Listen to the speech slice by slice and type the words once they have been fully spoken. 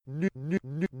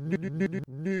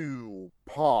New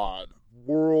pod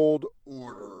world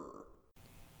order.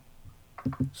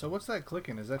 So what's that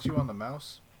clicking? Is that you on the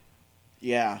mouse?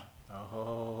 Yeah.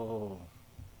 Oh,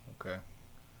 okay.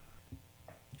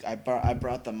 I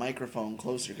brought the microphone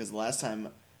closer because the last time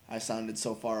I sounded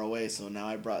so far away, so now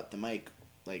I brought the mic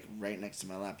like right next to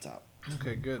my laptop.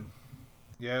 Okay, good.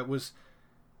 Yeah,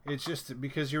 it's just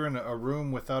because you're in a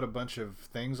room without a bunch of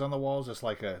things on the walls. It's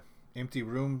like a empty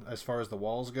room as far as the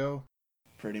walls go.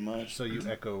 Pretty much. So you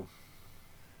echo.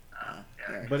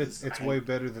 Yeah, But it's way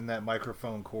better than that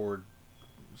microphone cord.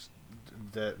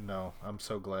 No, I'm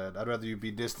so glad. I'd rather you be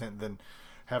distant than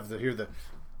have to hear the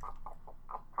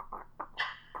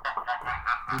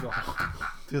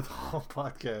do the whole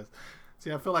podcast.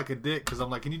 See, I feel like a dick because I'm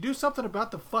like, can you do something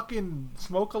about the fucking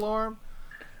smoke alarm?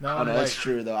 No, Oh, no, that's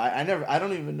true though. I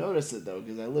don't even notice it though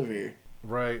because I live here.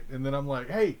 Right, and then I'm like,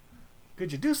 hey,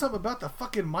 could you do something about the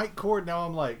fucking mic cord? Now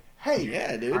I'm like, hey,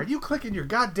 yeah, dude, are you clicking your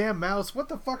goddamn mouse? What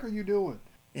the fuck are you doing?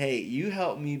 Hey, you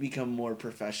help me become more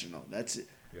professional. That's it.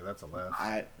 Yeah, that's a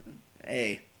laugh.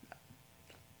 Hey,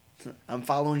 I'm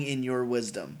following in your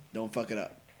wisdom. Don't fuck it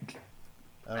up.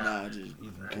 No, just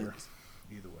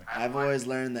either way. I've always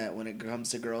learned that when it comes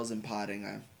to girls and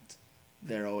potting,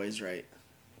 they're always right,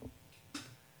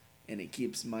 and it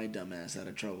keeps my dumb ass out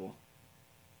of trouble.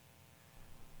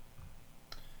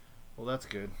 Well, that's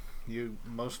good. You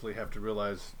mostly have to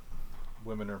realize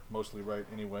women are mostly right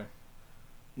anyway.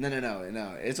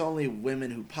 No. It's only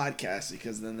women who podcast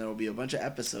because then there will be a bunch of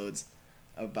episodes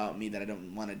about me that I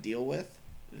don't want to deal with.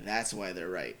 That's why they're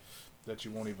right. That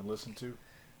you won't even listen to?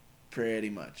 Pretty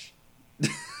much.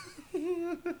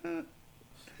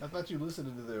 I thought you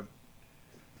listened to them.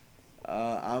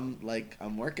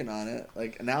 I'm working on it.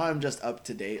 Like now I'm just up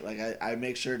to date. Like I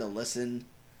make sure to listen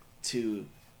to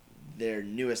their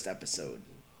newest episode.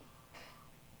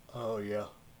 Oh yeah.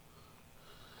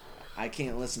 I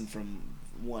can't listen from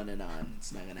one and on.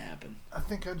 It's not gonna happen. I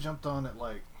think I jumped on at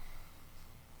like,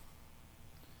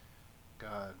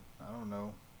 God, I don't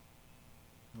know,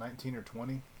 19 or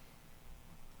 20.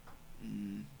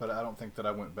 But I don't think that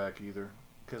I went back either.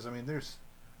 Because, I mean, there's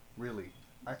really...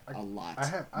 a lot.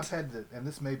 I've had to, and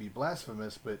this may be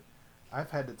blasphemous, but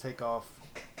I've had to take off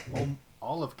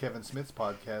all of Kevin Smith's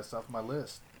podcasts off my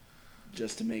list.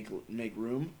 Just to make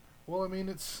room? Well, I mean,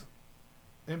 it's...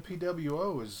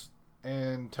 MPWO is...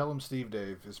 And Tell 'em Steve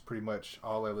Dave is pretty much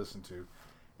all I listen to.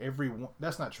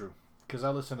 That's not true. Because I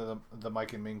listen to the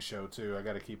Mike and Ming show, too. I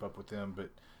got to keep up with them,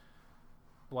 but...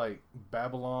 Like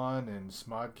Babylon and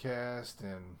Smodcast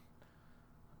and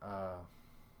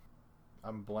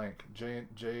I'm blank.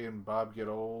 Jay and Bob Get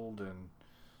Old, and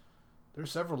there's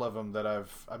several of them that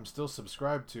I'm still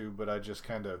subscribed to, but I just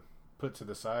kind of put to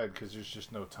the side because there's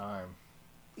just no time.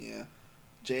 Yeah,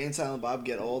 Jay and Silent Bob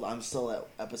Get Old. I'm still at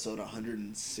episode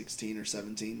 116 or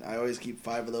 17. I always keep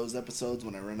 5 of those episodes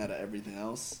when I run out of everything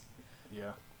else.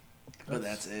 Yeah, but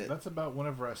that's it. That's about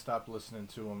whenever I stopped listening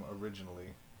to them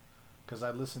originally. Because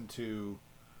I listened to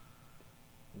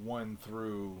 1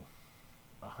 through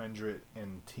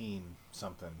 110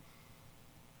 something.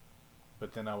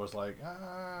 But then I was like,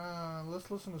 let's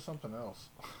listen to something else.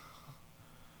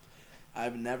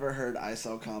 I've never heard I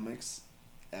Sell Comics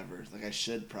ever. Like I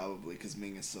should probably because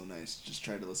Ming is so nice. Just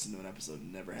tried to listen to an episode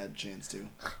and never had a chance to.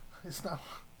 It's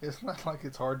not like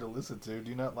it's hard to listen to. Do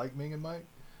you not like Ming and Mike?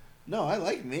 No, I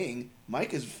like Ming.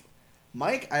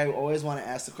 Mike, I always want to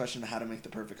ask the question of how to make the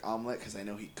perfect omelet because I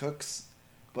know he cooks.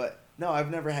 But no,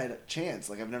 I've never had a chance.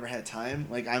 Like I've never had time.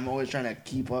 Like I'm always trying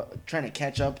to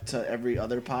catch up to every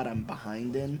other pod I'm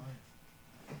behind in.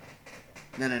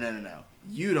 No.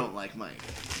 You don't like Mike.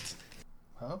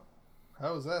 Huh?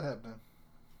 How is that happening?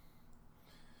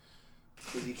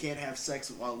 Because you can't have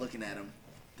sex while looking at him.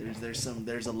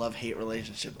 There's a love-hate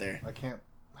relationship there. I can't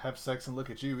have sex and look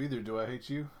at you either. Do I hate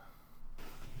you?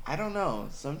 I don't know.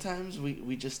 Sometimes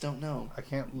we just don't know. I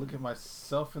can't look at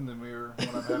myself in the mirror when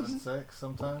I'm having sex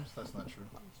sometimes. That's not true.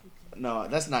 No,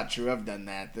 that's not true. I've done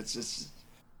that. That's just...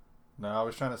 No, I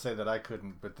was trying to say that I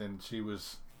couldn't, but then she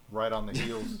was right on the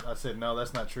heels. I said, no,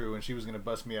 that's not true, and she was going to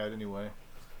bust me out anyway.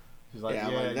 She's like, yeah,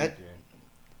 you can.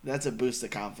 That's a boost of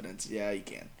confidence. Yeah, you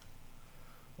can.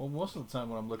 Well, most of the time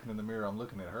when I'm looking in the mirror, I'm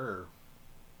looking at her.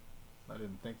 I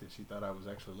didn't think that she thought I was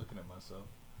actually looking at myself.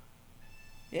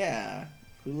 Yeah.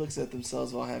 Who looks at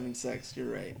themselves while having sex?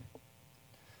 You're right.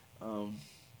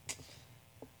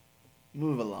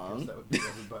 Move along. That would be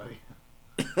everybody.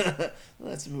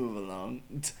 Let's move along.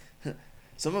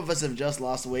 Some of us have just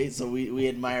lost weight, so we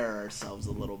admire ourselves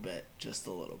a little bit. Just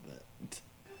a little bit.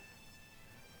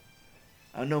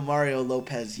 I'm no Mario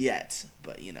Lopez yet,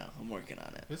 but, I'm working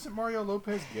on it. Isn't Mario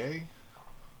Lopez gay?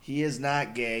 He is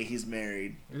not gay. He's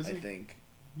married, Is he? I think.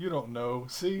 You don't know.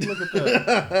 See, look at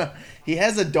that. He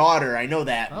has a daughter. I know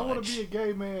that I much. want to be a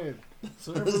gay man,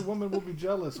 so every woman will be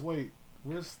jealous. Wait,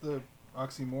 where's the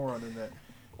oxymoron in that?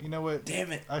 You know what?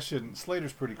 Damn it. I shouldn't.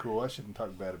 Slater's pretty cool. I shouldn't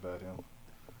talk bad about him.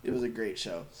 It was a great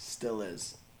show. Still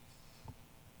is.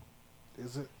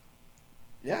 Is it?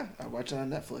 Yeah, I watch it on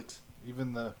Netflix.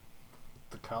 Even the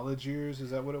college years?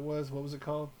 Is that what it was? What was it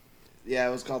called? Yeah,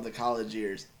 it was called The College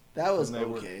Years. That was When they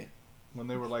were- okay. When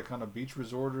they were like on a beach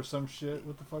resort or some shit?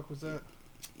 What the fuck was that?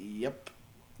 Yep.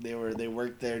 They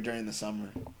worked there during the summer.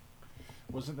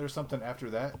 Wasn't there something after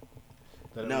that?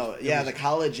 That it No, was- it yeah, was- The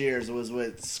College Years was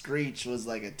with Screech was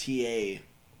like a TA.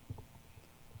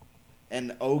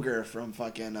 And Ogre from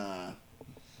fucking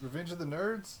Revenge of the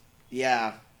Nerds?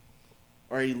 yeah.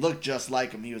 Or he looked just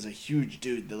like him. He was a huge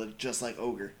dude that looked just like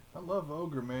Ogre. I love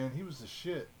Ogre, man. He was the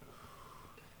shit.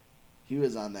 He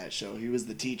was on that show. He was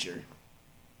the teacher.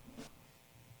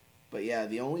 But yeah,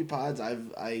 the only pods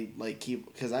I like keep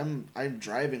because I'm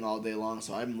driving all day long,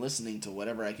 so I'm listening to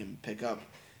whatever I can pick up.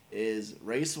 Is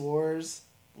Race Wars,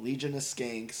 Legion of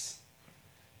Skanks,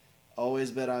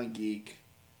 Always Bet on Geek,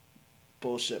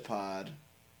 Bullshit Pod,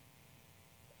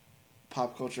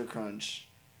 Pop Culture Crunch,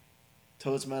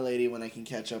 Toad's My Lady when I can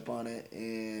catch up on it,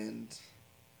 and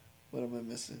what am I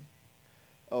missing?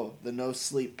 Oh, the No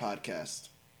Sleep podcast.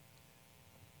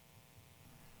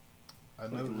 I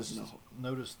So I can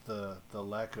noticed listen the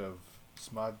lack of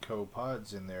Smodco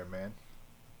pods in there, man.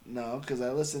 No, because I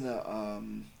listen to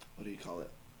what do you call it?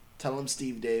 Tell 'em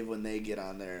Steve Dave when they get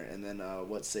on there, and then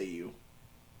What Say You?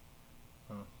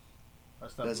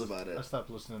 That's about it. I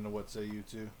stopped listening to What Say You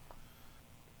too.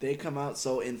 They come out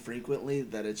so infrequently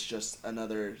that it's just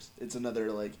another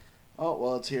like, oh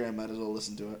well, it's here. I might as well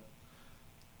listen to it.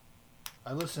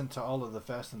 I listened to all of the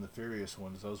Fast and the Furious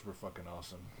ones. Those were fucking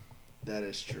awesome. That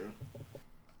is true.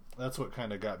 That's what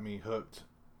kind of got me hooked,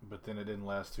 but then it didn't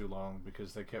last too long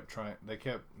because they kept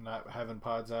not having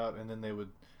pods out, and then they would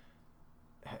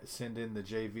send in the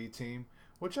JV team,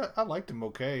 which I liked them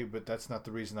okay, but that's not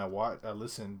the reason I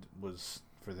listened was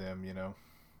for them, you know.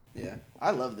 Yeah,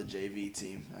 I love the JV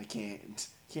team. I can't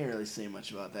really say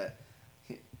much about that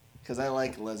because I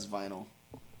like Les Vinyl.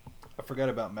 I forgot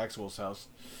about Maxwell's House.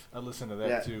 I listen to that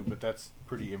Yeah. too, but that's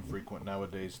pretty infrequent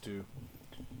nowadays too.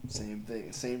 Same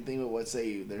thing with What Say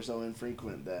You. They're so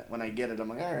infrequent that when I get it, I'm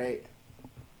like, all right.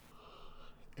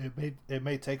 It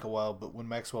may take a while, but when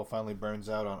Maxwell finally burns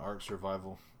out on Ark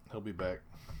Survival, he'll be back.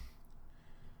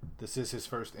 This is his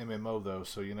first MMO though,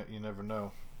 so you never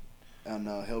know. I don't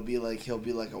know. He'll be like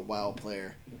a WoW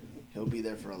player. He'll be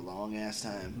there for a long ass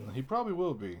time. He probably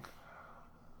will be.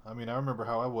 I mean, I remember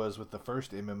how I was with the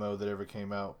first MMO that ever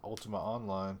came out, Ultima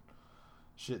Online.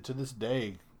 Shit, to this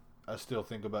day, I still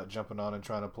think about jumping on and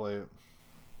trying to play it.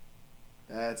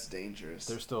 That's dangerous.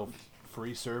 There's still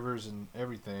free servers and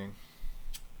everything.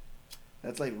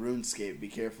 That's like RuneScape. Be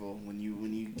careful when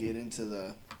you get into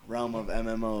the realm of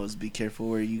MMOs. Be careful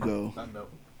where you go. I know.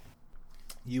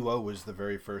 UO was the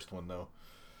very first one, though.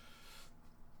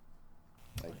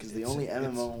 Because the only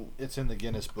MMO. It's in the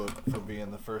Guinness Book for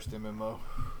being the first MMO.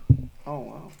 Oh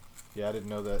wow. Yeah, I didn't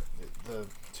know that. The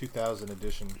 2000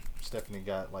 edition Stephanie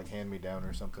got like hand me down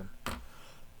or something.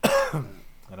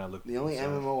 And I looked. The only inside.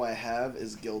 MMO I have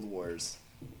is Guild Wars.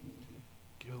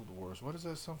 Guild Wars. Why does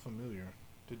that sound familiar?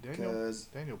 Did 'Cause-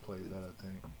 Daniel played that? I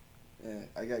think.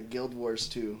 Yeah, I got Guild Wars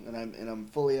 2, and I'm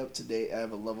fully up to date. I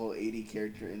have a level 80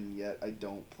 character, and yet I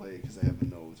don't play because I have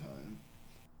no time.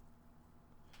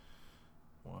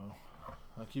 Wow.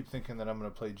 I keep thinking that I'm going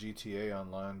to play GTA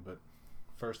online, but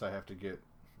first I have to get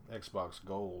Xbox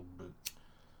Gold. But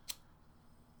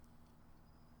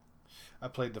I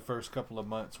played the first couple of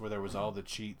months where there was all the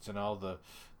cheats and all the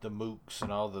mooks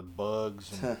and all the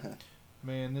bugs. And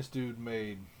man, this dude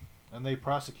made... And they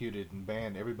prosecuted and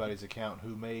banned everybody's account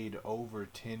who made over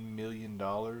 $10 million.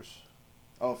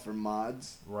 Oh, for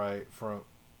mods? Right, from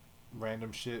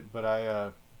random shit. But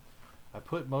I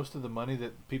put most of the money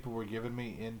that people were giving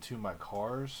me into my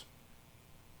cars.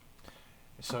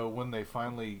 So when they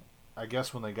finally, I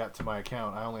guess when they got to my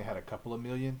account, I only had a couple of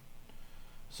million.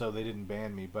 So they didn't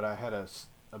ban me. But I had a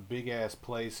big ass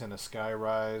place in a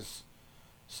skyrise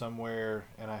somewhere,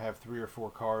 and I have 3 or 4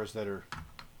 cars that are...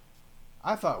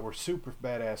 I thought were super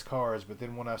badass cars, but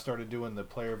then when I started doing the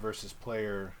player versus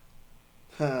player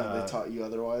They taught you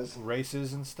otherwise?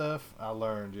 races and stuff, I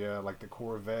learned, yeah, like the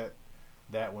Corvette,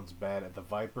 that one's bad. The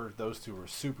Viper, those two were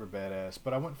super badass.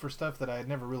 But I went for stuff that I had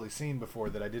never really seen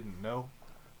before that I didn't know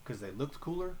because they looked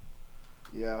cooler.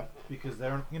 Yeah. Because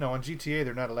they're, on GTA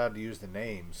they're not allowed to use the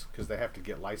names because they have to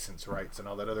get license rights and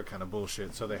all that other kind of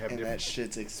bullshit. So they have And different. that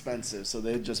shit's expensive, so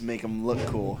they just make them look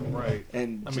cool. Right.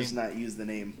 And not use the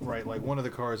name. Right. Like one of the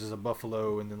cars is a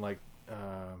Buffalo, and then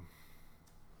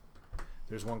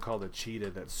there's one called a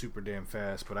Cheetah that's super damn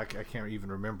fast, but I can't even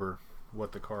remember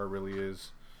what the car really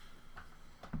is.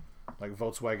 Like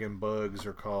Volkswagen Bugs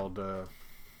are called. I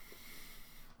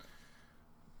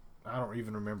don't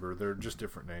even remember. They're just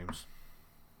different names.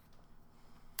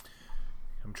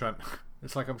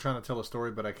 It's like I'm trying to tell a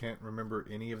story, but I can't remember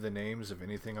any of the names of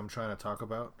anything I'm trying to talk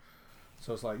about.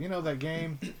 So it's like, that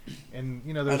game, and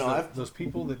there's those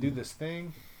people that do this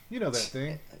thing. You know that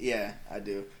thing. Yeah, I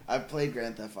do. I've played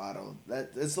Grand Theft Auto.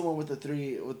 It's the one with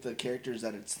the characters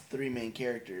that it's 3 main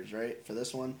characters, right? For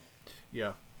this one.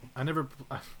 Yeah, I never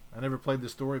played the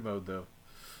story mode though.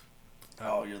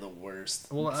 Oh, you're the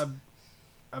worst. Well,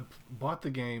 I bought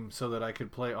the game so that I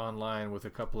could play online with a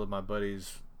couple of my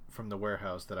buddies from the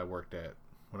warehouse that I worked at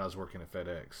when I was working at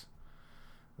FedEx.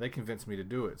 They convinced me to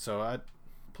do it, so I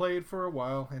played for a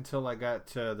while until I got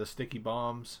the sticky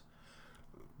bombs,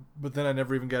 but then I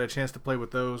never even got a chance to play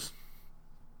with those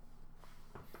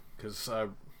because I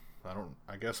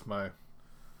guess my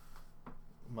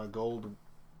gold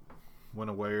went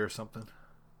away or something.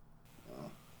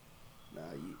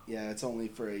 It's only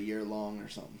for a year long or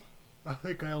something. I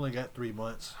think I only got 3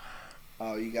 months.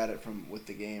 Oh, you got it with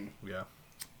the game. Yeah.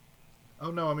 Oh,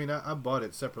 no, I mean, I bought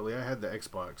it separately. I had the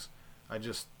Xbox. I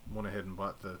just went ahead and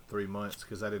bought the 3 months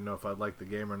because I didn't know if I'd like the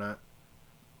game or not.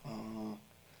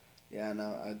 Yeah,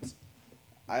 no,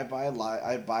 I buy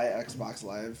Xbox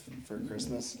Live for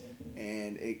Christmas,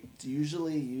 and it's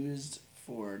usually used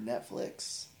for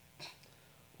Netflix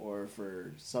or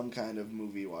for some kind of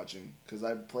movie watching, because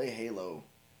I play Halo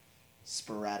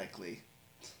sporadically.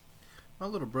 My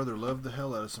little brother loved the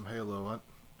hell out of some Halo.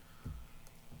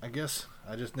 I guess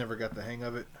I just never got the hang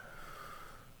of it.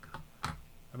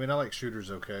 I mean, I like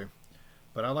shooters okay,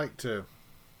 but I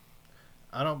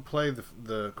don't play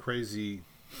the crazy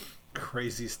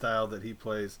style that he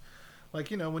plays. Like,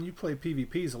 when you play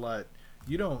PvPs a lot,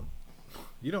 you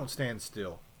don't stand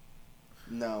still.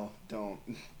 No, don't.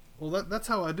 Well, that's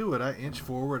how I do it. I inch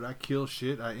forward, I kill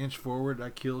shit. I inch forward, I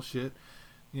kill shit.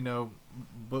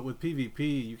 But with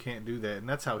PvP, you can't do that, and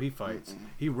that's how he fights. Mm-mm.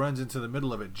 He runs into the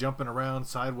middle of it, jumping around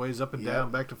sideways, up and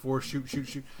down, back to forth,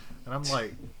 shoot. And I'm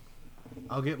like,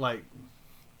 I'll get like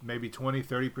maybe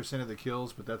 20-30% of the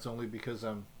kills, but that's only because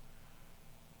I'm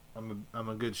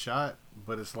a good shot.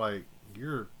 But it's like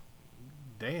you're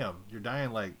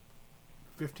dying like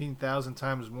 15,000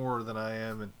 times more than I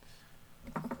am, and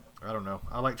I don't know.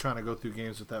 I like trying to go through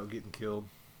games without getting killed.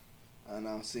 I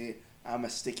know. See, I'm a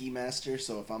sticky master,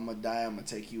 so if I'm gonna die, I'm gonna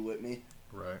take you with me.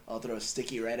 Right. I'll throw a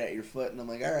sticky right at your foot, and I'm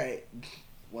like, all right,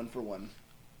 1 for 1.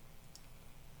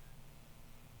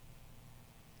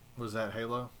 Was that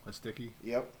Halo? A sticky?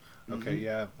 Yep. Okay,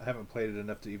 yeah. I haven't played it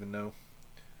enough to even know.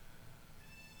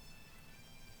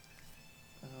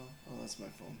 Oh, that's my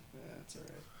phone. Yeah, that's all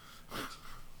right.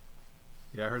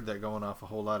 Yeah, I heard that going off a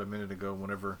whole lot a minute ago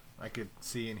whenever I could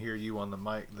see and hear you on the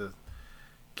mic.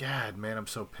 God, man, I'm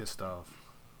so pissed off.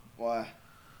 Why?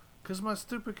 Because my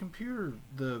stupid computer,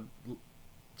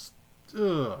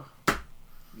 ugh.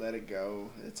 Let it go.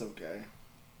 It's okay.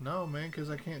 No, man, because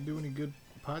I can't do any good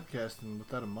podcasting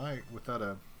without a mic, without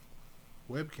a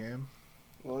webcam.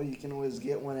 Well, you can always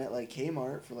get one at like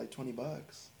Kmart for like $20.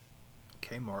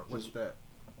 Kmart, what's that?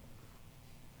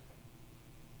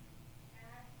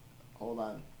 Hold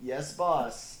on. Yes,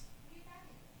 boss.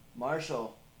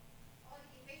 Marshall. Oh,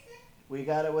 did you fix it? We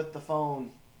got it with the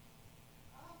phone.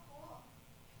 Oh, cool.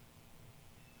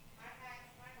 Smart guy.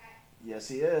 Yes,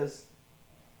 he is.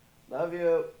 Love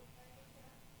you.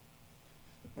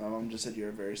 My mom just said you're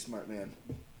a very smart man.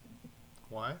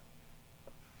 Why?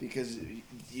 Because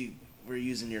you were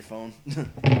using your phone.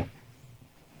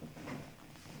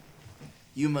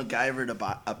 You MacGyvered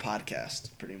a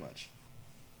podcast, pretty much.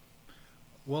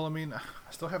 Well, I mean,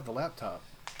 I still have the laptop,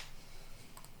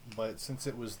 but since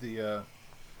it was the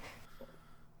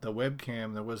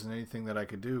webcam, there wasn't anything that I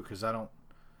could do because I don't.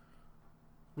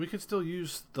 We could still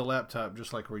use the laptop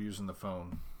just like we're using the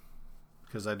phone,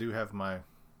 because I do have my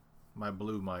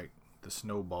blue mic, the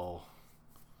Snowball.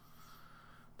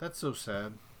 That's so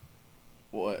sad.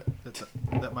 What?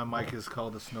 That my mic is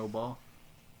called a Snowball.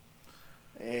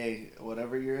 Hey,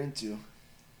 whatever you're into.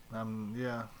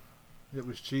 Yeah. It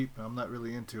was cheap. I'm not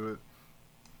really into it.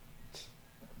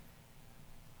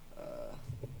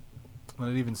 When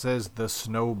it even says the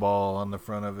Snowball on the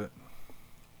front of it.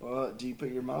 Well, do you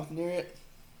put your mouth near it?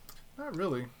 Not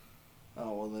really.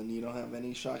 Oh, well, then you don't have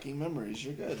any shocking memories.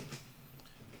 You're good.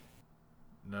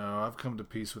 No, I've come to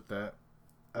peace with that.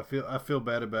 I feel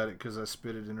bad about it because I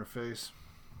spit it in her face.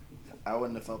 I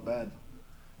wouldn't have felt bad.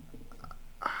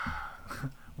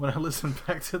 When I listened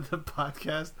back to the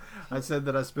podcast, I said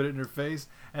that I spit it in her face,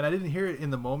 and I didn't hear it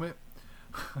in the moment.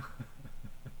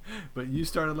 But you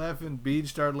started laughing, Beej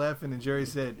started laughing, and Jerry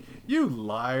said, "You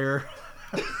liar."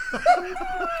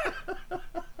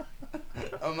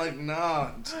 I'm like,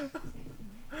 nah.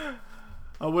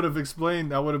 I would have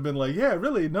explained. I would have been like, "Yeah,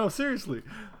 really? No, seriously."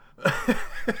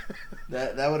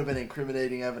 That would have been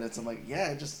incriminating evidence. I'm like, yeah,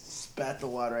 I just spat the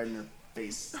water right in her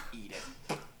face. Eat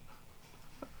it.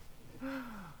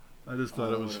 I just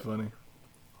thought it was funny.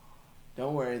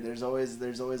 Don't worry, there's always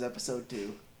episode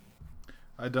 2.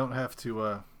 I don't have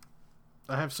to.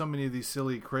 I have so many of these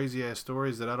silly, crazy ass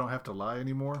stories that I don't have to lie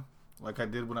anymore. Like I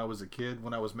did when I was a kid,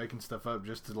 when I was making stuff up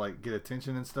just to like get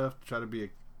attention and stuff, to try to be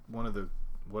one of the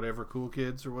whatever cool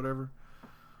kids or whatever.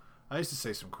 I used to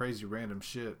say some crazy random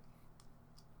shit.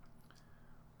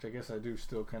 Which I guess I do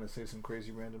still kind of say some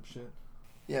crazy random shit.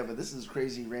 Yeah, but this is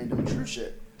crazy, random, true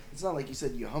shit. It's not like you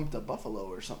said you humped a buffalo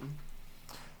or something.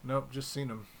 Nope, just seen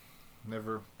them.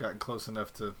 Never gotten close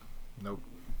enough to. Nope.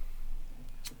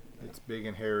 It's big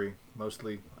and hairy.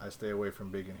 Mostly, I stay away from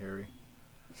big and hairy.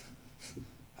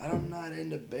 I'm not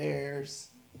into bears.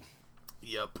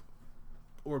 Yep.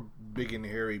 Or big and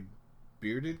hairy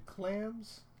bearded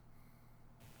clams.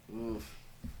 Oof.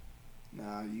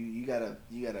 Nah, you gotta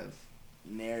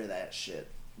nair that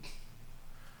shit.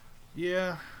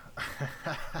 Yeah.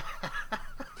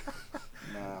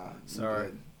 Nah. you Sorry.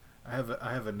 good.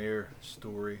 I have a near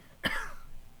story.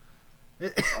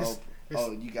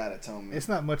 Oh, you gotta tell me. It's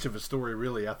not much of a story,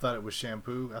 really. I thought it was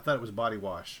shampoo. I thought it was body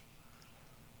wash,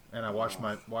 and I washed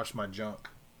my junk,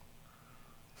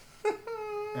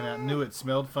 and I knew it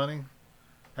smelled funny.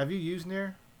 Have you used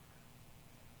Nair?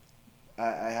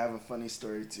 I have a funny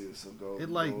story too, so go. It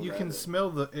like go you right can it.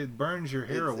 smell it burns your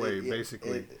hair away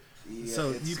basically. Yeah, So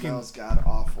it you smells god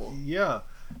awful. Yeah,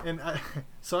 and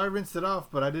so I rinsed it off,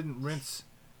 but I didn't rinse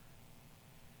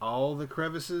all the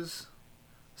crevices.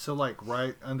 So like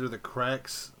right under the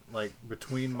cracks, like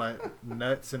between my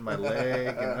nuts and my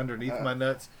leg and underneath my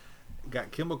nuts,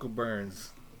 got chemical burns.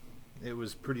 It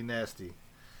was pretty nasty.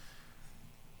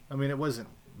 I mean, it wasn't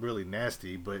really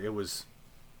nasty, but it was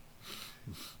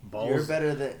balls. You're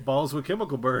better than balls with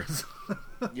chemical burns.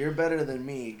 You're better than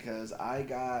me because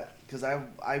I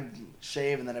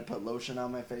shave and then I put lotion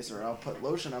on my face, or I'll put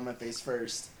lotion on my face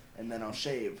first and then I'll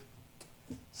shave.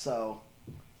 So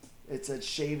it's a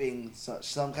shaving,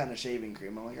 some kind of shaving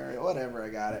cream. I'm like, all right, whatever, I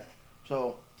got it.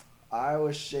 So I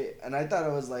was and I thought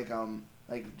it was like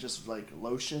just like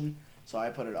lotion. So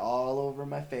I put it all over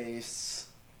my face,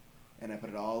 and I put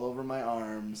it all over my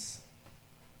arms.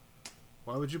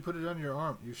 Why would you put it on your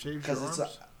arm? You shaved your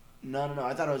arms? No.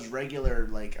 I thought it was regular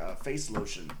face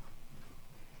lotion,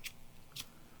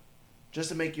 just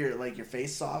to make your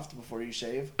face soft before you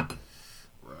shave.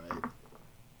 Right.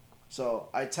 So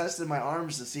I tested my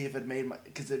arms to see if it made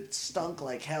because it stunk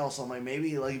like hell. So I'm like,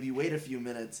 maybe like if you wait a few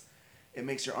minutes, it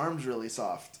makes your arms really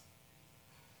soft.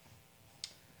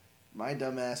 My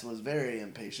dumbass was very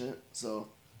impatient, so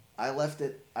I left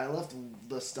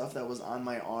the stuff that was on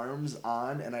my arms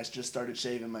on, and I just started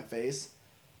shaving my face.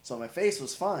 So my face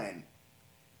was fine.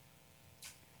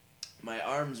 My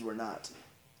arms were not.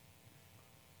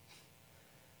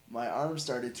 My arms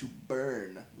started to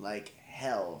burn like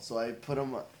hell. So I put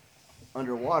them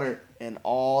underwater, and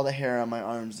all the hair on my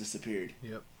arms disappeared.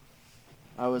 Yep.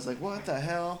 I was like, what the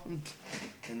hell?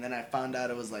 And then I found out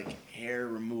it was like hair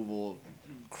removal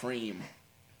cream.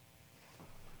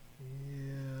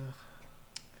 Yeah.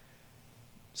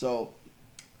 So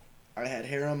I had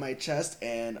hair on my chest,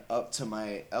 and up to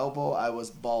my elbow I was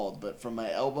bald, but from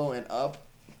my elbow and up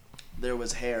there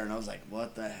was hair, and I was like,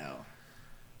 what the hell?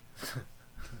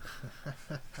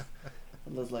 It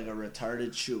looked like a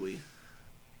retarded Chewy.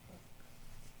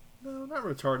 No, not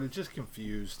retarded, just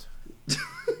confused.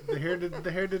 The hair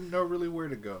didn't know really where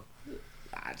to go.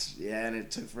 Yeah, and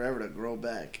it took forever to grow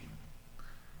back.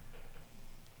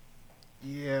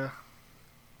 Yeah.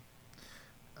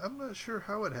 I'm not sure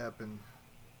how it happened.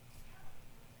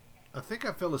 I think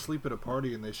I fell asleep at a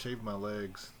party and they shaved my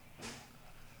legs.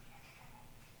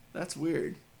 That's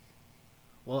weird.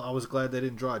 Well, I was glad they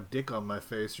didn't draw a dick on my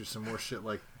face or some more shit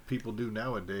like people do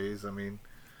nowadays. I mean...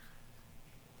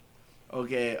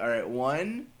 Okay, alright,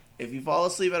 one, if you fall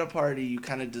asleep at a party, you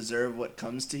kind of deserve what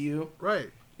comes to you. Right.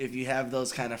 If you have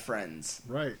those kind of friends.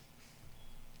 Right.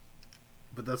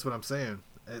 But that's what I'm saying.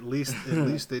 At least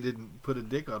they didn't put a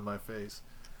dick on my face.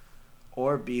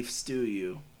 Or beef stew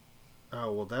you.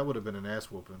 Oh, well, that would have been an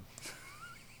ass whooping.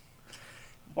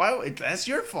 Why? That's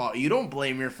your fault. You don't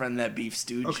blame your friend that beef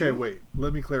stewed Okay, you. wait.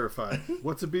 Let me clarify.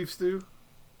 What's a beef stew?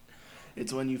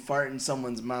 It's when you fart in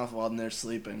someone's mouth while they're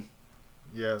sleeping.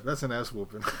 Yeah, that's an ass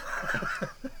whooping.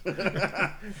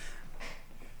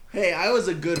 Hey, I was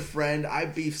a good friend. I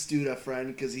beef stewed a friend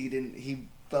because he didn't. He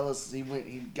fell asleep.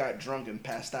 He got drunk and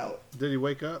passed out Did he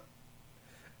wake up?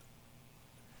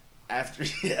 after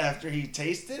he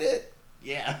tasted it.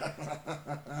 Yeah.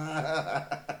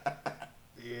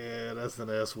 Yeah, that's an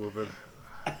ass whooping.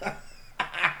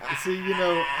 See, you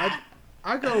know,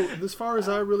 I go as far as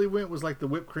I really went was like the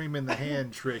whipped cream in the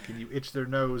hand trick, and you itch their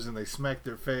nose and they smack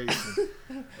their face,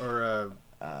 and, or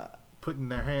putting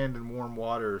their hand in warm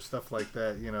water or stuff like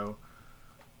that. You know.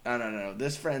 No.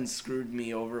 This friend screwed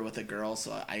me over with a girl,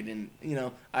 so I didn't. You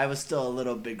know, I was still a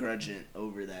little begrudging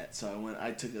over that. So I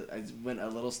went a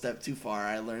little step too far.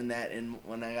 I learned that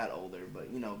when I got older, but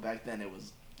you know, back then it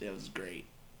was great.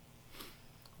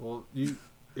 Well,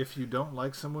 if you don't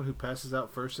like someone who passes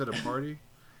out first at a party,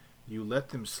 you let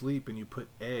them sleep and you put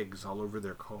eggs all over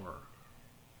their car.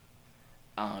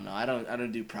 Oh no, I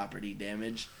don't do property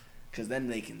damage, because then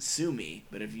they can sue me.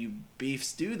 But if you beef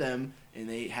stew them and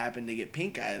they happen to get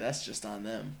pink eye, that's just on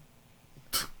them.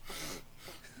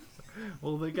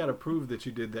 Well, they got to prove that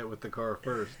you did that with the car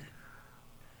first.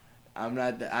 I'm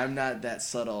not that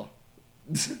subtle.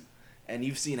 And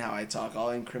you've seen how I talk. I'll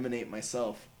incriminate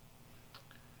myself.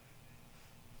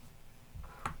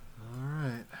 All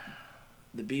right.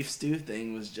 The beef stew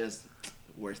thing was just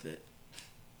worth it.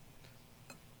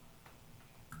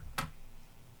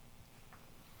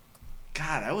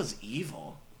 God, I was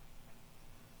evil.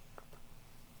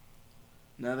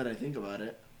 Now that I think about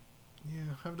it. Yeah,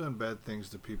 I've done bad things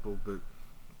to people, but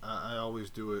I always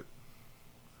do it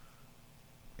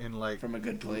in like From a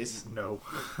good place. No.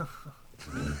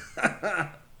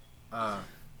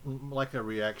 Like a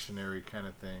reactionary kind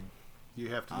of thing. You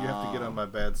have to get on my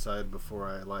bad side before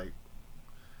I like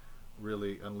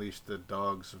really unleash the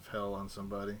dogs of hell on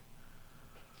somebody.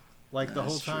 Like the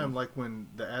whole That's time, true. like when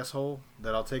the asshole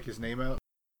that I'll take his name out.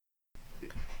 Yeah.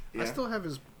 I still have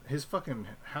his fucking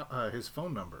his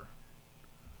phone number.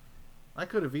 I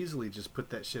could have easily just put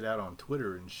that shit out on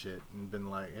Twitter and shit and been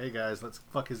like, "Hey guys, let's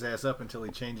fuck his ass up until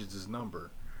he changes his number."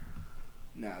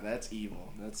 No, that's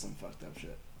evil. That's some fucked up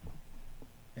shit.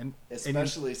 And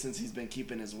Especially since he's been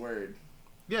keeping his word.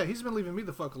 yeah, he's been leaving me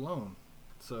the fuck alone.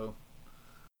 So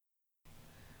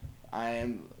I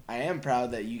am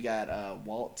proud that you got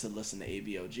Walt to listen to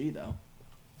ABOG though.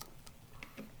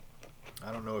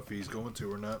 I don't know if he's going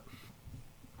to or not.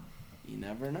 You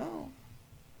never know.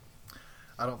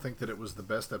 I don't think that it was the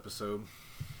best episode,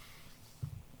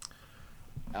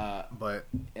 but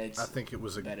It's I think it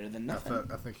was better than nothing.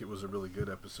 I think it was a really good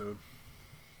episode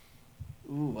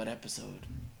Ooh, what episode?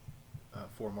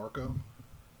 for Marco.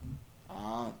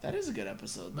 That is a good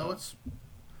episode though. No,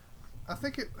 I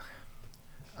think it.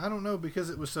 I don't know, because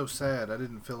it was so sad. I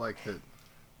didn't feel like that.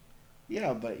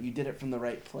 Yeah, but you did it from the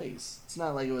right place. It's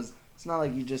not like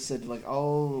you just said like,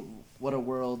 "Oh, what a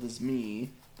world is me,"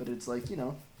 but it's like, you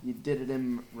know, you did it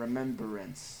in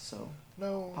remembrance. So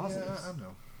No, Positives. yeah, I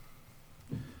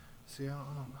know. See, I don't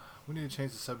know. We need to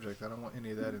change the subject. I don't want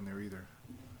any of that in there either.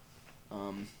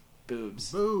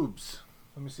 boobs. Boobs.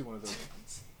 Let me see one of those.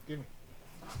 Give me.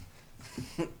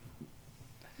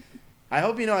 I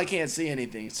hope you know I can't see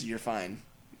anything, so you're fine.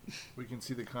 We can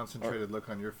see the concentrated look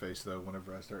on your face though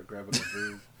whenever I start grabbing a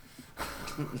boob.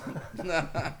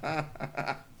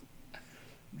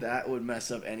 That would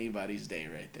mess up anybody's day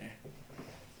right there.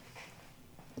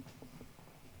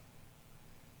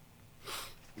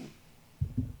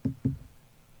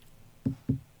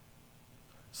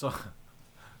 So,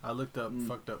 I looked up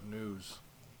fucked up news,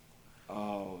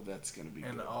 Oh, that's gonna be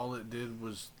and good. all it did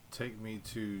was take me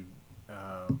to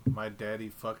my daddy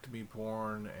fucked me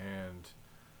porn and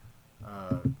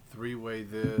three-way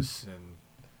this and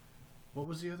what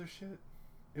was the other shit?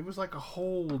 It was like a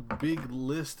whole big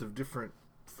list of different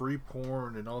free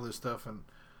porn and all this stuff, and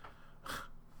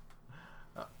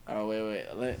Oh wait.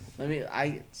 Let me.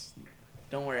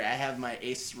 Don't worry. I have my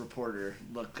ace reporter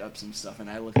look up some stuff, and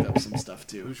I looked up some stuff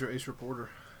too. who's your ace reporter?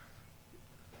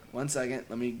 1 second.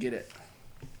 Let me get it.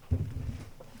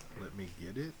 Let me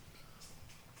get it.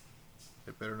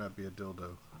 It better not be a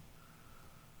dildo.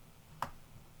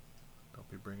 Don't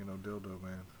be bringing no dildo,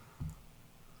 man.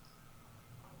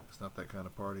 It's not that kind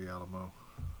of party, Alamo.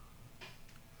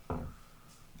 Oh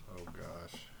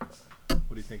gosh. What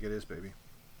do you think it is, baby?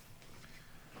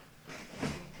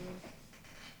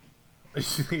 You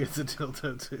think it's a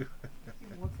dildo too?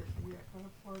 He wants it to be that kind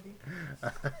of party.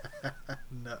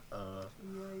 Nuh-uh.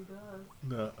 Yeah, he does.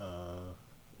 Nuh-uh.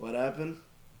 What happened?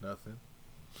 Nothing.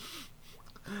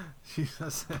 I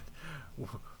said,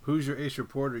 "Who's your ace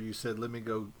reporter?" You said, "Let me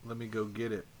go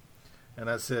get it." And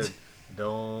I said,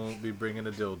 "Don't be bringing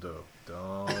a dildo.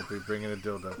 Don't be bringing a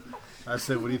dildo." I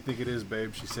said, "What do you think it is,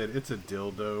 babe?" She said, "It's a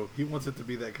dildo. He wants it to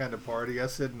be that kind of party." I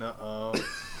said, "Nuh-uh."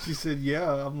 She said,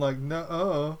 "Yeah." I'm like,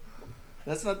 "Nuh-uh."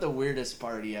 That's not the weirdest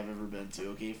party I've ever been to,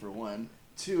 okay, for one.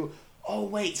 Two, oh,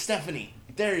 wait, Stephanie.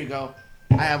 There you go.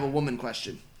 I have a woman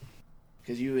question.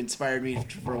 Because you inspired me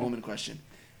for a woman question.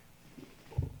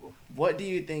 What do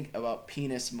you think about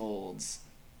penis molds?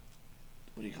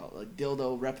 What do you call it? Like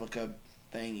dildo replica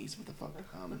thingies. What the fuck?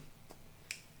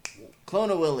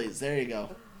 Clone-a-willies. There you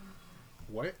go.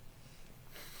 What?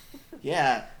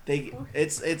 Yeah,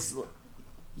 it's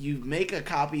you make a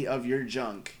copy of your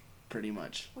junk, pretty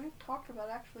much. We've talked about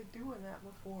actually doing that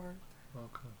before.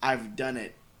 Okay. I've done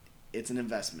it. It's an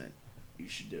investment. You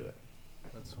should do it.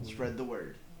 That's weird. Spread the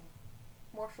word.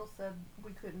 Marshall said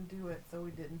we couldn't do it, so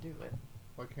we didn't do it.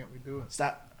 Why can't we do it?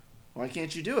 Stop. Why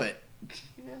can't you do it?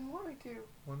 You didn't want me to.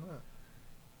 Why not?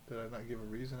 Did I not give a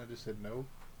reason? I just said no.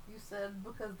 You said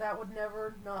because that would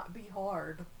never not be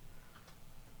hard.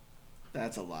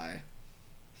 That's a lie.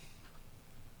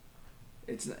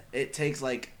 It takes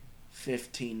like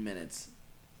 15 minutes.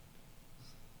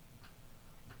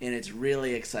 And it's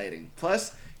really exciting.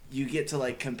 Plus, you get to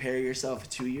like compare yourself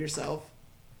to yourself.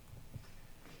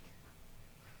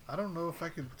 I don't know if I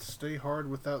could stay hard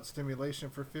without stimulation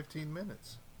for 15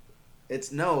 minutes. It's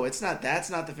not. That's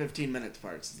not the 15 minutes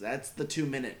parts. That's the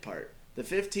 2-minute part. The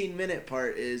 15-minute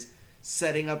part is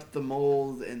setting up the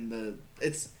mold and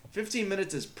it's 15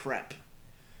 minutes is prep.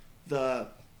 The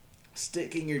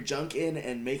sticking your junk in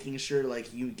and making sure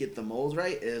like you get the mold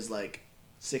right is like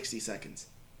 60 seconds.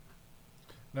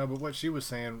 No, but what she was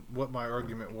saying, what my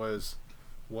argument was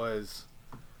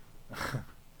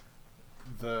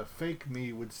the fake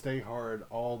me would stay hard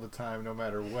all the time no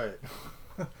matter what.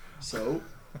 So?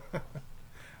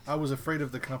 I was afraid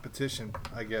of the competition,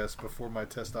 I guess, before my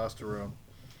testosterone.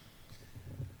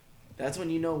 That's when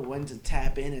you know when to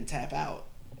tap in and tap out.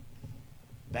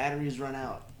 Batteries run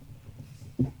out.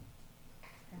 Tap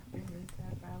in and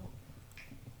tap out.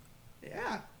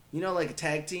 Yeah. You know, like a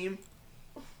tag team?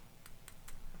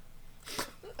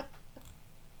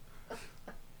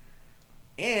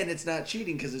 And it's not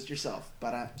cheating because it's yourself.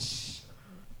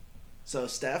 So,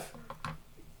 Steph,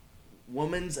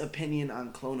 woman's opinion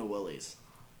on Clone-a-willies.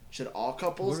 Should all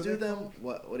couples What are do they them?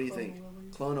 called? What do you think?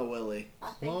 Clone-a-willies. Clone-a-willy.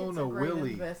 I think it's a great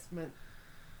Clone-a-willy. investment.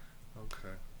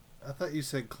 Okay. I thought you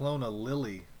said clone a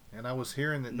lily, and I was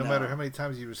hearing that no No. matter how many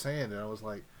times you were saying it, I was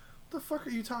like, what the fuck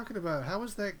are you talking about? How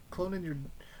is that cloning your...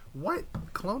 What?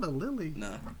 Clone a lily?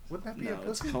 No. Wouldn't that be No, a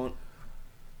it's pussy? clone...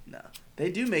 No.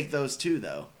 They do make those too,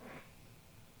 though.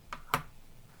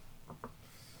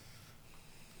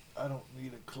 I don't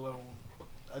need a clone.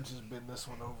 I just bend this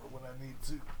one over when I need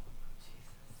to.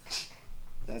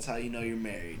 That's how you know you're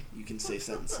married. You can say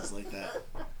sentences like that.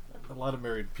 A lot of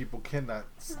married people cannot...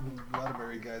 A lot of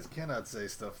married guys cannot say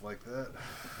stuff like that.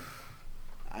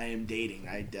 I am dating.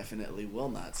 I definitely will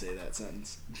not say that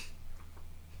sentence.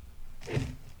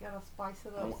 Gotta spice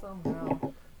it up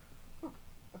somehow.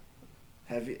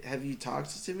 Have you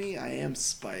talked to me? I am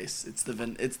Spice. It's the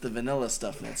vanilla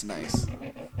stuff that's nice.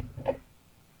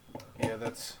 Yeah,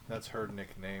 that's her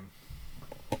nickname.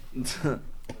 Yep.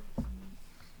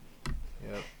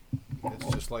 It's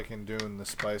just like in Dune, the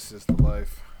spice is the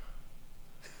life.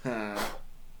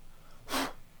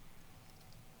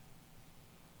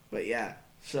 But yeah,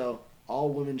 so all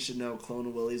women should know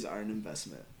Clone-a-willies are an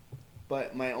investment.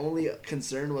 But my only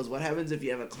concern was what happens if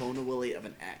you have a Clone-a-willy of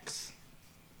an ex?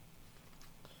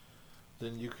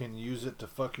 Then you can use it to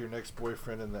fuck your next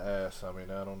boyfriend in the ass. I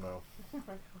mean, I don't know. Oh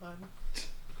my god.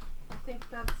 I think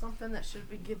that's something that should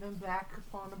be given back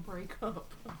upon a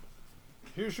breakup.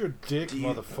 Here's your dick, Do you-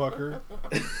 motherfucker.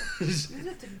 Use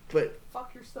it to But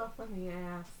fuck yourself in the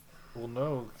ass. Well,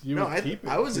 no, you No, would keep it.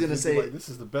 I was gonna 'cause you'd be say- like, this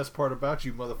is the best part about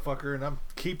you, motherfucker, and I'm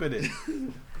keeping it.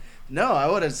 no, I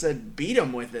would have said beat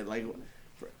him with it,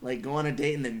 like go on a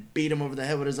date and then beat him over the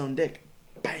head with his own dick.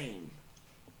 Bang.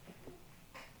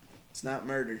 It's not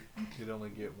murder. You'd only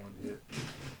get one hit.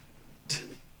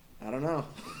 I don't know.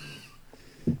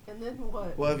 And then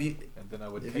what? Well, have you? And then I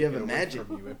would If take you have it a away magic-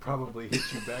 from you and probably hit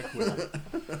you back with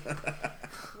it.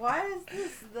 Why is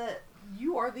this that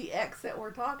you are the ex that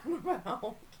we're talking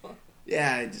about?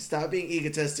 Yeah, just stop being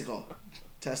egotistical.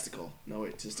 Testicle. No,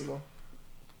 wait, testicle?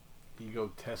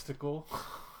 Ego testicle?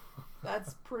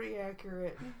 That's pretty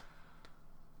accurate.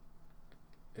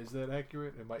 Is that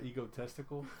accurate? Am I ego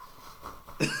testicle?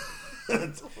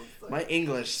 My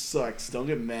English sucks. Don't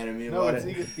get mad at me No, about it's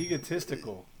it.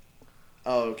 egotistical.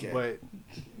 Oh, okay. But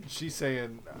she's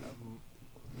saying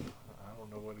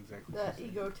know what exactly. That she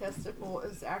said. ego testicle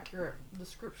is accurate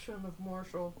description of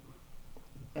Marshall.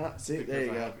 See, Because there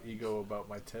you I go. have ego about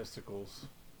my testicles.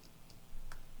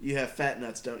 You have fat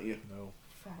nuts, don't you? No.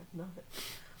 Fat nut.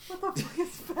 What the fuck is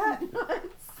fat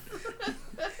nuts?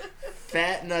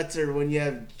 Fat nuts are when you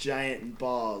have giant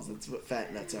balls. That's what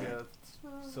fat nuts are. Yeah,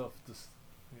 it's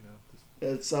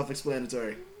It's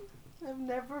self-explanatory. I've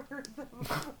never heard that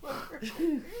before.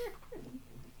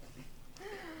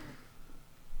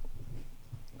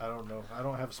 I don't know. I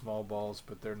don't have small balls,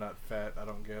 but they're not fat, I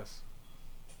don't guess.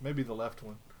 Maybe the left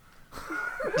one.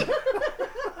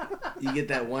 You get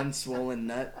that one swollen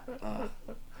nut.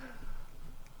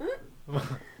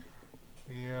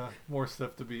 Yeah, more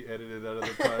stuff to be edited out of the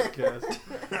podcast.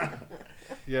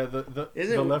 Yeah, Is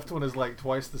it- the left one is like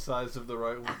twice the size of the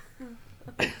right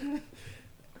one.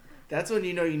 That's when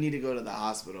you know you need to go to the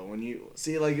hospital. When you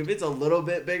see, like, if it's a little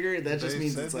bit bigger, that just They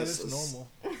means said it's that less. it's normal.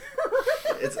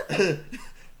 It's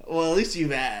well, at least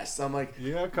you've asked. I'm like,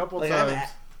 Yeah, a couple like times.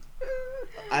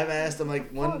 I've asked. I'm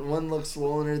like, one looks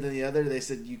swollener than the other. They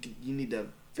said you need to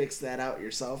fix that out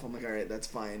yourself. I'm like, all right, that's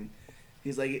fine.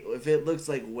 He's like, if it looks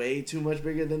like way too much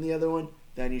bigger than the other one,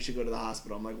 then you should go to the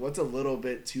hospital. I'm like, what's a little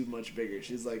bit too much bigger?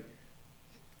 She's like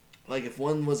if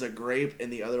one was a grape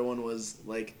and the other one was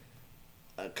like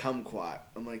a kumquat.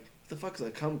 I'm like, what the fuck's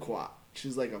a kumquat?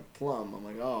 She's like a plum. I'm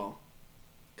like, oh,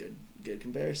 good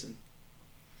comparison.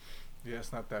 Yeah,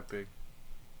 it's not that big.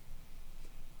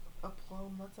 A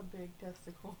plum, that's a big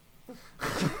testicle.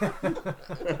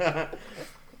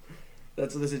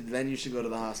 That's what they said. Then you should go to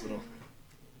the hospital.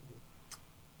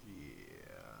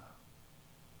 Yeah.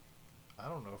 I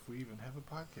don't know if we even have a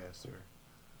podcast or.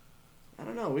 I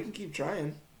don't know. We can keep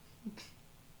trying.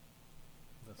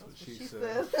 That's what she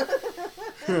said.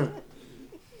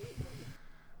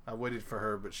 I waited for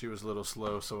her, but she was a little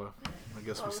slow, so I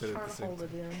guess I we was said it trying at the to same hold time.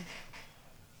 it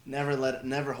in.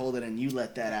 Never hold it in. You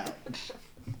let that out.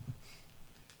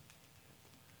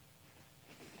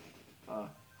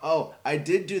 I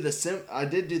did do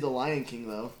the Lion King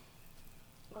though.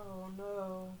 Oh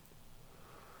no.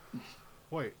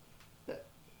 Wait. That-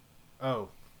 Oh.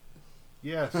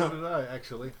 Yeah, so did I,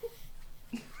 actually.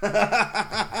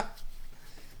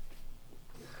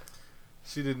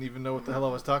 She didn't even know what the hell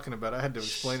I was talking about. I had to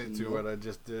explain it to her what I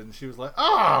just did, and she was like,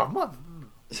 "Oh, mother."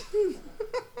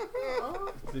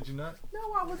 Oh, Did you not? no,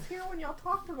 I was here when y'all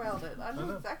talked about it. I know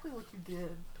know. exactly what you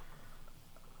did.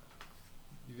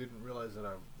 You didn't realize that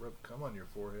I rubbed cum on your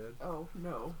forehead. Oh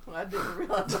no, I didn't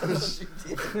realize that's what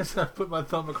you did. So I put my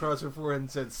thumb across her forehead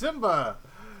and said, "Simba!"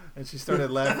 And she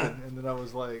started laughing, and then I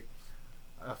was like,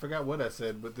 I forgot what I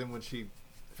said, but then when she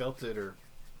felt it or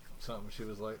something, she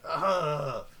was like,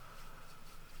 "Ah!"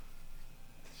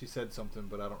 She said something,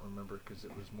 but I don't remember because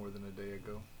it was more than a day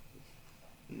ago.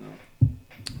 No.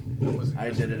 It wasn't I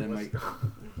did it yesterday, in was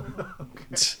my.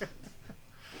 Okay.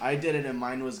 I did it and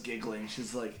mine was giggling.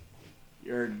 She's like,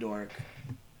 "You're a dork."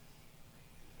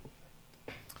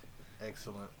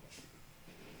 Excellent.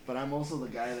 But I'm also the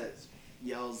guy that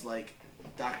yells like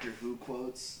Doctor Who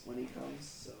quotes when he comes,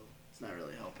 so it's not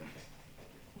really helping.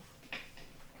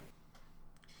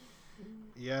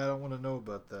 Yeah, I don't want to know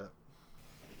about that.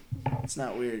 It's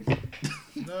not weird.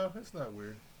 No, it's not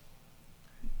weird.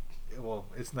 Well,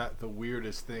 it's not the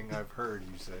weirdest thing I've heard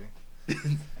you say.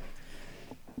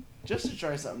 Just to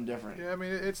try something different. Yeah, I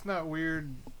mean, it's not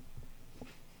weird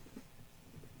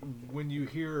when you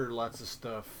hear lots of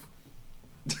stuff.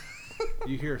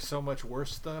 You hear so much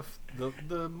worse stuff.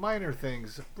 The minor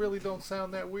things really don't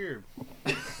sound that weird.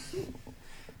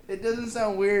 It doesn't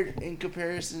sound weird in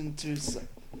comparison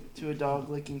to a dog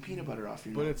licking peanut butter off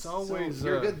your But nuts. it's always, so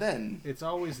you're good then. It's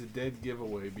always a dead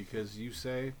giveaway because you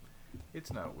say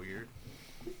it's not weird.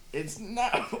 It's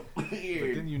not But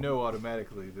weird. then you know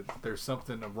automatically that there's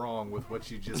something wrong with what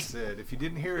you just said. If you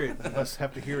didn't hear it, you must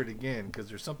have to hear it again because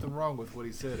there's something wrong with what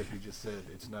he said if he just said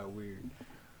it's not weird.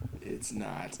 It's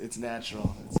not. It's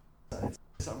natural. It's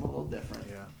something a little different.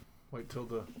 Yeah. Wait till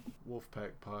the Wolfpack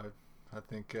pod.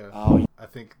 Oh, I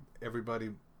think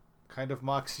everybody kind of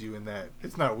mocks you in that.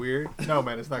 It's not weird. No,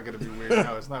 man, it's not going to be weird.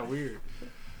 No, it's not weird.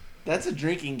 that's a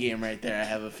drinking game right there. I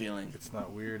have a feeling. It's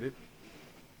not weird. It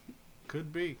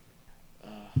could be. I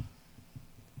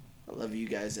love you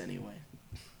guys anyway.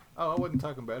 Oh, I wasn't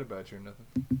talking bad about you or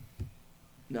nothing.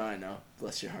 No, I know.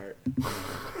 Bless your heart.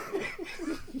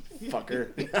 Fucker.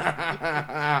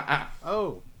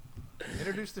 Oh,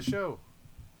 introduce the show.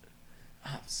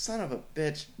 Oh, son of a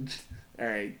bitch.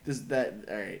 Alright,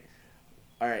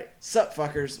 Alright. Sup,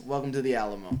 fuckers. Welcome to the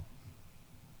Alamo.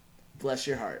 Bless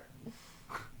your heart.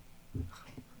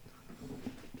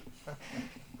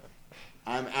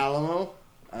 I'm Alamo.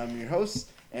 I'm your host,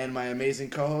 and my amazing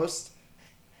co-host,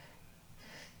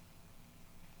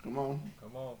 Come on.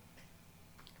 Come on.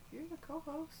 You're the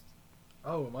co-host.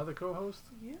 Oh, am I the co-host?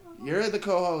 Yeah. You're the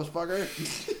co-host, fucker.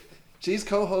 She's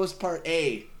co-host part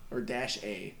A or dash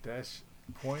A. Dash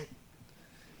point.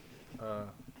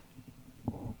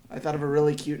 I thought of a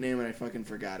really cute name and I fucking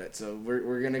forgot it. So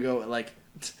we're gonna go like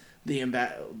the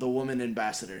woman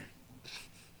ambassador.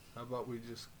 How about we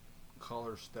just call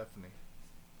her Stephanie?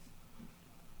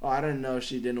 Oh, I didn't know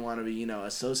she didn't want to be,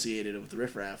 associated with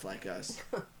riffraff like us.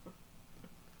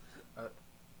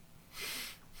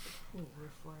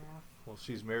 Riffraff. Well,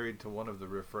 she's married to one of the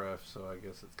riffraff, so I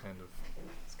guess it's kind of...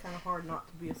 It's kind of hard not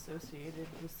to be associated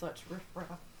with such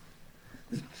riffraff.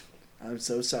 I'm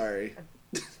so sorry.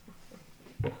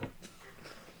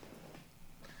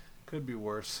 Could be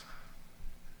worse.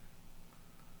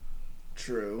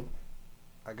 True.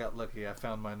 I got lucky. I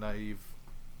found my naive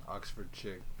Oxford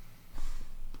chick.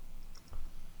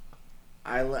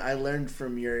 I learned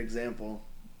from your example.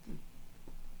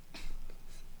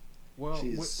 Well,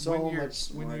 She's so much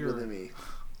smarter than me.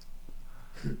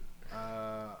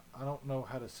 I don't know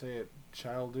how to say it.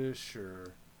 Childish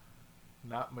or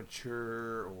not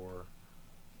mature, or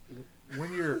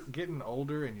when you're getting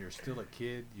older and you're still a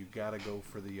kid, you gotta go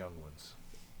for the young ones.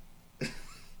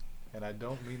 And I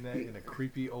don't mean that in a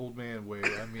creepy old man way.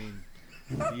 I mean,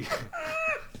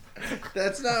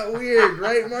 That's not weird,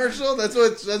 right, Marshall? That's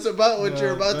about what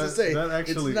you're about to say.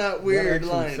 It's not weird.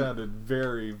 That actually sounded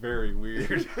very, very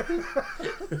weird.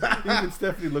 Even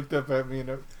Stephanie looked up at me,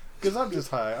 because I'm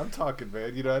just high. I'm talking, man.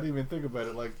 I didn't even think about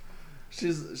it. Like,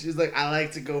 she's like, I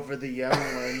like to go for the young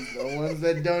ones, the ones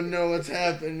that don't know what's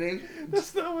happening.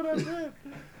 that's not what I meant.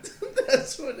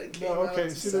 That's what it came out to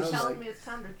sound Telling like. me it's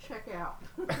time to check out.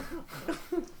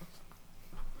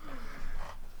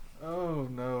 Oh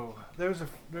no, there's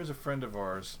a friend of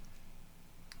ours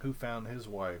who found his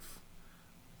wife.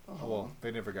 Oh. Well, they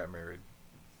never got married,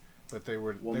 but they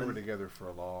were Woman? together for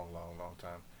a long, long, long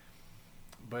time.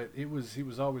 But he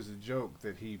was always a joke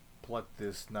that he plucked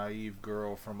this naive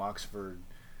girl from Oxford.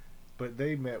 But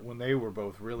they met when they were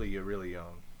both really, really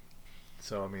young.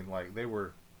 So I mean, like, they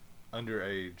were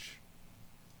underage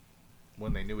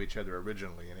when they knew each other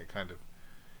originally, and it kind of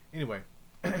anyway.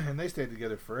 And they stayed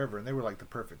together forever, and they were like the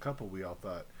perfect couple, we all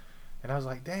thought. And I was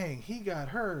like, dang, he got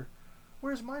her.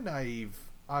 Where's my naive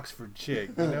Oxford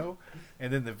chick, And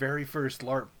then the very first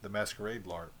LARP, the Masquerade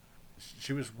LARP,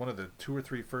 she was one of the 2 or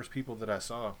 3 first people that I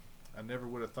saw. I never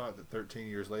would have thought that 13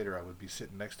 years later I would be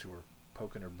sitting next to her,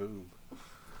 poking her boob.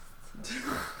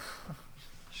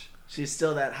 She's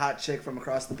still that hot chick from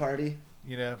across the party?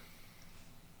 Yeah.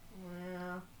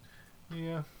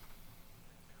 Yeah.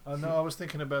 No, I was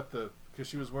thinking about because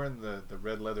she was wearing the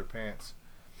red leather pants.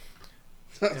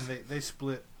 And they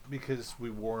split because we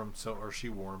wore them she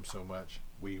wore them so much.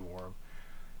 We wore them.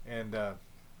 And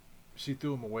she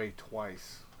threw them away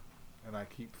twice. And I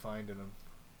keep finding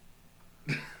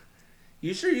them.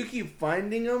 You sure you keep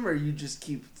finding them, or you just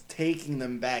keep taking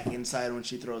them back inside when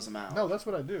she throws them out? No, that's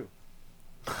what I do.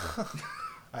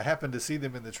 I happen to see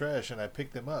them in the trash, and I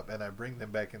pick them up, and I bring them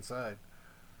back inside.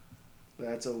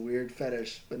 That's a weird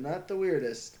fetish, but not the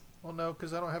weirdest. Well, no,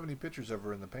 because I don't have any pictures of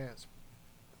her in the pants.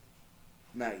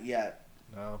 Not yet.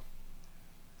 No.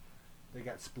 They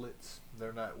got splits.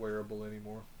 They're not wearable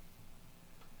anymore.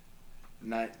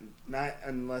 Not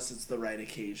unless it's the right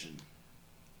occasion.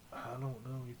 I don't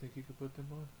know. You think you could put them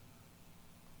on?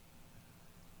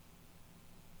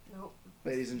 Nope.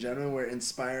 Ladies and gentlemen, we're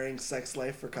inspiring sex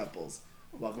life for couples.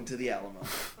 Welcome to the Alamo.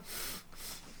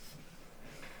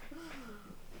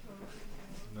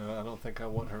 No, I don't think I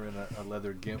want her in a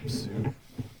leather gimp suit.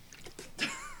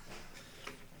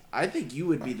 I think you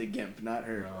would be the gimp, not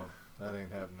her. No, that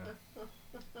ain't happening.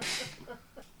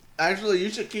 Actually, you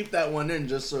should keep that one in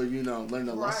just so you learn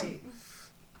a lesson.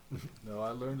 No, I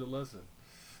learned a lesson.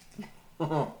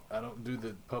 I don't do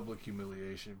the public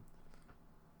humiliation.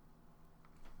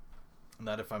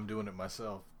 Not if I'm doing it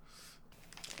myself.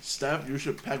 Steph, you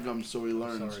should peg him so he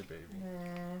learns. Sorry, baby.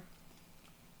 Nah.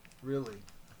 Really?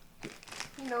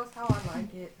 He knows how I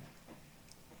like it.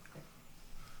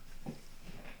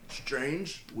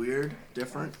 Strange, weird,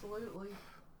 different. Absolutely.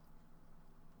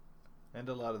 And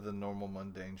a lot of the normal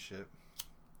mundane shit.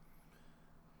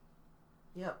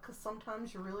 Yep, because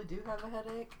sometimes you really do have a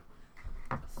headache.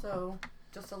 So,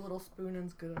 just a little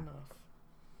spooning's good enough.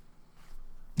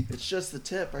 It's just the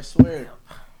tip, I swear.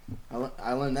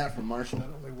 I learned that from Marshall. That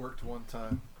only worked one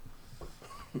time.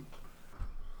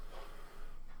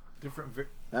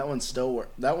 That one's still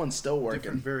working.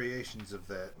 Different variations of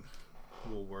that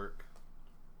will work.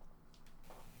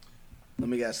 Let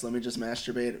me guess. Let me just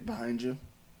masturbate behind you.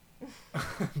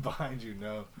 Behind you,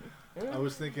 no. I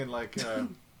was thinking like,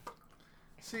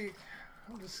 see,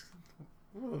 I'm just.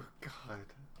 Oh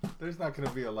God, there's not gonna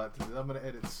be a lot to do. I'm gonna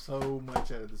edit so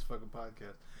much out of this fucking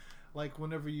podcast. Like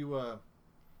whenever you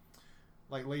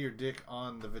like lay your dick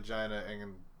on the vagina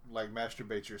and like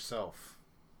masturbate yourself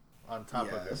on top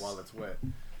of it Yes. while it's wet.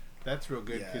 That's real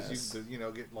good because Yes.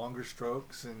 you get longer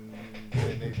strokes and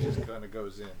it just kind of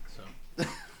goes in. So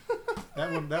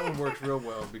that one works real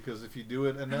well because if you do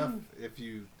it enough, if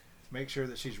you make sure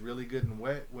that she's really good and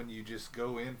wet when you just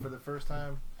go in for the first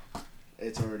time,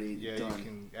 It's already yeah, done. you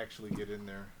can actually get in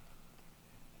there.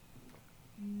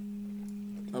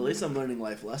 At least I'm learning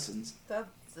life lessons. That's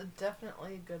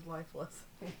definitely a good life lesson.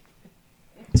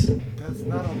 That's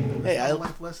not a, Hey, not a I-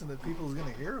 life lesson that people's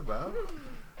gonna hear about.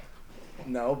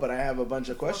 No, but I have a bunch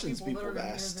of questions For people people that are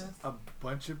have gonna hear asked. this. A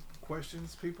bunch of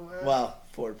questions people ask. Well,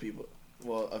 4 people.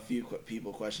 Well, a few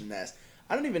people questioned asked.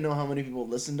 I don't even know how many people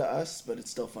listen to us, but it's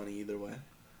still funny either way.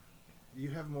 You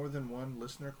have more than one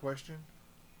listener question?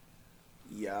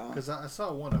 Yeah, Because I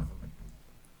saw one of them.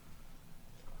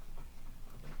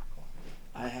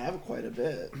 I have quite a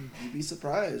bit. You'd be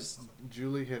surprised.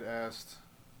 Julie had asked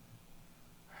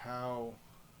how.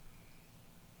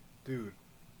 Dude,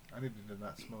 I needed to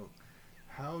not smoke.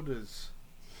 How does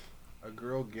a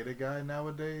girl get a guy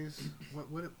nowadays? What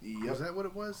Yep. was that? What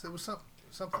it was? It was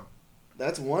something.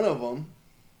 That's one of them.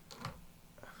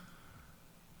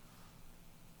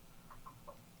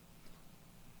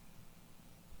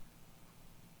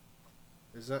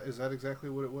 Is that exactly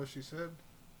what it was she said?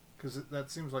 Because that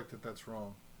seems like that's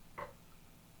wrong.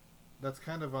 That's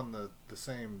kind of on the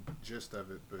same gist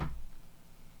of it, but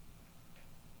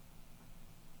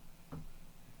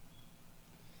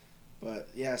But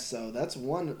yeah, so that's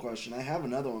one question. I have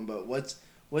another one, but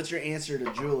what's your answer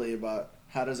to Julie about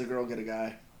how does a girl get a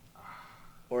guy?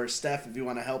 Or Steph, if you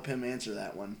want to help him answer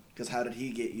that one, because how did he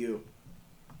get you?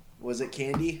 Was it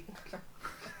candy?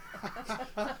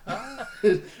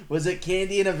 Was it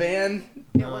candy in a van?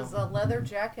 It was a leather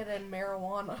jacket and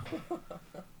marijuana.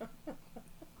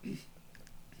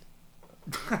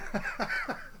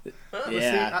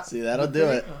 Yeah, see, that'll the do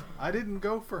thing- it. I didn't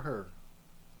go for her.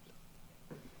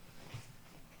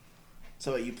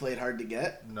 So what, you played hard to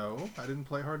get? No, I didn't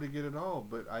play hard to get at all,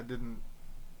 but I didn't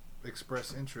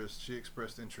express interest. She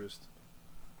expressed interest.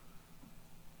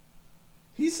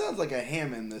 He sounds like a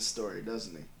ham in this story,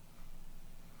 doesn't he?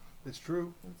 It's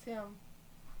true. It's him.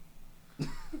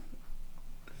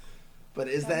 But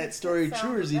is that makes story it true,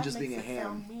 sound- or is he that just being a makes it ham?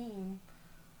 sound mean.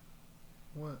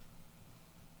 What?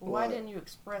 Why What? didn't you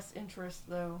express interest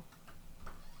though?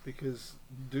 Because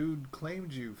dude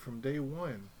claimed you from day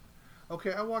one.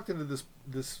 Okay, I walked into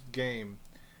this game.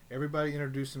 Everybody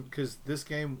introduced him because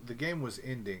the game was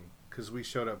ending because we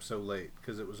showed up so late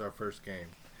because it was our first game.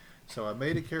 So I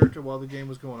made a character while the game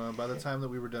was going on. By the time that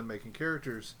we were done making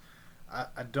characters,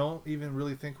 I don't even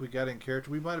really think we got in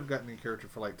character. We might have gotten in character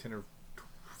for like 10 or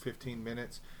 15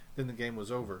 minutes. Then the game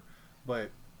was over.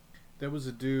 But there was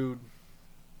a dude.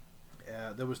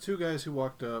 There was 2 guys who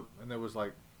walked up, and there was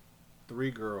like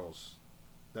 3 girls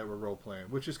that were role playing,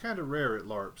 which is kind of rare at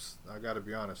LARPs. I got to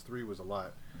be honest, 3 was a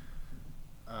lot.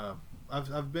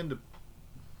 I've been to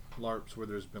LARPs where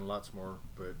there's been lots more,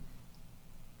 but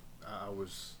that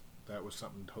was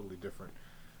something totally different.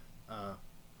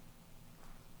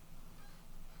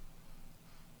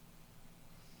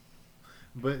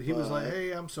 But he was like,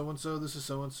 "Hey, I'm so and so. This is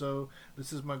so and so.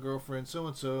 This is my girlfriend, so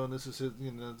and so, and this is his.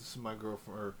 This is my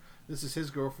girlfriend, or this is his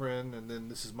girlfriend, and then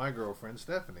this is my girlfriend,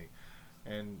 Stephanie."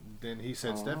 And then he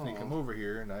said, "Stephanie, come over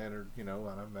here." And I entered, and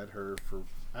I met her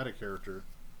out of character.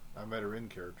 I met her in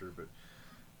character, but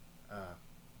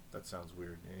that sounds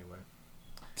weird anyway.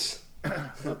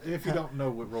 If you don't know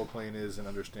what role playing is and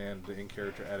understand the in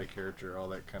character, out of character, all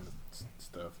that kind of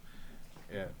stuff,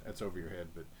 yeah, that's over your head.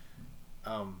 But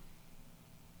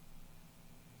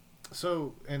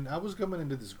so, and I was coming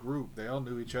into this group. They all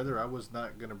knew each other. I was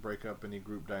not going to break up any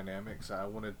group dynamics. I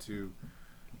wanted to.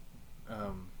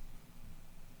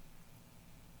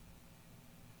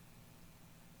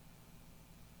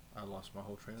 I lost my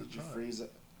whole train of Did you thought. freeze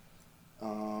it?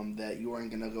 That you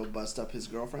weren't gonna go bust up his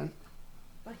girlfriend?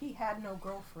 But he had no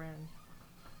girlfriend.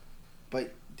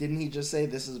 But didn't he just say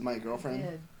this is my He girlfriend?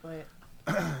 did,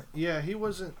 but Yeah, he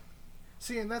wasn't.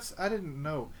 See, and I didn't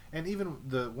know. And even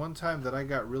the one time that I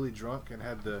got really drunk and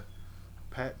had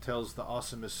Pat tells the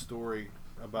awesomest story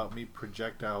about me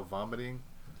projectile vomiting.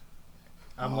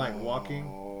 I'm like walking.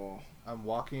 Oh. I'm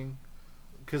walking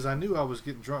because I knew I was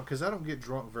getting drunk because I don't get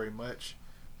drunk very much.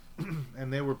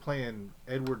 And they were playing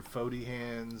Edward Fody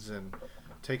hands and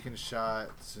taking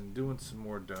shots and doing some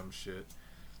more dumb shit.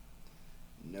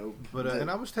 Nope. But and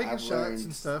I was taking I've shots learned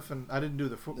and stuff, and I didn't do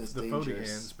the that's Fody dangerous.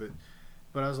 hands, but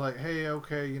But I was like, hey,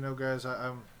 okay, guys,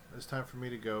 it's time for me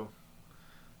to go.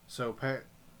 So Pat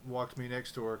walked me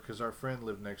next door because our friend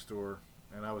lived next door,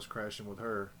 and I was crashing with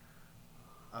her.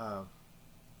 And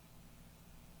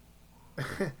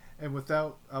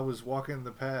I was walking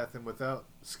the path, and without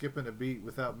skipping a beat,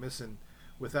 without missing,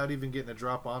 without even getting a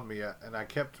drop on me, and I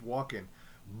kept walking.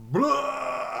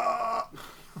 Blah!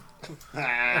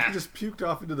 I just puked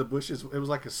off into the bushes. It was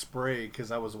like a spray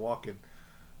because I was walking.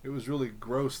 It was really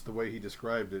gross the way he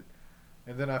described it.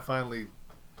 And then I finally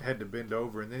had to bend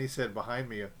over, and then he said behind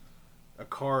me a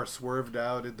car swerved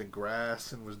out in the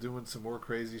grass and was doing some more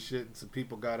crazy shit, and some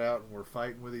people got out and were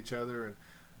fighting with each other, and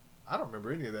I don't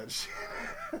remember any of that shit.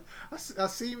 I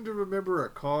seem to remember a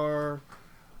car,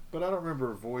 but I don't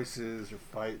remember voices or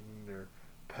fighting or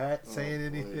Pat saying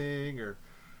anything or.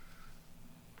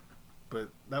 But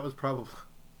that was probably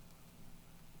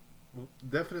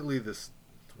definitely this.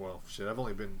 Well, shit, I've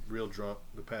only been real drunk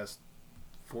the past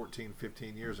 14,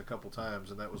 15 years a couple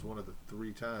times, and that was one of the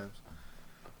 3 times.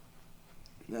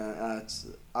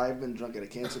 I've been drunk at a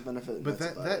cancer benefit. But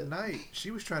that night, she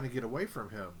was trying to get away from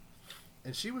him.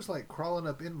 And she was like crawling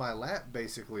up in my lap,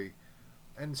 basically.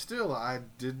 And still, I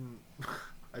didn't.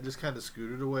 I just kind of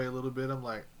scooted away a little bit. I'm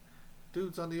like,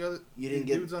 dude's on the other.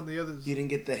 Dude's on the other. You didn't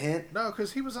get the hint? No,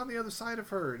 because he was on the other side of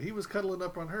her, and he was cuddling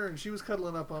up on her, and she was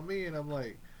cuddling up on me, and I'm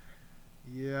like,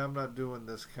 yeah, I'm not doing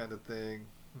this kind of thing.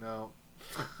 No.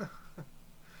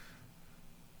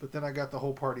 But then I got the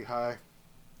whole party high,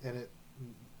 and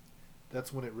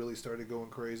that's when it really started going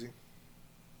crazy.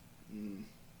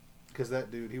 Because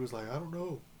that dude, he was like, I don't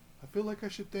know. I feel like I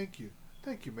should thank you.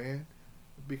 Thank you, man.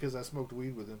 Because I smoked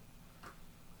weed with him. I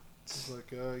was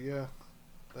like, yeah,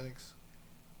 thanks.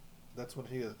 That's when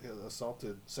he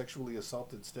sexually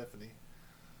assaulted Stephanie.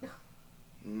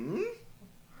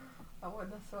 I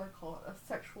wouldn't necessarily call it a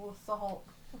sexual assault.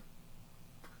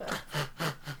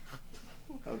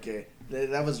 Okay,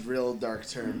 that was real dark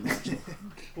turn.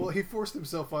 Well, he forced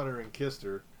himself on her and kissed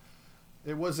her.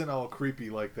 It wasn't all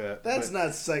creepy like that. That's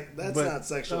not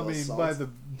sexual assault. By the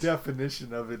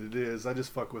definition of it, it is. I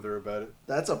just fuck with her about it.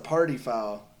 That's a party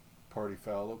foul. Party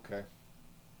foul, okay.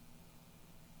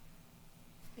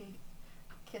 He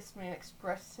kissed me and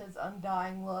expressed his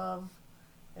undying love,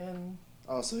 and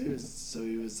Oh, so he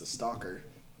was a stalker.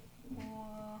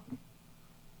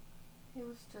 he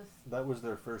was just. That was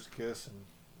their first kiss, and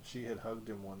she had hugged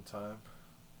him one time.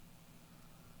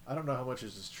 I don't know how much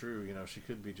is true. She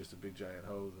could be just a big giant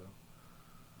hoe, though.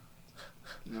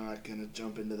 Not gonna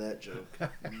jump into that joke.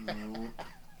 No.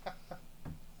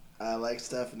 I like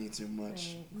Stephanie too much.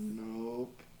 Thanks.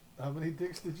 Nope. How many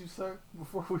dicks did you suck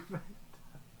before we met?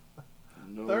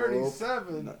 Nope.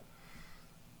 37. No.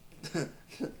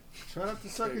 Try not to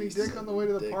suck any dick on the way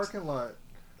to the dicks. parking lot.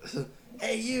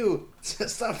 Hey, you!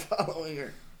 Stop following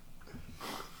her.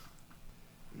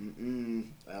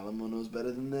 Alamo knows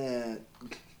better than that.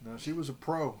 No, she was a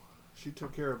pro. She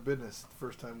took care of business the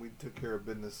first time we took care of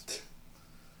business.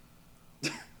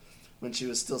 When she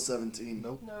was still 17.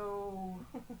 Nope. No.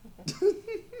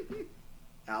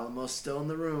 Alamo's still in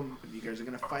the room. If you guys are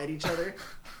gonna fight each other,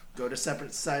 go to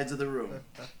separate sides of the room.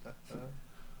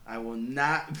 I will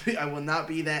not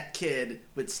be that kid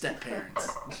with step parents.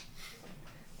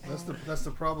 That's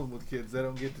the problem with kids. They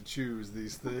don't get to choose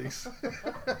these things.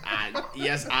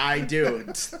 Yes, I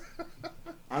do.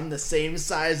 I'm the same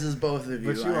size as both of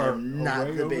you. But you I are am not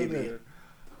way the over baby. there.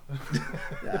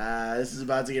 This is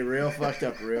about to get real fucked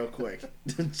up real quick.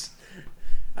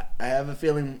 I have a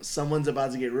feeling someone's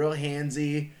about to get real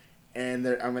handsy, and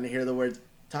I'm going to hear the words,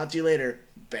 "Talk to you later."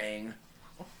 Bang.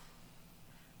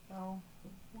 No,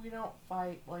 we don't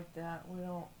fight like that. We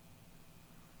don't.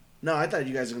 No, I thought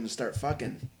you guys were going to start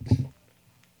fucking.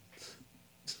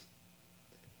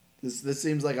 This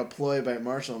seems like a ploy by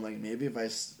Marshall. I'm like, maybe if I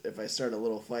start a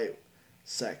little fight,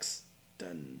 sex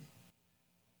done.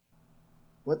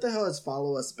 What the hell is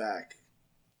follow us back?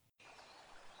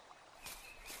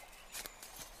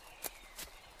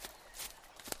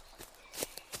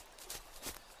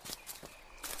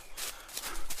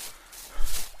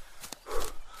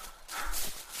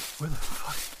 Where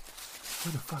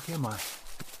the fuck am I?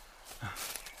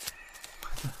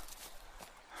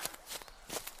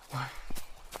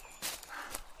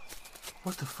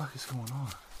 What the fuck is going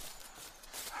on?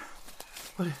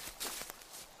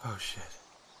 Oh shit.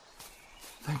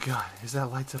 Thank God. Is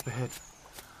that lights up ahead?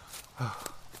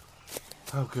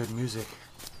 Oh, good music.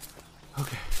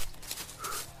 Okay.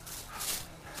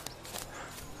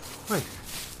 Wait.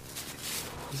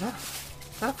 Is that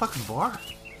a fucking bar?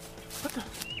 What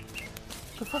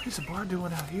the fuck is a bar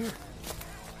doing out here?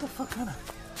 What the fuck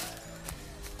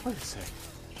Wait a sec.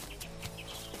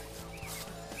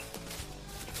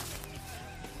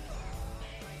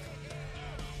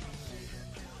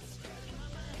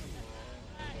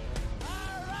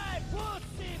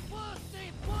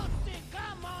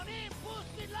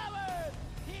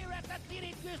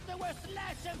 mister, we're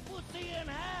slashing pussy in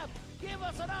half. Give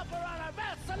us an offer on our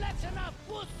vast selection of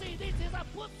pussy. This is a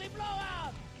pussy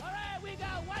blowout. All right, we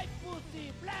got white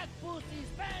pussy, black pussy,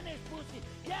 Spanish pussy,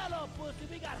 yellow pussy.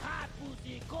 We got hot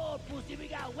pussy, cold pussy. We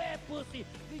got wet pussy.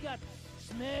 We got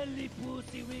smelly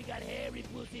pussy. We got hairy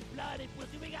pussy, bloody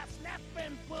pussy. We got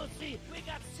snapping pussy. We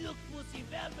got silk pussy,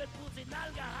 velvet pussy,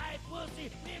 nalga hide pussy.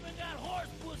 We even got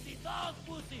horse pussy, dog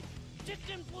pussy.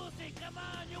 Chicken pussy, come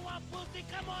on, you want pussy?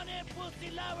 Come on in, pussy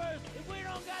lovers. If we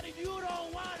don't got it, you don't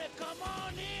want it. Come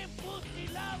on in, pussy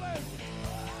lovers.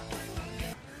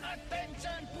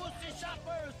 Attention, pussy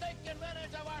shoppers, take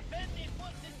advantage of our penny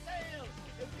pussy sale.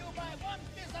 If you buy one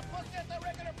piece of pussy at the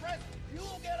regular price, you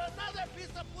will get another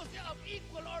piece of pussy of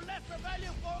equal or lesser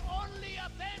value for only a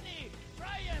penny.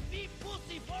 Try and beat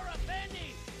pussy for a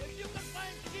penny. If you can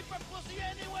find cheaper pussy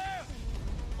anywhere,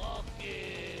 fuck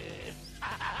it.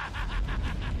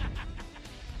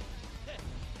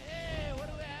 Hey, what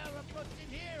do we have approaching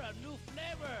here? A new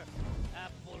flavor.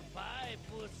 Apple pie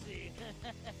pussy.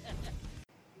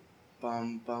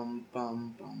 Bum bum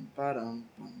bum bum ba-dum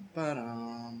bum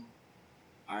ba-dum.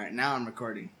 Alright, now I'm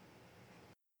recording.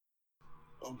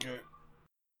 Okay.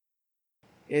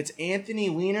 It's Anthony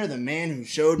Weiner, the man who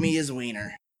showed me his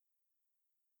wiener.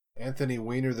 Anthony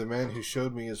Weiner, the man who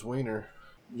showed me his wiener.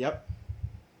 Yep.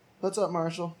 What's up,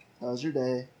 Marshall? How's your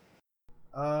day?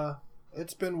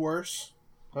 It's been worse.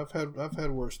 I've had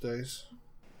worse days.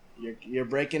 You're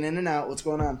breaking in and out. What's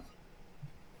going on?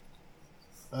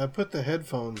 I put the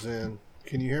headphones in.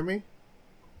 Can you hear me?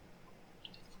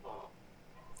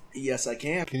 Yes, I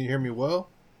can. Can you hear me well?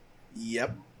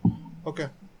 Yep. Okay.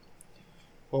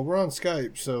 Well, we're on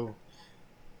Skype, so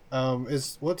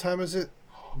what time is it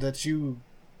that you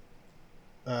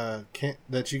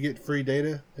get free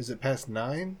data? Is it past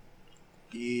 9?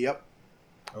 Yep.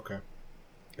 Okay.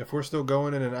 If we're still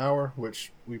going in an hour,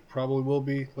 which we probably will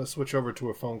be, let's switch over to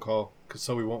a phone call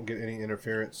so we won't get any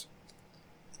interference.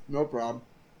 No problem.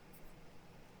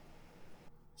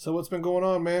 So what's been going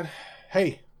on, man?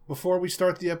 Hey, before we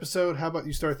start the episode, how about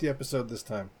you start the episode this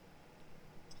time?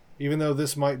 Even though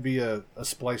this might be a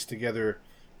spliced together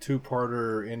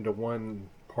two-parter into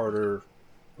one-parter,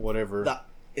 whatever.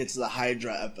 It's the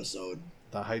Hydra episode.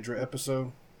 The Hydra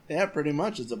episode? Yeah, pretty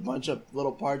much. It's a bunch of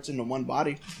little parts into one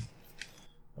body.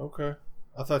 Okay.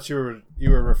 I thought you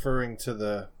were referring to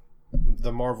the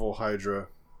Marvel Hydra.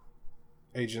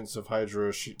 Agents of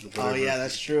Hydra. Oh, yeah,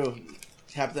 that's true.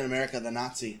 Captain America, the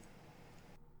Nazi.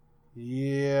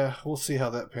 Yeah, we'll see how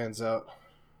that pans out.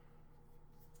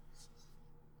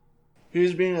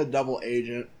 He's being a double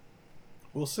agent.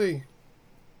 We'll see.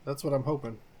 That's what I'm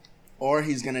hoping. Or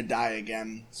he's gonna die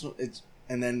again.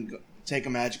 And then take a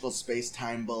magical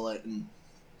space-time bullet and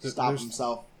stop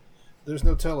himself. There's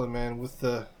no telling, man. With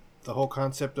the whole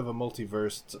concept of a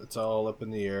multiverse, it's all up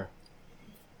in the air.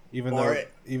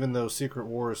 Even though Secret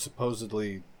Wars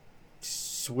supposedly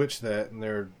switched that and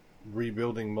they're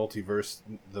rebuilding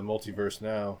the multiverse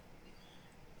now.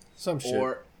 Some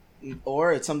shit.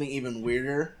 Or it's something even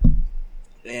weirder,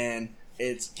 and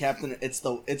it's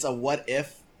a what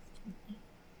if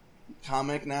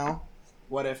comic now.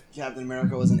 What if Captain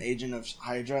America was an agent of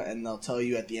Hydra, and they'll tell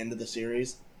you at the end of the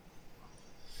series?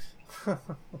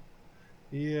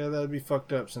 Yeah, that'd be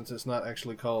fucked up since it's not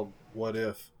actually called What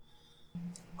If.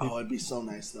 Oh, it'd be so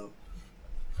nice though.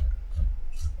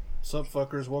 Sup,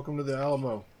 fuckers? Welcome to the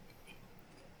Alamo.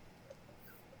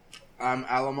 I'm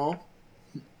Alamo,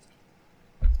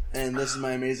 and this is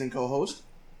my amazing co-host.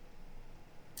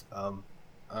 I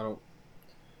don't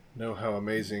know how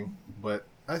amazing, but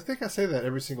I think I say that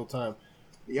every single time.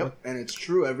 Yep, and it's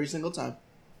true every single time.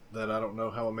 That I don't know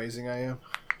how amazing I am?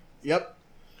 Yep.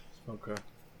 Okay.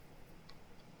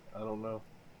 I don't know.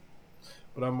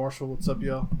 But I'm Marshall. What's up,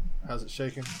 y'all? How's it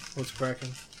shaking? What's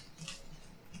cracking?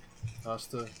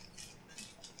 Hasta.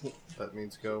 That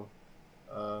means go.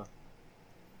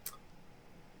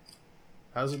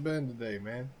 How's it been today,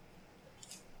 man?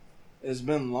 It's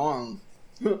been long.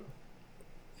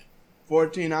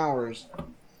 14 hours.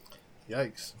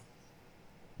 Yikes.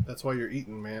 That's why you're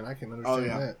eating, man. I can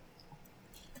understand that.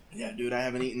 Yeah, dude, I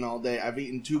haven't eaten all day. I've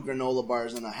eaten 2 granola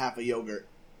bars and a half a yogurt.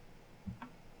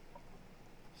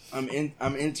 I'm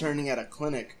interning at a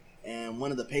clinic, and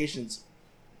one of the patients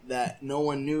that no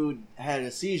one knew had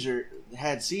a seizure.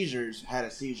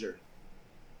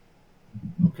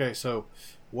 Okay, so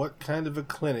what kind of a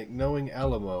clinic, knowing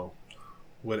Alamo,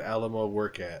 would Alamo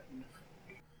work at?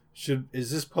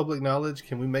 Is this public knowledge?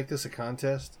 Can we make this a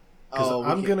contest? Because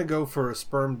I'm gonna go for a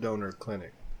sperm donor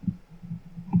clinic.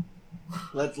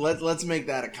 Let's make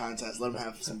that a contest. Let them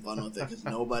have some fun with it because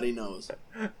nobody knows.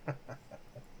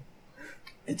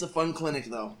 It's a fun clinic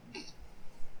though.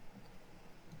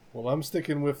 Well, I'm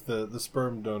sticking with the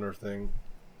sperm donor thing.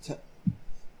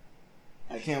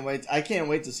 I can't wait. I can't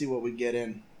wait to see what we get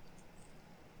in.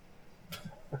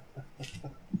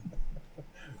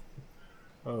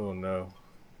 Oh no.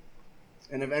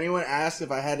 And if anyone asks if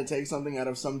I had to take something out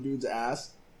of some dude's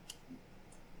ass,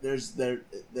 there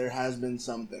has been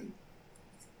something.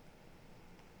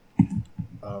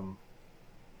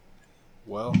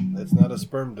 Well, it's not a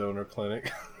sperm donor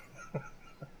clinic.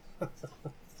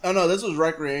 Oh no, this was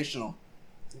recreational.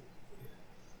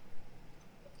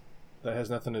 That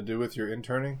has nothing to do with your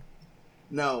interning?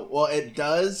 No, well it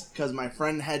does because my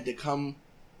friend had to come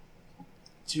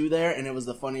to there, and it was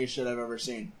the funniest shit I've ever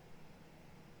seen.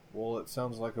 Well, it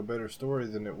sounds like a better story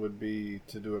than it would be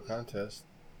to do a contest.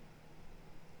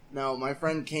 No, my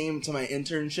friend came to my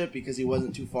internship because he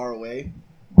wasn't too far away.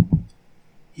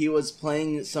 He was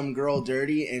playing some girl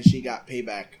dirty, and she got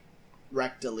payback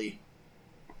rectally.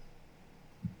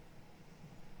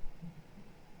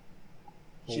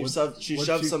 Well, She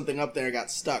shoved something up there and got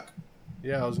stuck.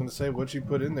 Yeah, I was going to say, what'd you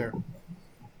put in there?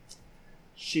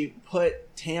 She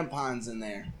put tampons in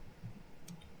there.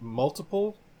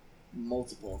 Multiple?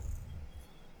 Multiple.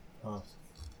 Huh.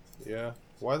 Yeah.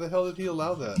 Why the hell did he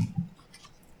allow that?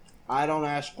 I don't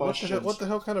ask questions. What the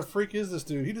hell kind of freak is this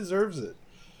dude? He deserves it.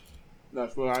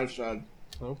 That's what I said.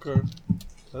 Okay.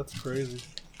 That's crazy.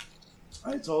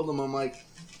 I told him, I'm like,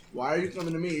 why are you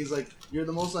coming to me? He's like, you're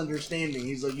the most understanding.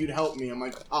 He's like, you'd help me. I'm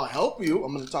like, I'll help you.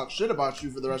 I'm going to talk shit about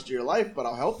you for the rest of your life, but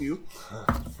I'll help you.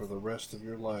 For the rest of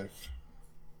your life.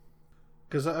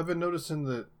 Because I've been noticing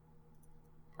that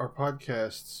our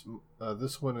podcasts,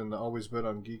 this one and the Always Bet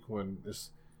on Geek one,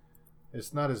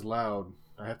 it's not as loud.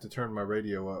 I have to turn my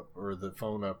radio up or the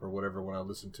phone up or whatever when I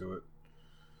listen to it.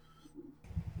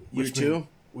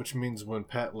 Which means when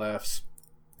Pat laughs,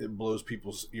 it blows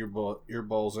people's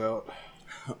earballs out.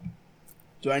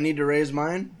 Do I need to raise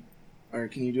mine? Or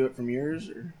can you do it from yours?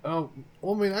 Or? Oh,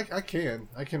 well, I mean,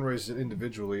 I can raise it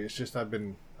individually. It's just I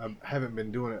haven't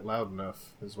been doing it loud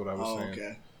enough, is what I was saying.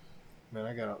 Okay. Man,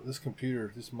 I got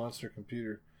this monster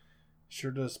computer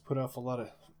sure does put off a lot of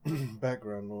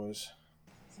background noise.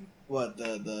 What,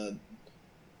 the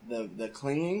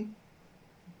clinging?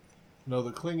 No,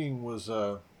 the clinging was,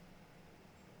 no,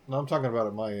 I'm talking about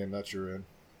at my end, not your end.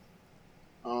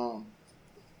 Oh.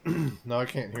 No, I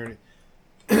can't hear any.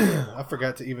 I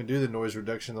forgot to even do the noise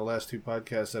reduction the last two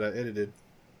podcasts that I edited.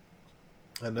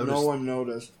 No one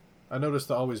noticed. I noticed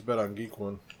the Always Bet on Geek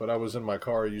one, but I was in my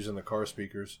car using the car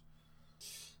speakers.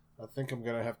 I think I'm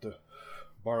going to have to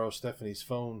borrow Stephanie's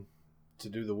phone to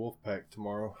do the Wolfpack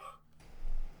tomorrow.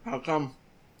 How come?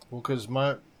 Well, because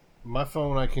my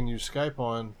phone I can use Skype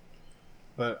on,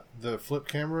 but the flip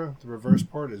camera, the reverse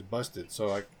part, is busted,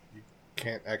 so you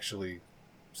can't actually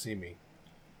see me.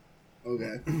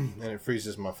 Okay. And it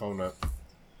freezes my phone up.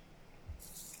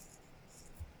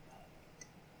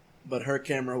 But her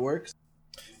camera works?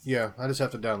 Yeah, I just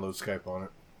have to download Skype on it.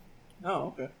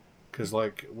 Oh, okay. Because,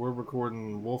 we're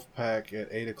recording Wolfpack at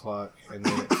 8 o'clock, and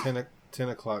then at 10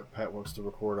 o'clock, Pat wants to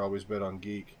record Always Bet on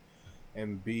Geek.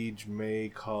 And Beej may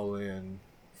call in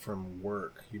from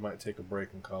work. He might take a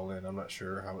break and call in. I'm not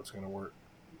sure how it's going to work.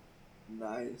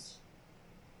 Nice.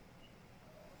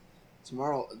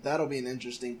 Tomorrow, that'll be an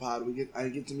interesting pod. I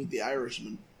get to meet the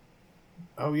Irishman.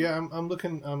 Oh yeah, I'm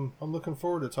looking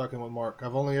forward to talking with Mark.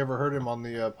 I've only ever heard him on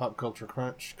the Pop Culture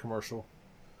Crunch commercial.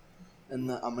 And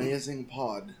the amazing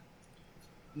pod,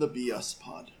 the BS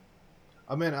pod.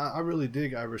 I mean, I really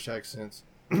dig Irish accents.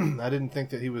 I didn't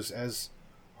think that he was as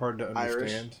hard to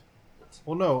understand. Irish?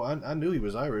 Well, no, I knew he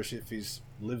was Irish if he's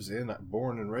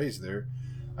born and raised there.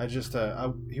 I just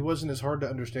he wasn't as hard to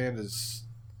understand as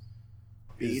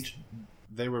Beej.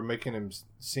 They were making him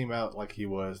seem out like he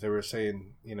was. They were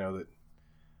saying, that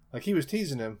like he was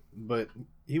teasing him, but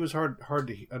he was hard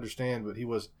to understand. But he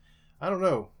was, I don't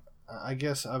know. I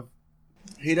guess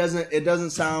He doesn't. It doesn't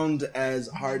sound as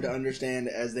hard to understand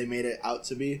as they made it out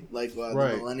to be. Like the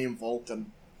Millennium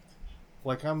Falcon.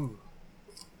 Like I'm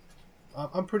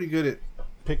pretty good at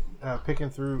picking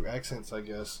through accents. I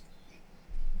guess.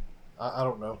 I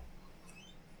don't know.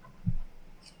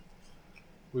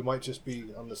 We might just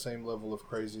be on the same level of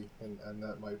crazy, and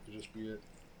that might just be it.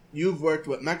 You've worked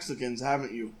with Mexicans,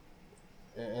 haven't you?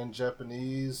 And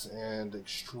Japanese and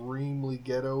extremely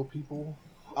ghetto people.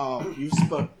 Oh, you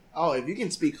spoke. Oh, if you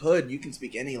can speak hood, you can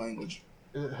speak any language.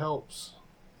 It helps.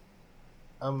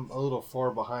 I'm a little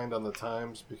far behind on the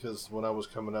times because when I was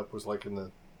coming up was like in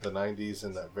the 90s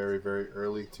and that very, very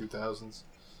early 2000s.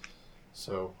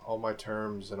 So all my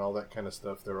terms and all that kind of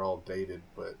stuff, they're all dated,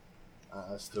 but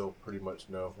I still pretty much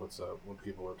know what's up when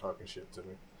people are talking shit to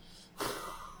me.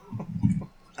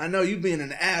 I know you being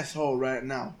an asshole right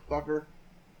now, fucker.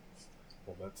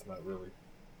 Well, that's not really.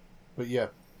 But yeah.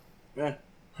 Yeah.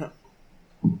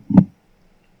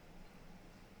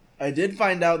 I did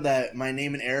find out that my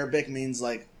name in Arabic means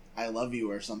like I love you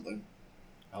or something.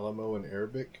 Alamo in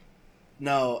Arabic?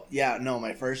 No,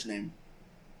 my first name.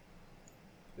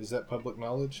 Is that public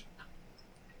knowledge?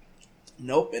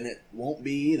 Nope, and it won't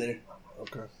be either.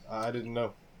 Okay. I didn't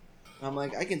know. I'm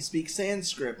like, I can speak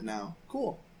Sanskrit now.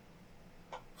 Cool.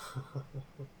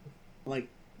 Like,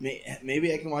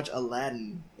 maybe I can watch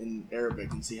Aladdin in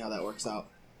Arabic and see how that works out.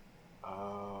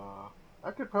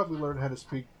 I could probably learn how to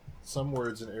speak some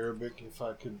words in Arabic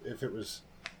if it was,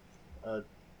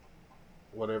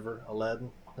 whatever,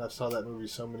 Aladdin. I saw that movie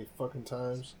so many fucking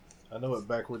times. I know it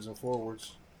backwards and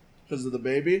forwards. Because of the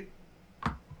baby?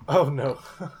 Oh, no.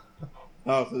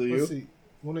 Oh, for the you? Let's see.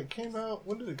 When it came out,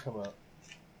 when did it come out?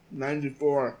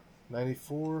 94.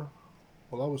 94?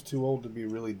 Well, I was too old to be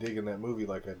really digging that movie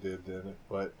like I did then.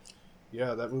 But,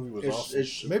 yeah, that movie was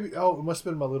awesome. It must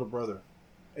have been my little brother.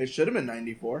 It should have been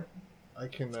 94. I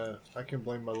can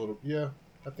blame my little... Yeah,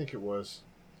 I think it was.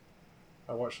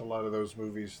 I watched a lot of those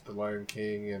movies, The Lion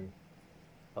King and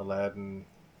Aladdin,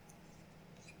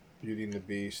 Beauty and the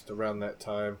Beast, around that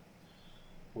time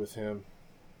with him.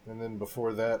 And then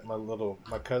before that,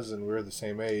 my cousin, we were the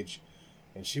same age,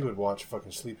 and she would watch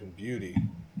fucking Sleeping Beauty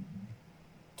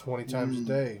 20 times a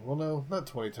day. Well, no, not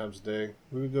 20 times a day.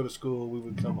 We would go to school, we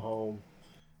would come home,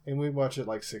 and we'd watch it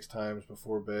like 6 times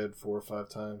before bed, 4 or 5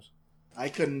 times. I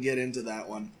couldn't get into that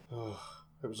one.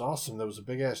 It was awesome. There was a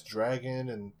big-ass dragon,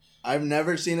 and... I've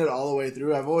never seen it all the way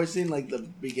through. I've always seen, like, the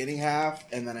beginning half,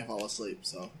 and then I fall asleep.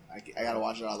 So I gotta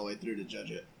watch it all the way through to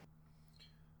judge it.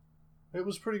 It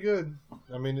was pretty good.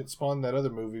 I mean, it spawned that other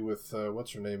movie with,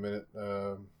 what's her name in it?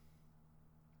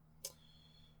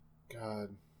 God.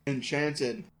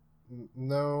 Enchanted.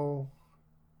 No.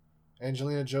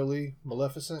 Angelina Jolie,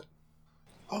 Maleficent.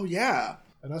 Oh, yeah.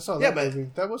 And I saw that movie.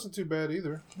 That wasn't too bad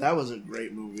either. That was a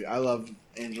great movie. I love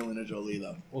Angelina Jolie,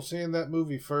 though. Well, seeing that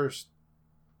movie first,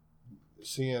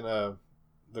 seeing the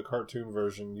cartoon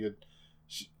version,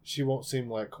 she won't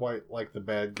seem quite like the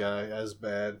bad guy, as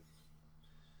bad.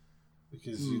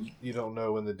 Because you don't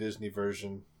know in the Disney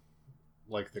version,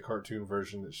 like the cartoon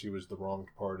version, that she was the wronged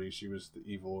party, she was the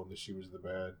evil, and that she was the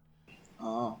bad.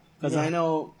 Oh, because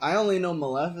I only know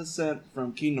Maleficent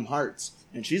from Kingdom Hearts,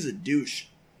 and she's a douche.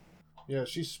 Yeah,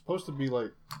 she's supposed to be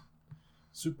like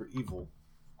super evil.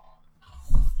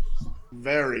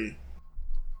 Very.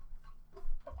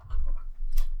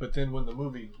 But then when the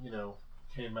movie,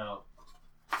 came out,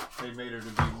 they made her to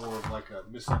be more of like a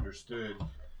misunderstood.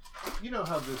 You know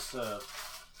how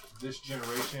this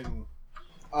generation...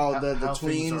 Oh, the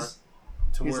tweens?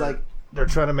 He's like... They're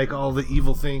trying to make all the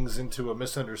evil things into a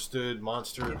misunderstood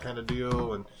monster kind of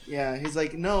deal. And yeah, he's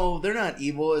like, no, they're not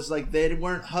evil. It's like they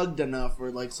weren't hugged enough, or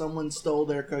like someone stole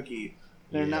their cookie.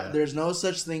 They're not. There's no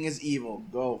such thing as evil.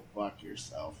 Go fuck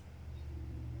yourself.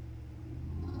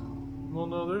 Well,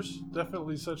 no, there's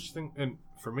definitely such thing, and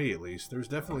for me at least, there's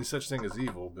definitely such thing as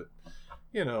evil. But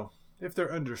if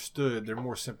they're understood, they're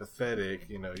more sympathetic.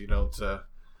 You don't.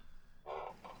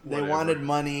 They wanted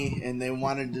money, and they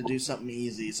wanted to do something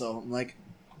easy. So I'm like,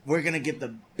 we're going to get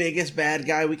the biggest bad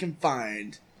guy we can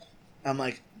find. I'm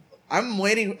like, I'm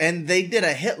waiting. And they did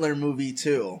a Hitler movie,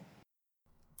 too.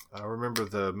 I remember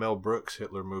the Mel Brooks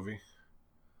Hitler movie.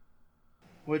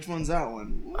 Which one's that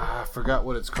one? I forgot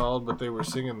what it's called, but they were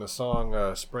singing the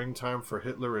song Springtime for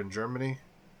Hitler in Germany.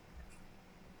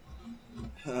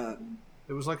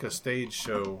 It was like a stage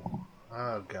show.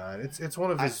 Oh, God. It's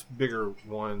one of his bigger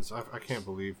ones. I can't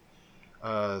believe.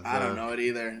 I don't know it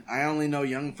either. I only know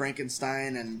Young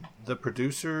Frankenstein and... The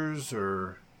Producers,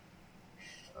 or...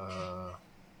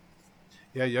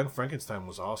 yeah, Young Frankenstein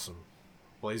was awesome.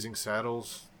 Blazing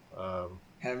Saddles.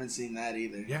 Haven't seen that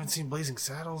either. You haven't seen Blazing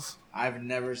Saddles? I've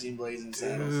never seen Blazing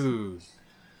Saddles. Dude.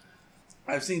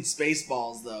 I've seen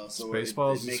Spaceballs, though. So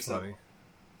Spaceballs is funny.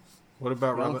 What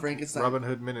about Robin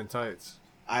Hood Men in Tights?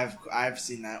 I've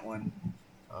seen that one.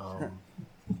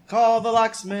 Call the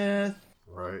locksmith.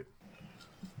 Right.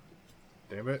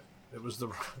 Damn it! It was the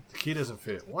key doesn't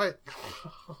fit. What?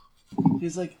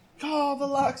 He's like, call the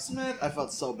locksmith. I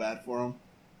felt so bad for him.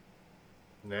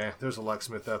 Nah, there's a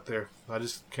locksmith out there. I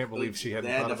just can't believe she hadn't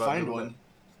thought about to find one.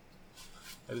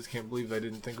 That. I just can't believe they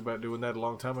didn't think about doing that a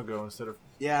long time ago instead of.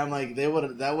 Yeah, I'm like there would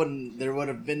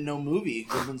have been no movie. It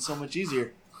would have been so much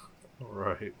easier.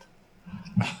 Right.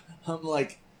 I'm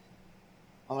like,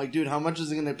 dude, how much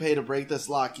is it going to pay to break this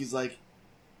lock? He's like,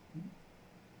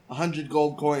 100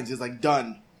 gold coins. He's like,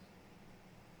 done.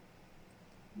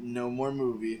 No more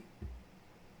movie.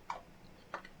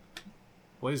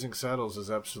 Blazing Saddles is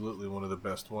absolutely one of the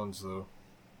best ones, though.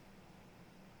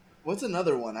 What's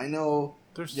another one? I know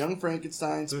There's Young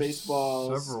Frankenstein,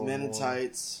 Spaceballs, several Men in more.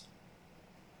 Tights.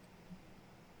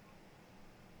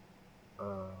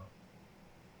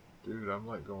 Dude, I'm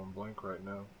like going blank right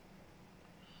now.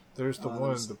 There's the one,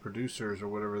 there's- The Producers, or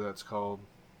whatever that's called.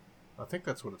 I think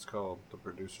that's what it's called, The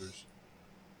Producers.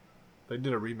 They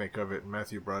did a remake of it, and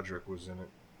Matthew Broderick was in it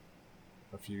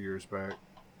a few years back.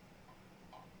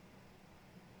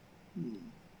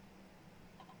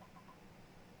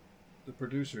 The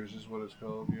Producers is what it's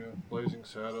called, yeah. Blazing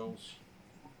Saddles.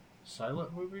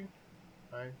 Silent movie?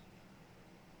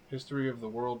 History of the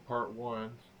World Part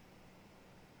 1.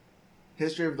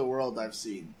 History of the World I've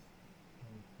seen.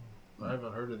 I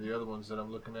haven't heard of the other ones that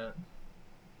I'm looking at.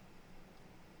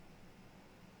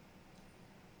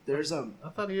 There's I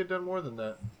thought he had done more than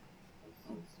that.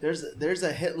 there's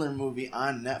a Hitler movie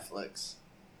on Netflix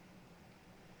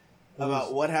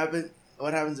about what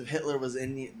happens if Hitler was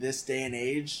in this day and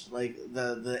age, like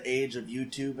the age of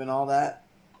YouTube and all that.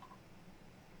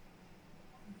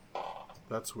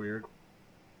 That's weird.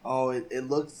 Oh, it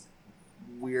looks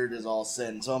weird as all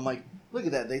sin. So I'm like, look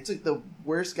at that. They took the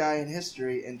worst guy in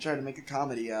history and tried to make a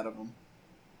comedy out of him.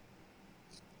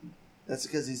 That's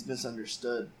because he's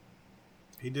misunderstood.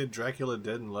 He did Dracula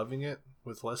Dead and Loving It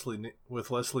with Leslie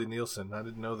Nielsen. I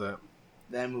didn't know that.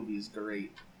 That movie is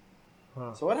great.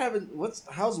 Huh. So what happened?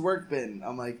 How's work been?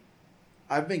 I'm like,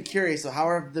 I've been curious. So how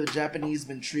have the Japanese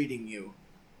been treating you?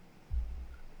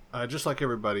 Just like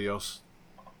everybody else.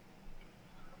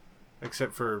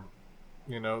 Except for,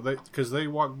 because they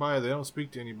walk by, they don't speak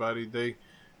to anybody. They,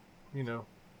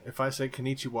 if I say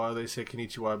konnichiwa, they say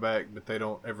konnichiwa back, but they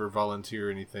don't ever volunteer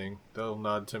anything. They'll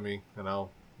nod to me, and I'll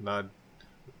nod,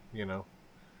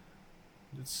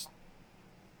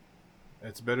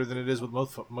 It's better than it is with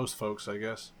most folks, I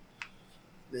guess.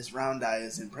 This round eye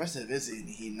is impressive, isn't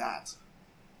he not?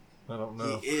 I don't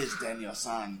know. He is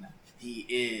Daniel-san. He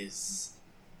is.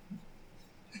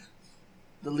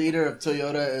 The leader of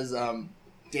Toyota is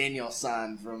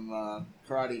Daniel-san from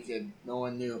Karate Kid. No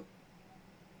one knew.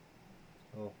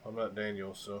 Oh, I'm not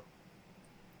Daniel, so.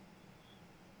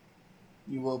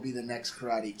 You will be the next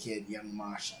Karate Kid, young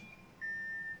Martian.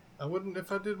 I wouldn't,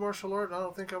 if I did martial art, I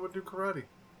don't think I would do karate.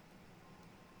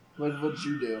 What would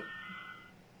you do?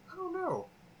 I don't know.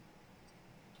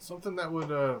 Something that would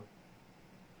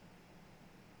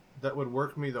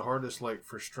work me the hardest, like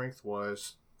for strength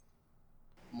wise.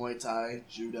 Muay Thai,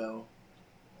 Judo.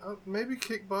 Maybe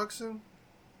kickboxing.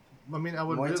 I mean, I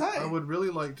would Muay Thai. I would really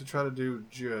like to try to do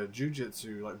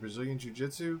jiu-jitsu, like Brazilian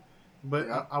jiu-jitsu, but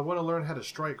Yeah. I want to learn how to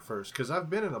strike first, because I've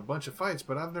been in a bunch of fights,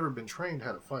 but I've never been trained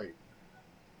how to fight.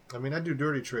 I mean, I do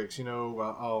dirty tricks.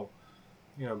 I'll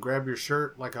grab your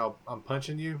shirt like I'm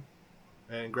punching you,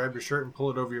 and grab your shirt and pull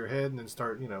it over your head, and then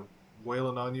start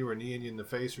wailing on you or kneeing you in the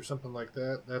face or something like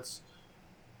that.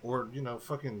 Or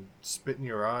fucking spit in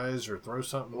your eyes or throw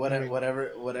something.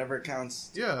 Whatever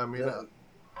counts. Yeah, I mean,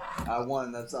 I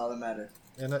won. That's all that matters.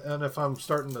 and if I'm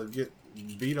starting to get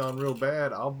beat on real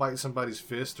bad, I'll bite somebody's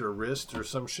fist or wrist or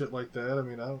some shit like that. I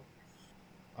mean,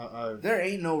 There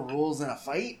ain't no rules in a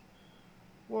fight.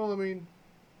 well, I mean,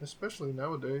 especially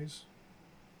nowadays,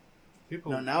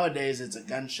 people. No, nowadays it's a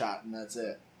gunshot and that's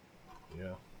it.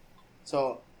 Yeah.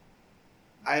 So,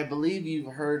 I believe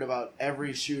you've heard about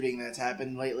every shooting that's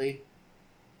happened lately.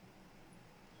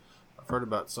 I've heard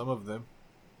about some of them.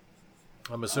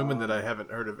 I'm assuming that I haven't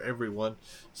heard of everyone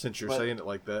since you're but- saying it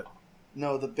like that.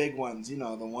 No, the big ones. The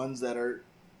ones that are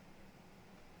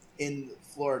in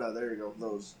Florida. There you go.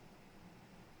 Those.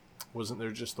 Wasn't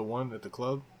there just the one at the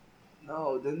club?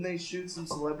 No, didn't they shoot some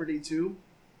celebrity too?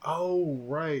 Oh,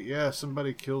 right. Yeah,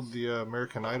 somebody killed the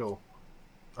American Idol.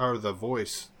 Or The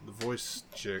Voice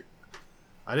chick.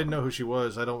 I didn't know who she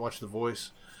was. I don't watch The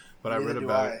Voice. But I Neither read do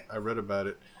about I. it. I read about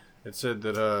it. It said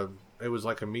that it was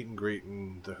like a meet and greet,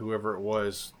 and whoever it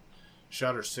was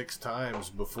shot her 6 times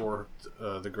before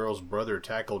the girl's brother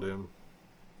tackled him.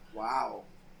 Wow.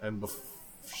 And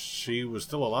she was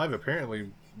still alive,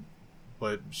 apparently.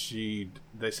 But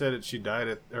they said she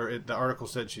died the article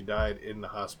said she died in the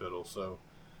hospital. So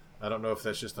I don't know if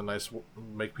that's just a nice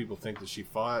make people think that she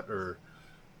fought, or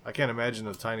I can't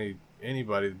imagine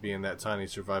anybody being that tiny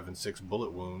surviving 6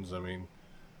 bullet wounds. I mean,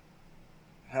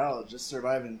 Hell, just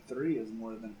surviving 3 is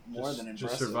more than impressive.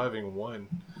 just surviving 1.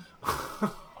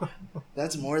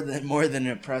 That's more than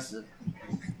impressive.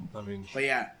 I mean, But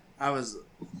yeah, I was. the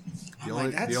I'm like,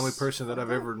 only that's person that I've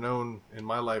fucked up. ever known in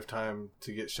my lifetime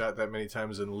to get shot that many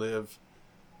times and live,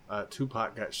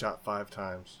 Tupac got shot 5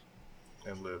 times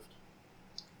and lived.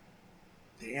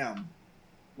 Damn.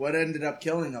 What ended up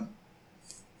killing him?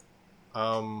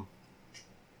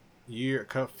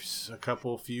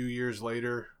 few years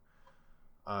later,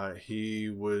 he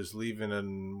was leaving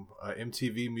an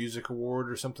MTV Music Award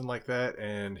or something like that,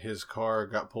 and his car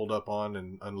got pulled up on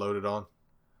and unloaded on.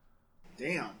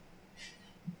 Damn.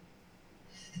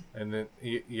 And then,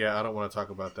 yeah, I don't want to talk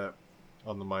about that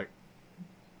on the mic.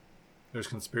 There's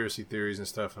conspiracy theories and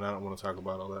stuff, and I don't want to talk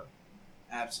about all that.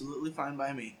 Absolutely fine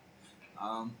by me.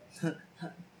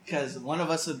 Because one of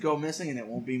us would go missing and it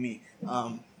won't be me.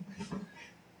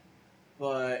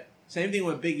 But same thing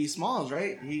with Biggie Smalls,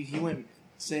 right? He went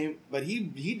same, but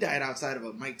he died outside of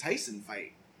a Mike Tyson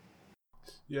fight.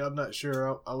 Yeah, I'm not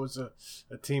sure. I was a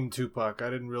team Tupac. I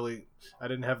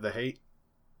didn't have the hate,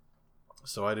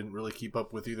 so I didn't really keep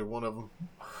up with either one of them.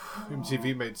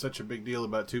 MTV made such a big deal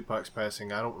about Tupac's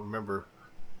passing. I don't remember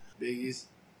Biggie's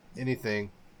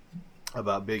anything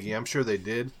about Biggie. I'm sure they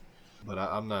did, but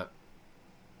I'm not.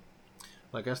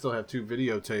 Like, I still have 2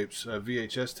 videotapes,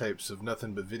 VHS tapes of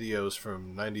nothing but videos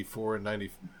from 94 and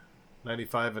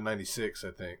 95 and 96,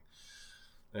 I think.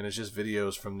 And it's just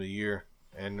videos from the year.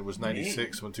 And it was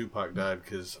 96 when Tupac died,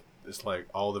 because it's like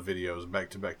all the videos back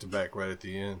to back to back right at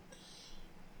the end.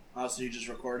 Oh, so you just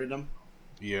recorded them?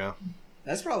 Yeah.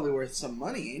 That's probably worth some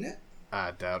money, ain't it?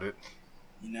 I doubt it.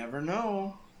 You never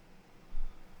know.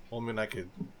 Well, I mean, I could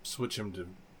switch them to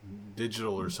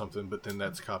digital or something, but then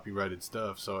that's copyrighted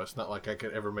stuff, so it's not like I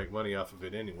could ever make money off of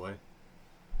it anyway.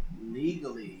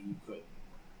 Legally, you could.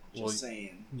 Just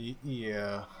saying.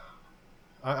 Yeah.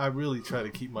 I really try to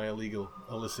keep my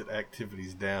illicit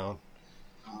activities down.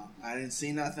 I didn't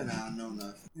see nothing. I don't know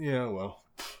nothing. Yeah, well.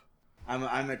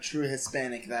 I'm a true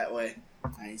Hispanic that way.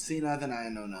 I ain't see nothing. I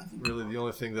know nothing. Really, the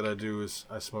only thing that I do is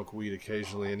I smoke weed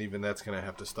occasionally, and even that's going to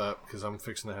have to stop because I'm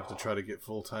fixing to have to try to get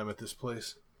full-time at this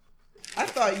place. I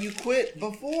thought you quit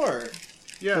before.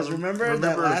 Yeah, because remember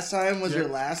that last time was your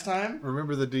last time?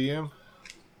 Remember the DM?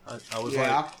 I was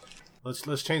like,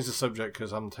 let's change the subject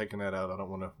because I'm taking that out. I don't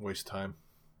want to waste time.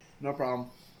 No problem.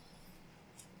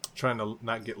 Trying to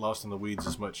not get lost in the weeds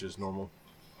as much as normal.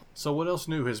 So what else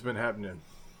new has been happening?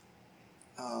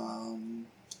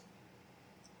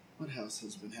 What else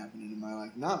has been happening in my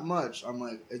life? Not much. I'm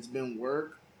like, it's been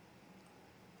work.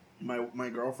 My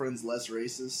girlfriend's less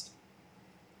racist.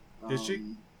 Is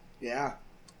she? Yeah.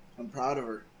 I'm proud of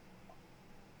her.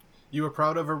 You were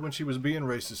proud of her when she was being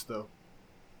racist, though.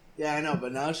 Yeah, I know,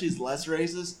 but now she's less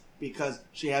racist because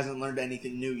she hasn't learned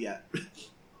anything new yet.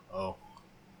 Oh.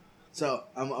 So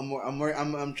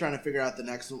I'm trying to figure out the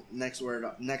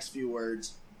next few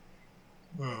words.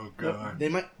 Oh God.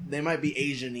 They might be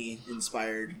Asian-y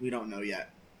inspired. We don't know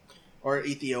yet, or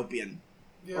Ethiopian,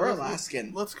 or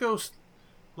Alaskan. Let's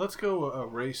go a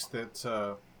race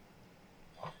that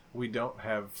we don't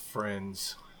have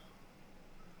friends.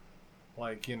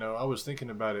 Like, I was thinking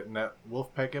about it in that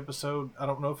Wolfpack episode. I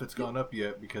don't know if it's gone up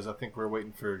yet because I think we're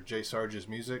waiting for Jay Sarge's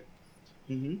music.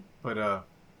 Mm-hmm. But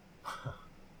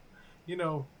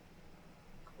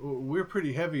we're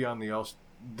pretty heavy on the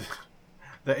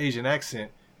Asian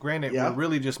accent. Granted, we're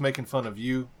really just making fun of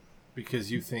you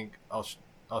because you think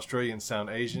Australians sound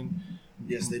Asian.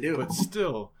 Yes, they do. But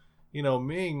still,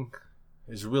 Ming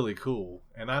is really cool,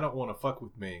 and I don't want to fuck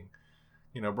with Ming.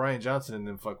 Brian Johnson and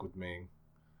them fuck with Ming,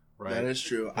 right? That is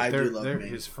true. But do love they're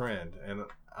Ming. his friend, and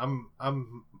I'm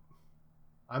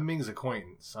Ming's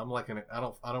acquaintance. I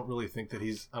don't really think that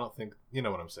he's. I don't think you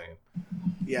know what I'm saying.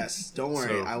 Yes, don't worry.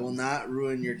 So, I will not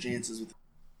ruin your chances with.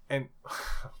 And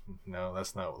no,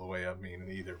 that's not the way I mean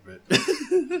it either. But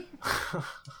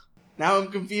now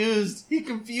I'm confused. He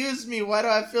confused me. Why do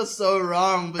I feel so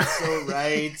wrong but so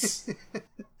right?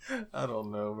 I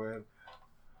don't know, man.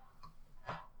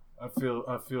 I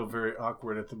feel very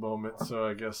awkward at the moment, so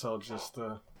I guess I'll just.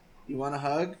 You want a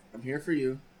hug? I'm here for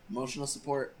you. Emotional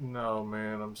support. No,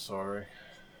 man, I'm sorry.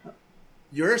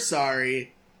 You're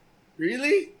sorry?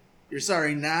 Really? You're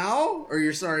sorry now, or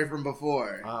you're sorry from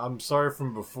before? I'm sorry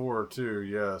from before too.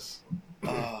 Yes.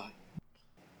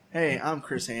 Hey, I'm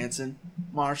Chris Hansen.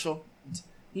 Marshall,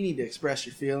 you need to express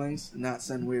your feelings and not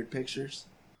send weird pictures.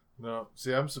 No,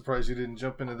 see, I'm surprised you didn't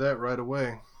jump into that right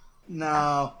away.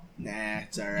 No,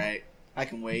 it's all right. I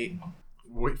can wait.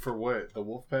 Wait for what? The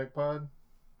Wolfpack pod?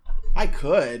 I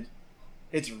could.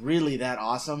 It's really that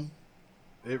awesome.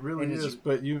 It really is,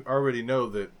 but you already know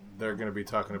that they're going to be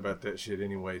talking about that shit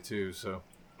anyway too. So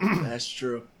that's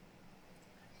true.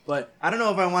 But I don't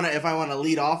know if I want to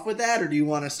lead off with that, or do you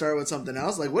want to start with something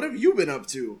else? Like, what have you been up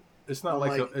to? It's not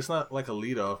it's not like a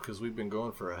lead off because we've been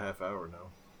going for a half hour now.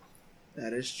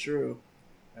 That is true.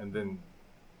 And then,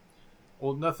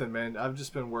 well, nothing, man. I've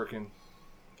just been working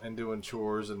and doing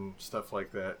chores and stuff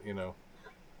like that.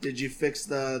 Did you fix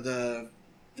the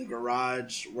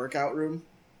garage workout room?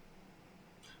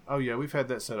 Oh yeah, we've had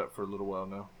that set up for a little while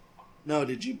now. No,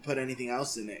 did you put anything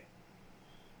else in it?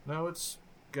 No, it's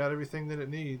got everything that it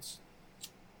needs.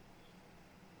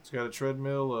 It's got a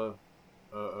treadmill,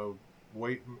 a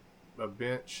weight, a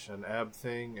bench, an ab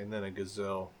thing, and then a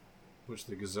gazelle. Which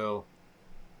the gazelle,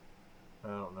 I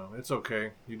don't know. It's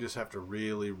okay. You just have to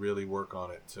really, really work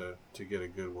on it to get a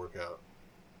good workout.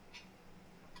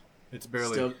 It's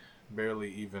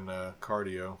barely even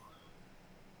cardio.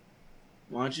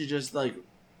 Why don't you just like?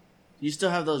 You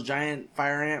still have those giant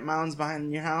fire ant mounds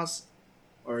behind your house,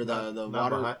 or the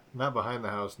water? Not behind the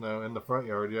house. No, in the front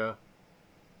yard. Yeah.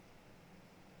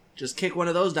 Just kick one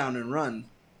of those down and run.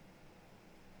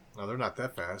 No, they're not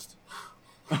that fast.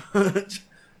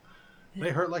 They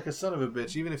hurt like a son of a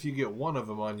bitch, even if you get one of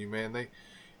them on you, man.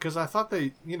 Because I thought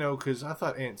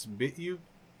ants bit you.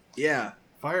 Yeah.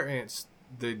 Fire ants,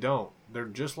 they don't. They're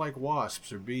just like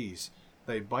wasps or bees.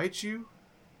 They bite you,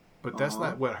 but that's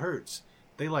not what hurts.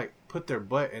 They like put their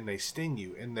butt and they sting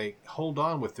you, and they hold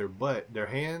on with their butt,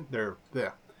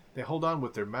 they hold on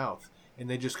with their mouth, and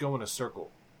they just go in a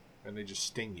circle, and they just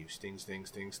sting you, sting.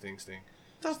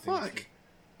 The fuck?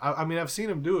 I mean, I've seen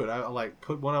them do it. I like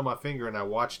put one on my finger and I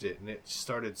watched it, and it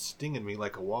started stinging me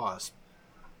like a wasp.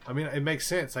 I mean, it makes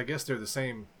sense. I guess they're the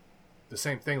same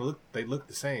thing. They look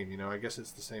the same. I guess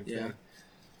it's the same thing.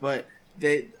 But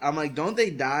I'm like, don't they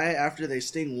die after they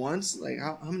sting once? Like,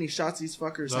 how many shots these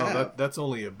fuckers have? No, that's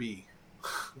only a bee.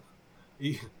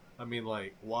 I mean,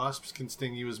 like, wasps can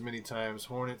sting you as many times.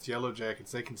 Hornets, yellow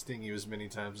jackets, they can sting you as many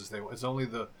times as they want.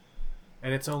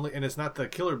 It's not the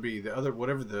killer bee. The other,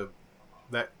 whatever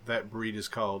that breed is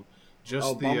called.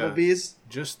 Just the bumblebees?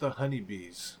 Just the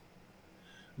honeybees.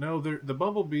 No, the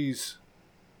bumblebees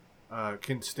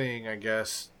can sting, I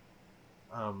guess.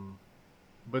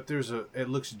 But it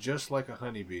looks just like a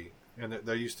honeybee, and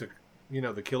they're used to,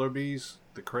 the killer bees,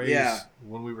 the craze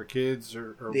when we were kids,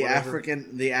 or the whatever.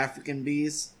 the African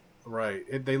bees.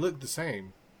 Right, they look the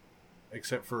same,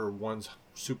 except for one's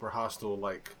super hostile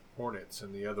like hornets,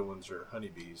 and the other ones are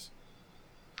honeybees.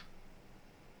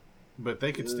 But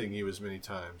they could sting you as many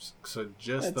times. So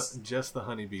just the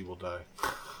honeybee will die.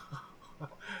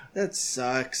 That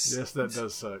sucks. Yes, that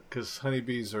does suck. Because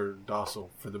honeybees are docile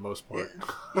for the most part.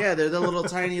 Yeah, they're the little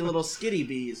tiny little skitty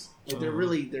bees.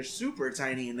 Like they're super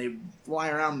tiny and they fly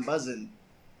around buzzing.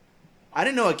 I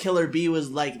didn't know a killer bee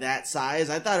was like that size.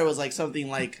 I thought it was like something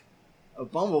like a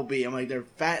bumblebee. I'm like, they're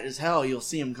fat as hell. You'll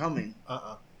see them coming.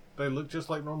 They look just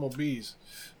like normal bees.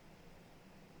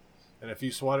 And if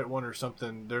you swat at one or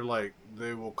something,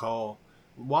 they will call.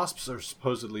 Wasps are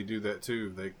supposedly do that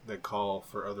too. They call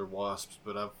for other wasps,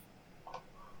 but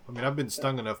I've been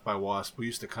stung enough by wasps. We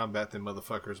used to combat them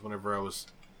motherfuckers whenever I was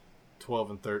 12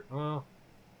 and 13. Well,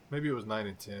 maybe it was 9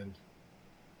 and 10.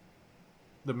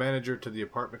 The manager to the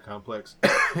apartment complex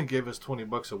gave us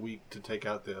 $20 a week to take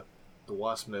out the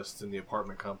wasp nests in the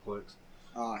apartment complex.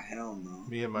 Oh, hell no.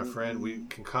 Me and my friend, we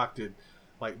concocted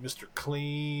like Mr.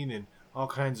 Clean and all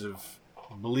kinds of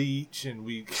bleach, and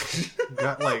we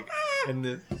got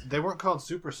they weren't called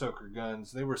super soaker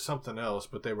guns. They were something else,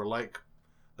 but they were like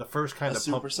the first kind of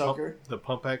super soaker, the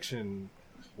pump action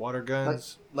water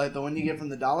guns, like the one you get from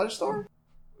the dollar store.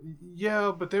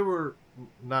 Yeah, but they were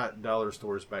not dollar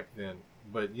stores back then.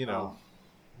 But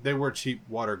they were cheap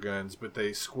water guns, but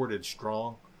they squirted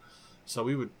strong. So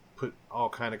we would put all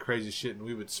kind of crazy shit, and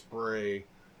we would spray.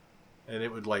 And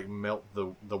it would like melt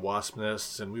the wasp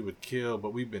nests, and we would kill,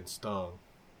 but we've been stung.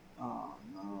 Oh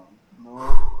no!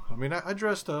 I mean, I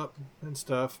dressed up and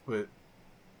stuff, but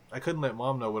I couldn't let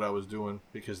Mom know what I was doing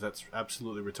because that's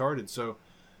absolutely retarded. So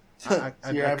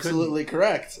you're absolutely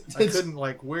correct. I couldn't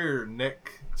like wear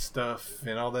neck stuff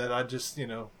and all that. I just I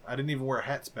didn't even wear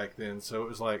hats back then, so it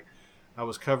was like I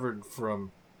was covered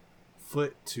from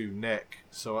foot to neck.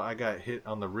 So I got hit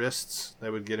on the wrists. They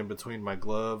would get in between my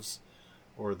gloves.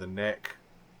 Or the neck.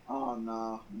 Oh,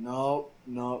 no.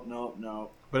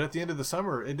 But at the end of the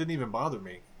summer, it didn't even bother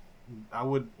me. I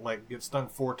would like get stung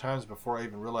 4 times before I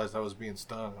even realized I was being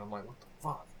stung. I'm like, what the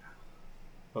fuck?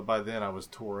 But by then I was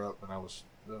tore up and I was...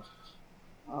 Ugh.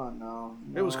 Oh, no.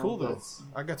 It was cool though.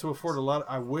 I got to afford a lot.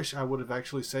 I wish I would have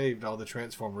actually saved all the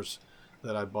Transformers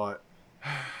that I bought.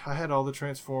 I had all the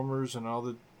Transformers and all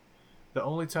the... The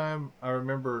only time I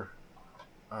remember,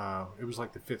 it was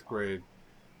like the 5th grade.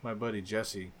 My buddy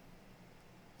Jesse,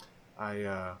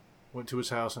 I went to his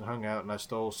house and hung out, and I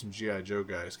stole some G.I. Joe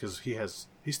guys because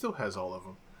he still has all of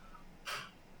them.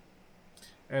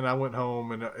 And I went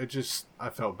home, and I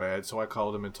felt bad, so I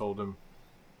called him and told him,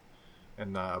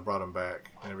 and I brought him back,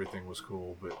 and everything was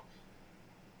cool. But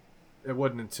it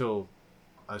wasn't until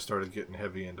I started getting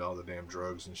heavy into all the damn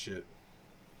drugs and shit.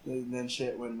 And then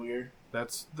shit went weird.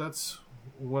 That's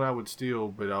when I would steal,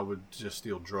 but I would just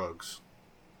steal drugs.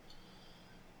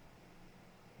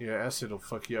 Yeah, acid will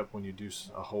fuck you up when you do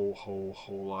a whole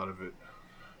lot of it.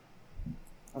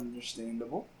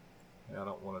 Understandable. Yeah, I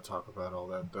don't want to talk about all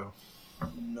that though.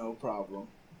 No problem.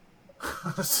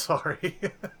 Sorry.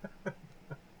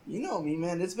 You know me,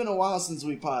 man. It's been a while since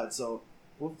we pod, so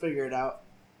we'll figure it out.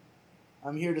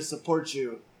 I'm here to support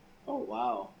you. Oh,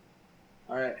 wow.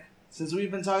 All right. Since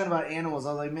we've been talking about animals,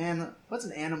 I was like, man, what's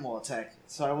an animal attack?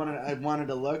 So I wanted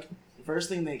to look. The first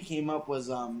thing that came up was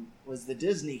the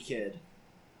Disney kid.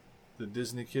 The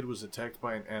Disney kid was attacked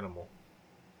by an animal.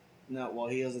 No, well,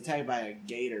 he was attacked by a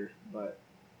gator, but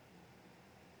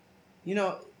you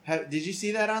know, did you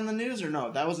see that on the news or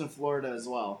no? That was in Florida as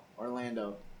well,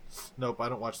 Orlando. Nope, I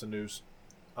don't watch the news.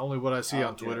 Only what I see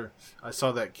on Twitter. I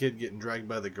saw that kid getting dragged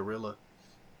by the gorilla.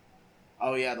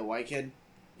 Oh yeah, the white kid.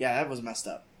 Yeah, that was messed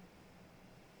up.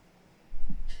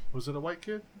 Was it a white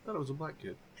kid? I thought it was a black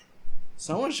kid.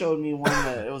 Someone showed me one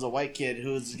that it was a white kid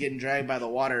who was getting dragged by the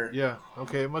water. Yeah,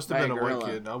 okay, it must have been a white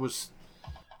kid.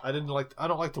 I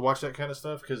don't like to watch that kind of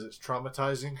stuff because it's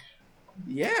traumatizing.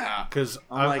 Yeah, because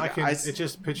it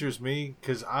just pictures me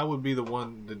because I would be the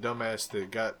dumbass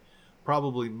that got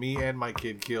probably me and my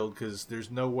kid killed because there's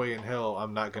no way in hell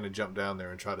I'm not going to jump down there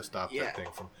and try to stop that thing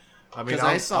from. I mean,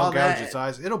 I'll gouge its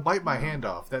eyes. It'll bite my hand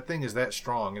off. That thing is that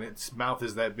strong and its mouth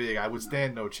is that big. I would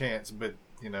stand no chance, but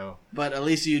you know. But at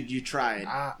least you tried.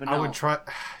 I would try.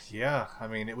 Yeah, I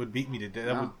mean, it would beat me to death.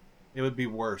 No. It would be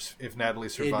worse if Natalie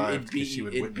survived because she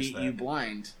would witness that. It'd beat you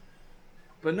blind.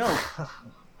 But no,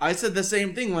 I said the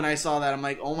same thing when I saw that. I'm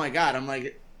like, oh my god. I'm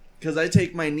like, because I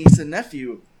take my niece and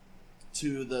nephew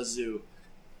to the zoo.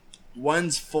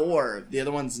 One's 4, the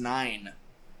other one's 9,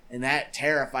 and that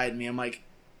terrified me. I'm like,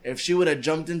 if she would have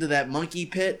jumped into that monkey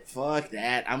pit, fuck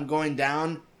that. I'm going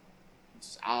down.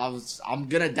 I'm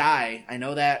gonna die. I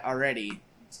know that already.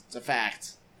 It's a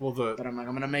fact. Well, but I'm like,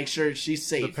 I'm gonna make sure she's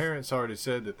safe. The parents already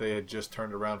said that they had just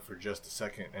turned around for just a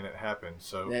second, and it happened.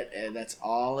 So that's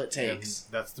all it takes.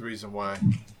 That's the reason why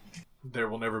there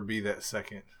will never be that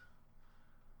second.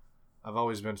 I've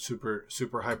always been super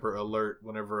hyper alert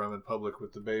whenever I'm in public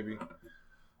with the baby,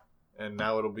 and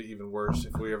now it'll be even worse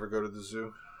if we ever go to the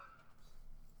zoo.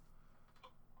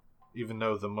 Even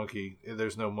though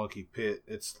there's no monkey pit,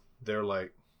 they're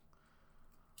like,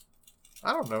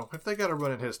 I don't know. If they got a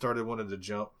running head start and wanted to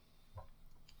jump,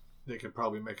 they could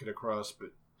probably make it across, but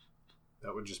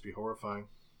that would just be horrifying.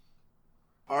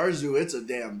 Our zoo, it's a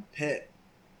damn pit.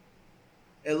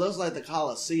 It looks like the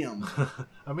Coliseum.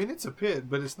 I mean, it's a pit,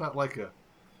 but it's not like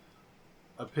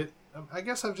a pit. I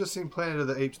guess I've just seen Planet of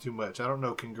the Apes too much. I don't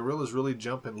know. Can gorillas really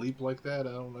jump and leap like that?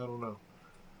 I don't know.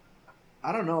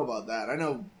 I don't know about that. I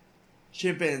know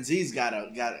chimpanzees got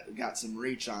some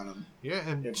reach on them. Yeah,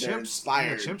 and they're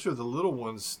inspired. Yeah, chimps are the little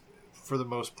ones for the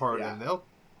most part, and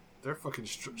they're fucking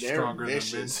stronger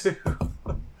vicious. than men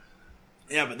too.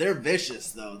 Yeah, but they're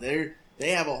vicious though. They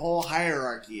have a whole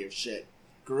hierarchy of shit.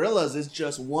 Gorillas is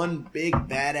just one big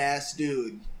badass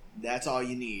dude. That's all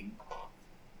you need.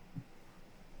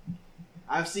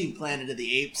 I've seen Planet of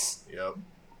the Apes. Yep.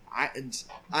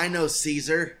 I know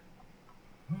Caesar.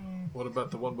 What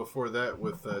about the one before that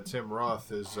with Tim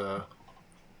Roth? God,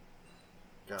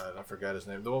 I forgot his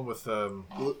name. The one with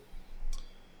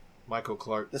Michael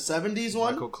Clark. The 70s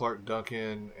one? Michael Clark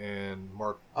Duncan and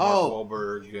Mark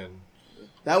Wahlberg. And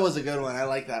that was a good one. I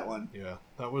like that one. Yeah,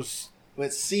 that was...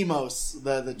 With Semos,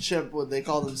 the chimp, what they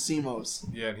called him Semos.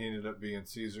 Yeah, and he ended up being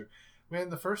Caesar. Man,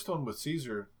 the first one with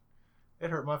Caesar, it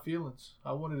hurt my feelings.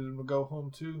 I wanted him to go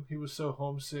home too. He was so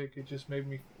homesick. It just made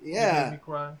me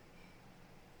cry.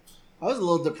 I was a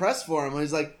little depressed for him.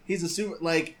 He's a super,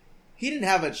 he didn't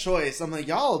have a choice. I'm like,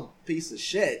 y'all piece of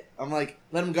shit. I'm like,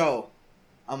 let him go.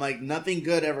 I'm like, nothing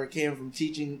good ever came from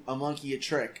teaching a monkey a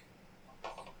trick.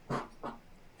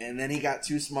 And then he got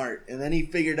too smart. And then he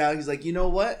figured out, he's like, you know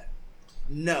what?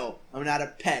 No, I'm not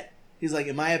a pet. He's like,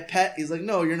 am I a pet? He's like,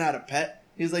 no, you're not a pet.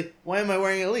 He's like, why am I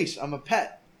wearing a leash? I'm a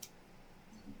pet.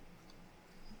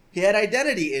 He had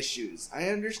identity issues. I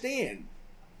understand.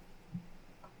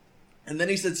 And then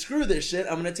he said, screw this shit.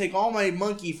 I'm going to take all my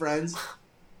monkey friends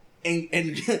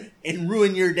and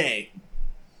ruin your day.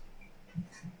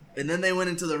 And then they went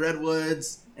into the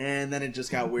redwoods, and then it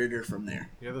just got weirder from there.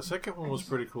 Yeah, the second one was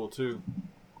pretty cool, too.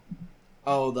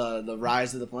 Oh, the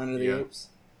Rise of the Planet of the Apes?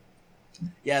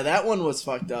 Yeah, that one was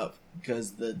fucked up.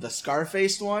 Because the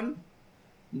Scar-faced one?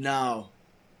 No.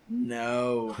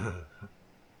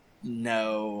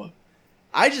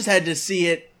 I just had to see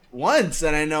it once,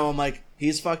 and I know I'm like,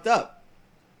 he's fucked up.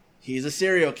 He's a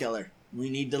serial killer.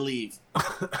 We need to leave.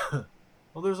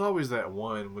 Well, there's always that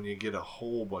one when you get a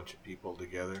whole bunch of people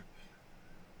together.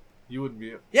 You wouldn't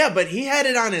be. Yeah, but he had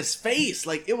it on his face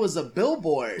like it was a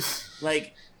billboard.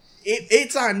 Like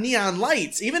it's on neon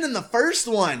lights. Even in the first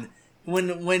one,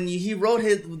 when he wrote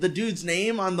the dude's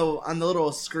name on the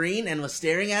little screen and was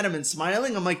staring at him and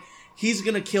smiling, I'm like, he's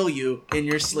gonna kill you in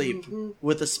your sleep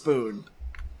with a spoon.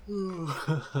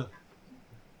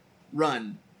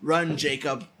 Run,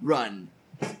 Jacob, run.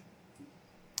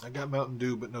 I got Mountain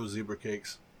Dew, but no zebra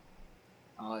cakes.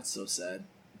 Oh, that's so sad.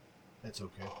 That's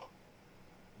okay.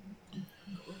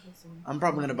 I'm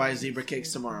probably gonna buy zebra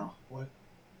cakes tomorrow. What?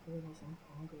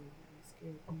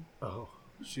 Oh,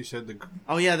 she said the.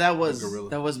 Oh yeah, that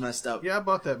gorilla. was messed up. Yeah, I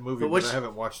bought that movie, But but I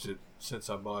haven't watched it since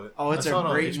I bought it. Oh, it's I saw a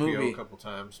it great on HBO movie. a couple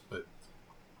times, but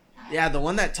Yeah, the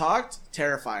one that talked,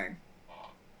 terrifying.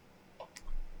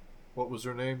 what was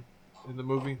her name in the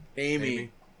movie?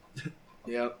 Amy.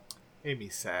 Yep. Amy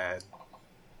sad.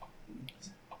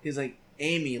 He's like,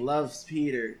 Amy loves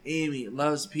Peter. Amy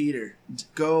loves Peter.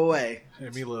 Go away.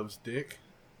 Amy loves dick.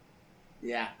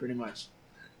 Yeah, pretty much.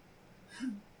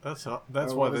 That's Or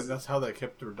why what was that's how they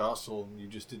kept her docile, and you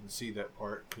just didn't see that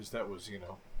part because that was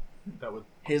that would.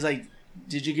 He's like,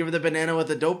 did you give her the banana with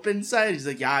the dope inside? He's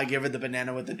like, yeah, I gave her the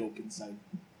banana with the dope inside.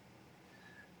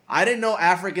 I didn't know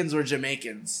Africans were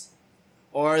Jamaicans.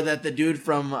 Or that the dude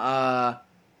from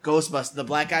Ghostbusters, the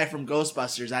black guy from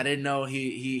Ghostbusters, I didn't know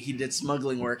he did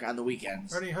smuggling work on the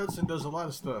weekends. Ernie Hudson does a lot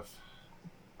of stuff.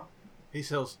 He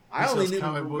sells. I only knew him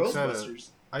comic from books out of Ghostbusters.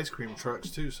 ice cream trucks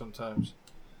too. Sometimes.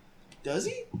 Does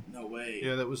he? No way.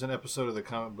 Yeah, that was an episode of the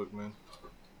Comic Book Man.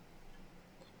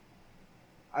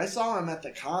 I saw him at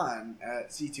the con at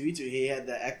C2E2. He had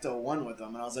the Ecto 1 with him,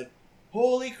 and I was like,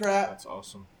 holy crap. That's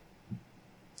awesome.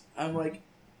 I'm like,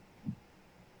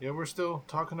 Yeah, we're still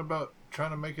talking about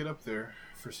trying to make it up there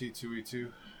for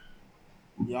C2E2.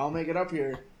 y'all make it up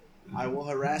here. I will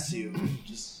harass you.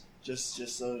 just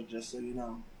so you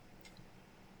know.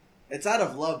 It's out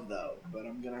of love, though, but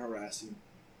I'm going to harass you.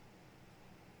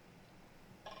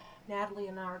 Natalie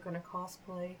and I are going to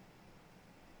cosplay.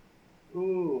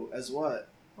 Ooh, as what?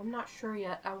 I'm not sure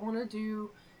yet. I want to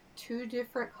do 2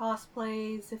 different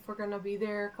cosplays if we're going to be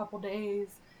there a couple days.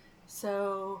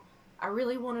 So I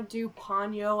really want to do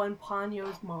Ponyo and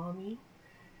Ponyo's mommy.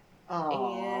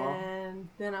 Aww. And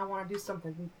then I want to do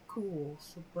something cool,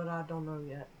 but I don't know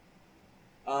yet.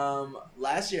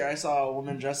 Last year I saw a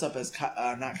woman dress up as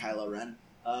not Kylo Ren,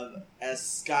 as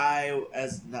Sky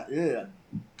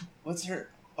what's her?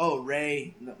 Oh,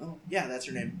 Rey. No, oh, yeah, that's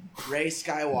her name. Rey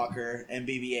Skywalker and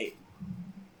BB-8.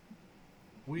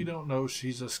 We don't know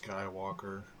she's a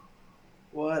Skywalker.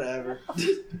 Whatever.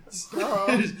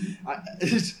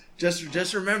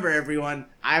 Just remember, everyone.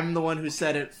 I'm the one who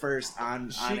said it first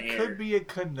on She air. could be a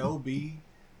Kenobi.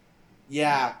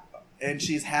 Yeah, and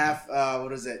she's half.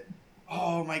 What is it?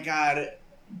 Oh my god.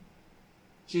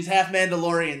 She's half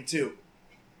Mandalorian too.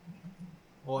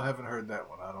 Well, I haven't heard that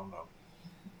one. I don't know.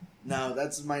 No,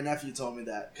 that's my nephew told me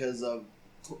that because of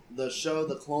the show,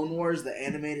 The Clone Wars, the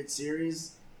animated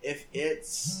series. If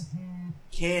it's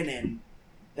canon,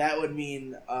 that would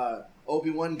mean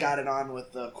Obi-Wan got it on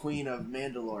with the Queen of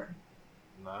Mandalore.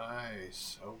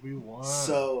 Nice. Obi-Wan.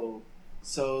 So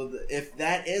if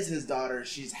that is his daughter,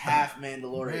 she's half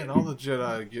Mandalorian. Man, all the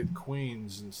Jedi get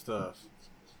queens and stuff.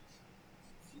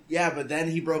 Yeah, but then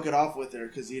he broke it off with her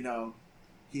because,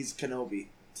 he's Kenobi.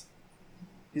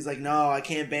 He's like, no, I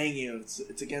can't bang you.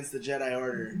 It's against the Jedi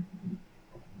Order.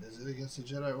 Is it against the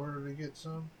Jedi Order to get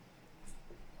some?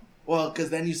 Well, because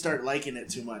then you start liking it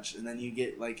too much, and then you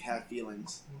get, have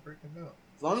feelings. I'm breaking out.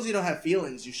 As long as you don't have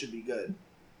feelings, you should be good.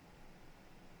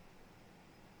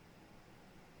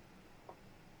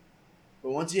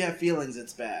 But once you have feelings,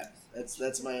 it's bad.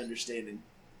 That's my understanding.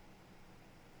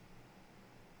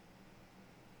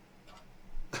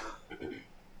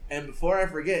 And before I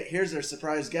forget, here's our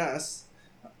surprise guest,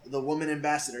 the woman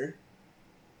ambassador.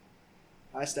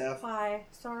 Hi, Steph. Hi.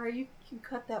 Sorry, you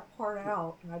cut that part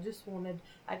out.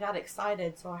 I got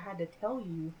excited, so I had to tell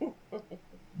you.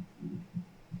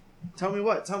 Tell me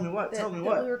what? Tell me what? that we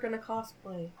were going to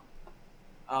cosplay.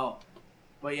 Oh.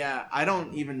 But yeah, I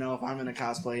don't even know if I'm going to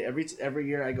cosplay. Every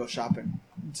year I go shopping.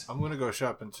 I'm going to go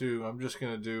shopping too. I'm just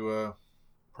going to do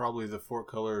probably the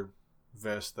 4-color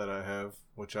vest that I have,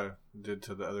 which I did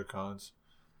to the other cons.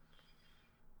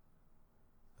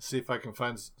 See if I can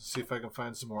find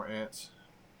some more ants.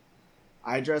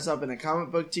 I dress up in a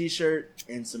comic book t-shirt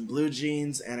and some blue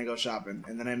jeans, and I go shopping.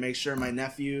 And then I make sure my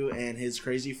nephew and his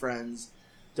crazy friends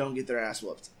don't get their ass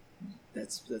whooped.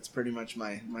 That's pretty much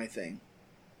my thing.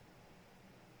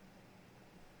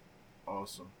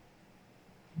 Awesome.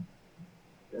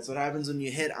 That's what happens when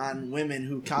you hit on women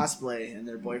who cosplay and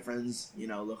their boyfriends,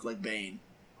 look like Bane.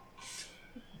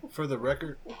 For the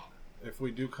record, if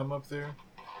we do come up there,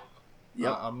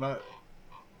 Yep. I'm not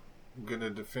gonna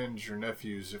defend your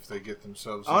nephews if they get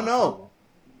themselves. Oh, in no. trouble.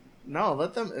 No,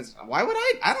 let them. Why would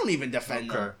I? I don't even defend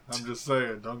Okay, them. I'm just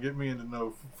saying, don't get me into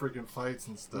no freaking fights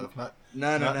and stuff. Not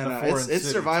No. not in a foreign It's city to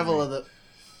survival me. of the.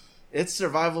 It's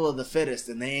survival of the fittest,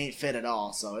 and they ain't fit at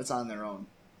all, so it's on their own.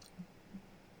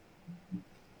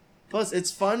 Plus,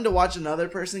 it's fun to watch another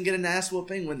person get an ass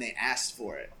whooping when they asked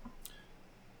for it.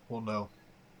 Well, no,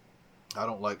 I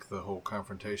don't like the whole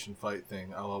confrontation fight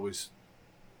thing.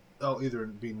 I'll either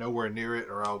be nowhere near it,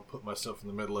 or I'll put myself in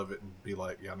the middle of it and be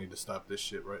like, "Yeah, I need to stop this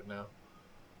shit right now."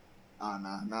 Oh,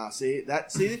 nah. See,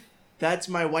 that's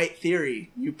my white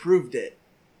theory. You proved it.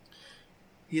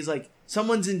 He's like,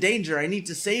 someone's in danger. I need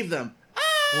to save them.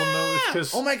 Well, no, it's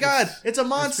because Oh my god, it's a It's because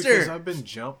monster. I've been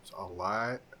jumped a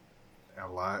lot.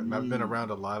 I've been around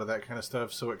a lot of that kind of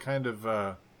stuff, so it kind of,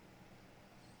 I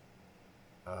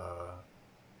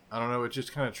don't know. It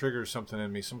just kind of triggers something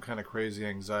in me, some kind of crazy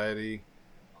anxiety.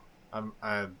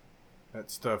 That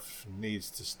stuff needs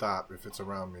to stop if it's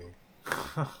around me.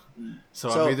 so So,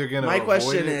 I'm either gonna my avoid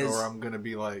question it, is- or I'm gonna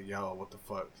be like, "Yo, what the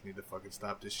fuck? You need to fucking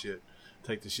stop this shit.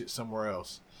 Take the shit somewhere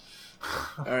else."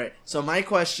 All right. So my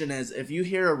question is, if you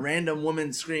hear a random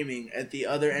woman screaming at the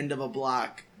other end of a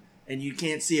block and you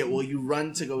can't see it, will you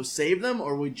run to go save them,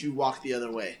 or would you walk the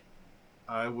other way?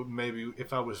 I would maybe,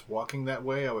 if I was walking that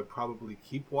way, I would probably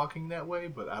keep walking that way,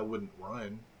 but I wouldn't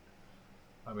run.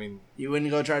 I mean, You wouldn't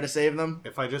go try to save them?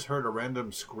 if I just heard a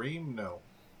random scream, no.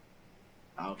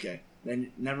 Okay.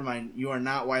 Then never mind. You are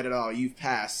not white at all. You've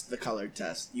passed the colored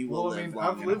test. You will Well, I live mean, long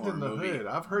I've lived a in the horror movie. hood.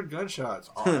 I've heard gunshots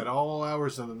at all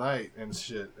hours of the night and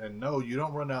shit. And no, you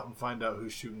don't run out and find out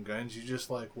who's shooting guns. You just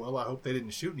like, well, I hope they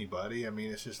didn't shoot anybody. I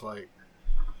mean, it's just like,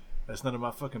 that's none of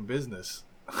my fucking business.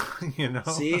 You know?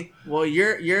 See, well,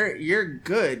 you're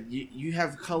good. You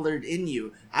have colored in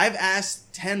you. I've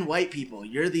asked 10 white people.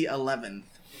 You're the 11th,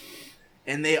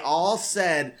 and they all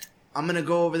said, "I'm gonna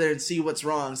go over there and see what's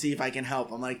wrong, see if I can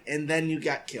help." I'm like, and then you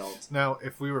got killed. Now,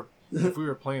 if we were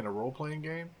playing a role playing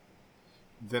game,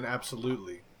 then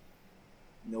absolutely,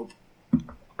 Nope.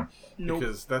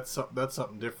 because that's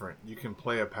something different. You can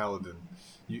play a paladin,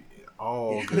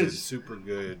 all good, super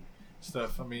good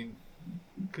stuff. I mean,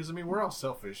 because we're all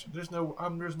selfish. There's no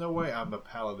way I'm a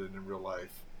paladin in real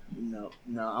life. No,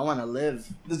 I want to live.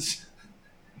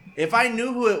 If I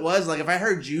knew who it was, like if I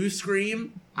heard you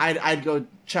scream, I'd go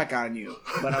check on you.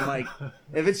 But I'm like,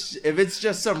 if it's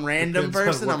just some random Depends on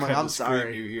person, what I'm like, kind I'm of scream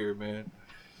sorry. you hear, man.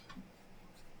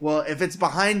 Well, if it's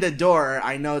behind a door,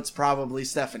 I know it's probably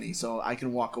Stephanie, so I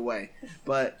can walk away.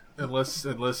 But Unless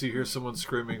you hear someone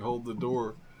screaming, "Hold the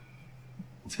door."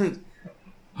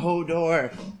 oh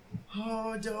door,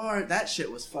 that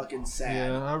shit was fucking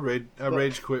sad. Yeah, I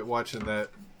rage quit watching that.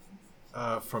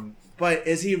 From But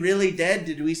is he really dead?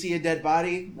 Did we see a dead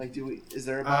body? Like, is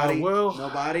there a body? well- No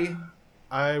body.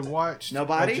 I watched.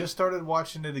 Nobody? I just started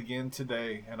watching it again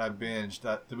today, and I binged.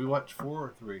 Did we watch 4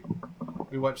 or 3?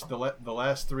 We watched the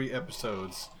last 3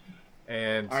 episodes,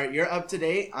 and All right, you're up to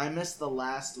date. I missed the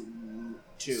last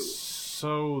 2.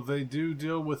 so they do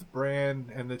deal with Bran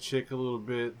and the chick a little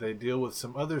bit. They deal with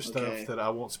some other stuff Okay. that I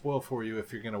won't spoil for you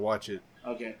if you're gonna watch it.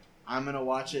 Okay, I'm gonna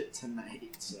watch it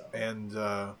tonight. So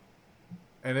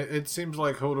And it seems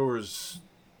like Hodor's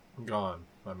gone.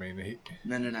 I mean,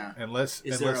 no. unless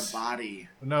Is there a body?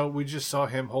 No, we just saw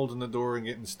him holding the door and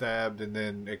getting stabbed, and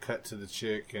then it cut to the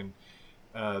chick, and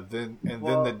then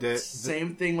the dead.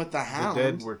 Same thing with the The hound.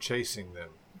 dead were chasing them.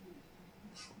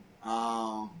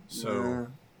 Oh, So,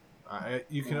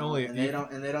 you can only and they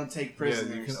don't take prisoners.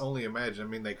 Yeah, you can only imagine. I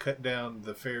mean, they cut down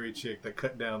the fairy chick, they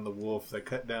cut down the wolf, they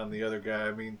cut down the other guy.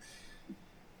 I mean,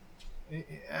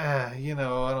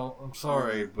 I'm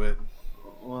sorry, but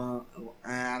Well,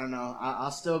 I don't know.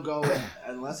 I'll still go with,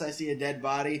 unless I see a dead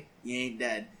body, you ain't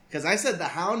dead. Because I said the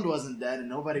hound wasn't dead, and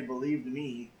nobody believed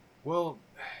me. well,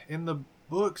 in the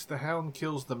books, the hound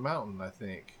kills the mountain. I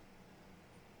think.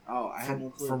 Oh, I had no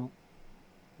clue. From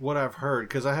what I've heard,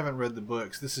 because I haven't read the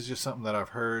books, this is just something that I've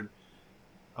heard.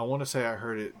 I want to say I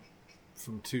heard it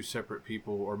from 2 separate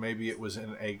people, or maybe it was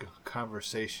in a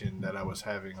conversation that I was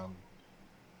having on.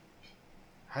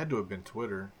 Had to have been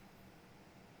Twitter.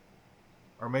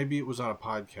 Or maybe it was on a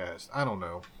podcast. I don't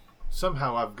know.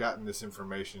 Somehow I've gotten this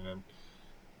information, and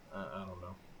I don't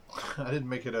know. I didn't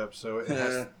make it up, so it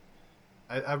has.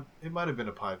 It might have been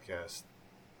a podcast,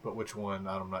 but which one?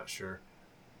 I'm not sure.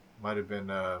 Might have been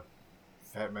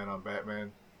Fat Man on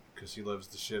Batman, because he loves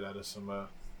the shit out of some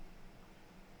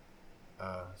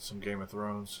Game of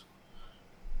Thrones.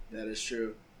 That is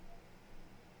true.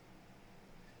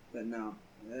 But no,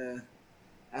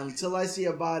 until I see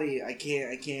a body, I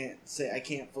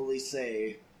can't fully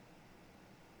say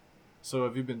So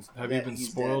have you been that he's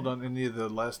spoiled dead. on any of the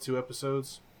last 2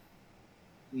 episodes?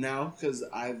 No, because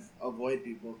I avoid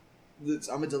people.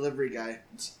 I'm a delivery guy.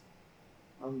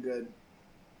 I'm good.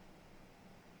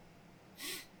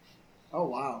 Oh,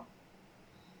 wow.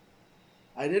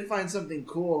 I did find something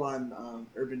cool on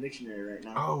Urban Dictionary right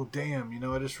now. Oh damn!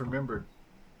 I just remembered.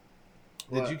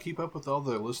 What? Did you keep up with all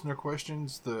the listener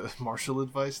questions, the Marshall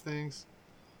advice things?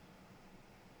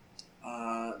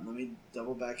 Let me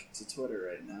double back to Twitter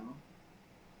right now.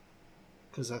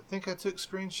 Because I think I took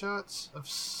screenshots of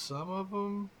some of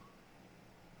them.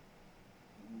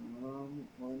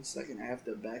 1 second. I have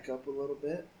to back up a little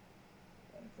bit.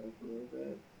 Back up a little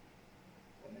bit.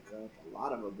 Back up a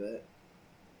lot of a bit.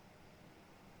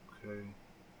 Okay.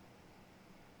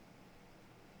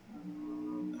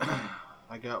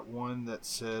 I got one that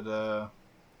said,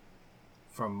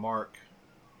 from Mark,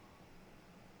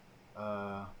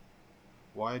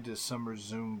 why does summer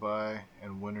zoom by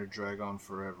and winter drag on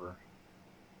forever?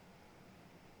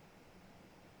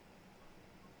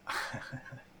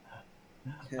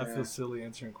 I feel silly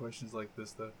answering questions like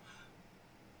this, though.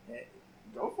 Hey,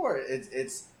 go for it.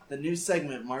 It's the new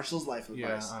segment, Marshall's Life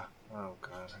Advice. Yeah. Oh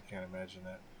God, I can't imagine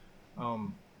that.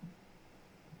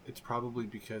 It's probably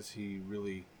because he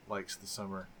really likes the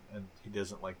summer and he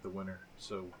doesn't like the winter.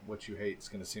 So what you hate is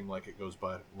going to seem like it goes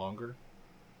by longer.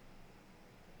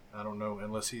 I don't know,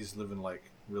 unless he's living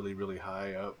like really, really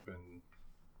high up and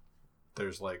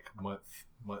there's like month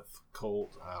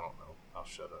cold. I don't know. I'll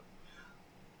shut up.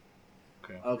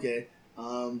 Okay.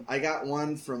 I got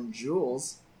one from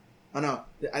Jules. Oh no,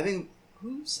 I think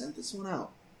who sent this one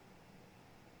out?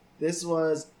 This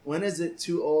was, when is it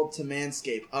too old to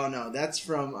manscape? Oh no, that's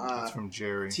from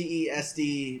Jerry.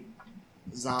 TESD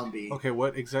Zombie. Okay,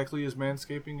 what exactly is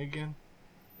manscaping again?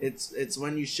 It's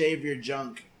when you shave your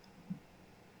junk.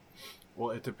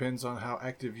 Well, it depends on how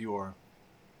active you are.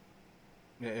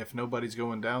 If nobody's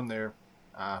going down there,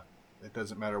 it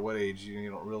doesn't matter what age. You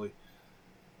don't really.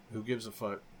 Who gives a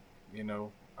fuck,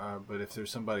 But if there's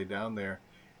somebody down there,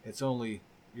 it's only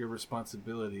your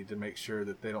responsibility to make sure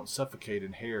that they don't suffocate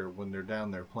in hair when they're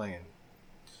down there playing.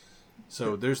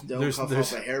 So there's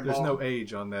no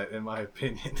age on that, in my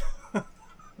opinion.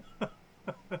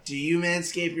 Do you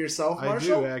manscape yourself,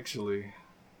 Marshall? I do, actually.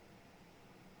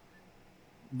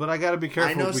 But I got to be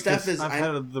careful. I know because Steph is. I've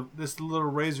had this little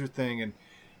razor thing, and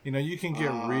you can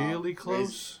get really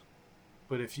close.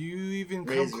 But if you even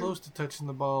come close to touching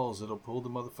the balls, it'll pull the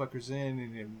motherfuckers in,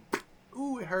 and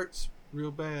ooh, it hurts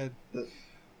real bad.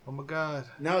 Oh my God!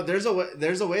 No, there's a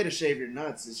way to shave your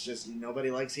nuts. It's just nobody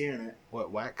likes hearing it.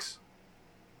 What, wax?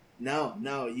 No,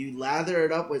 you lather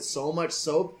it up with so much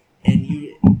soap, and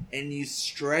you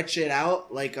stretch it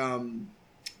out like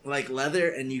leather,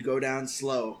 and you go down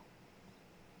slow.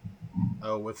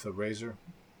 Oh, with a razor?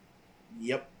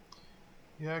 Yep.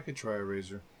 Yeah, I could try a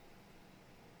razor.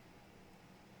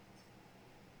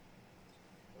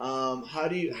 How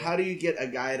do you get a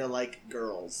guy to like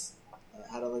girls?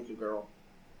 How to like a girl?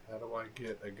 How do I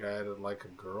get a guy to like a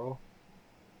girl?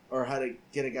 Or how to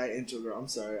get a guy into a girl? I'm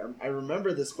sorry, I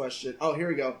remember this question. Oh, here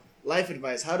we go. Life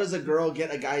advice: how does a girl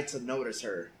get a guy to notice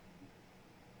her?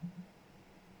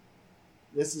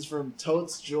 This is from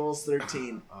Totes Jules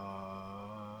 13.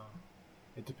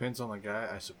 It depends on the guy,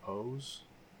 I suppose.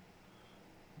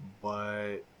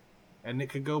 And it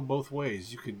could go both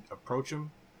ways. You could approach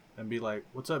him and be like,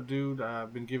 "What's up, dude?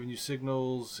 I've been giving you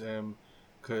signals,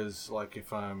 because like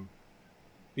if I'm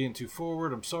being too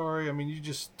forward, I'm sorry." I mean, you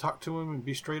just talk to him and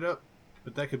be straight up.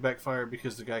 But that could backfire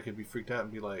because the guy could be freaked out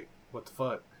and be like, "What the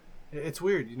fuck?" It's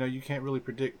weird, you can't really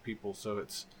predict people, so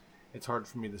it's hard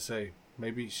for me to say.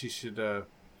 Maybe she should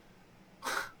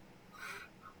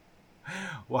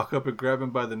walk up and grab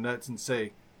him by the nuts and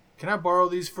say, "Can I borrow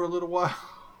these for a little while?"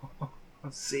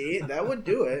 See, that would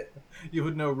do it. You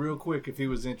would know real quick if he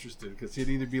was interested, because he'd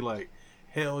either be like,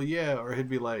 "Hell yeah," or he'd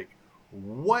be like,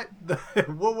 "What the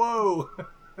whoa."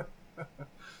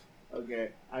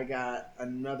 Okay, I got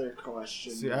another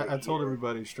question. See, I told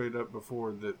everybody straight up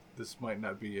before that this might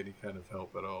not be any kind of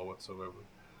help at all whatsoever.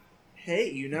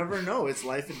 Hey, you never know. It's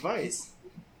life advice.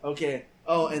 Okay.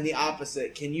 Oh, and the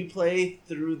opposite. Can you play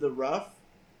through the rough,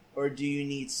 or do you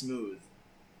need smooth?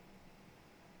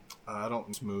 I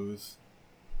don't smooth.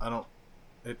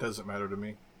 It doesn't matter to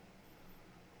me.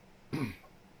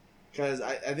 Because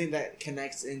I think that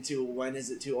connects into when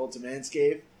is it too old to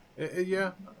manscape?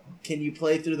 Yeah. Can you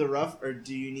play through the rough, or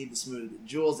do you need the smooth?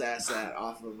 Jules asked that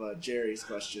off of Jerry's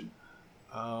question.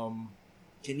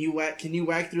 Can you whack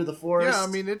through the forest? Yeah, I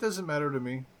mean, it doesn't matter to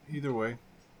me either way.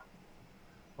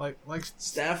 Like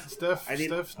Steph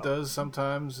does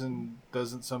sometimes and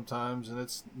doesn't sometimes, and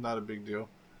it's not a big deal.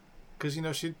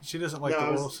 Because, she doesn't like No, the I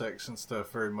was- oral sex and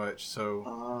stuff very much,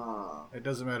 so it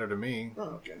doesn't matter to me. Oh,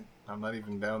 okay. I'm not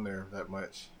even down there that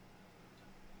much.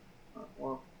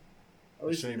 Well, at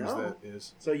least Shame you as know. that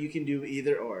is. So you can do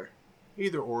either or.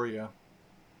 Either or, yeah.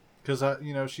 Because,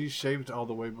 she's shaved all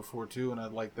the way before, too, and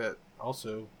I'd like that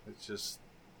also. It's just,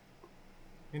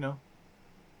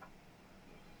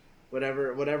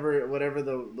 Whatever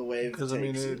the wave Because,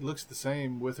 takes. it looks the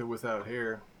same with or without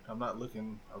hair. I'm not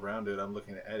looking around it. I'm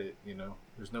looking at it,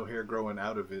 There's no hair growing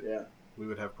out of it. Yeah. We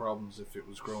would have problems if it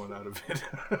was growing out of it.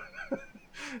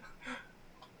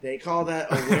 They call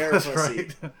that a wear That's pussy.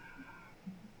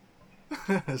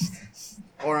 right.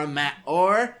 Or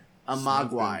a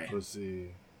mogwai.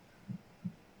 Pussy.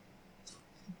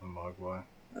 A mogwai.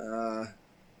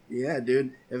 Yeah,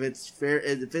 dude. If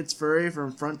it's furry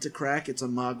from front to crack, it's a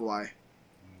mogwai.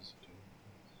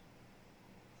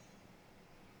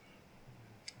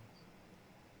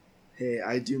 Hey,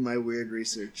 I do my weird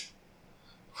research.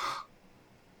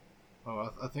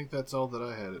 Oh, I think that's all that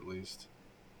I had, at least.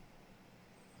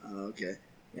 Okay.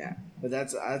 Yeah. But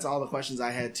that's all the questions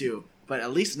I had too. But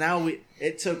at least now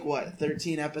it took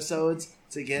 13 episodes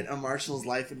to get a Marshall's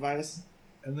life advice.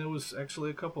 And there was actually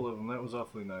a couple of them. That was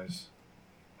awfully nice.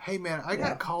 Hey, man, I Yeah,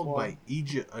 got called well- by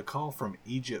Egypt. A call from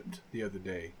Egypt the other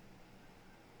day.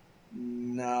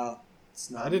 No,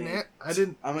 it's not. I didn't. me. I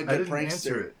didn't. I'm a I good didn't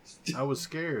answer prankster. it. I was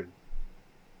scared.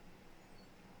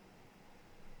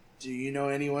 Do you know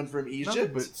anyone from No,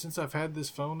 Egypt? but since I've had this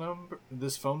phone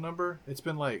number, it's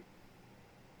been like,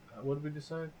 what did we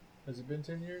decide? Has it been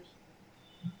 10 years?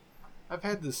 I've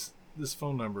had this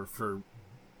phone number for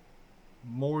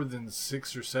more than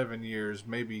 6 or 7 years,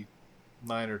 maybe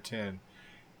 9 or 10.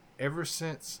 Ever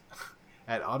since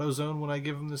at AutoZone, when I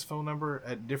give them this phone number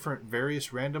at different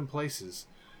various random places,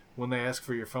 when they ask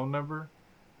for your phone number,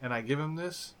 and I give them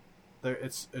this,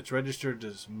 it's registered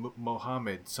as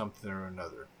Mohammed something or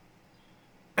another.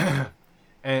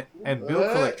 and bill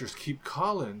What? collectors keep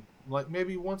calling, like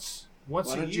maybe once Why a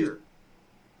don't year.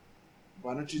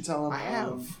 Why don't you tell him? I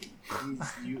have.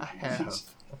 I have.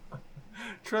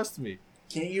 Trust me.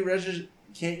 Can't you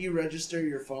register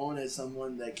your phone as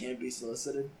someone that can't be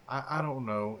solicited? I don't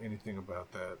know anything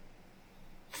about that.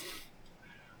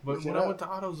 But Look when it I up. went to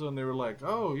AutoZone, they were like,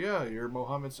 "Oh yeah, you're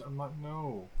Mohammed." I'm like,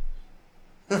 "No."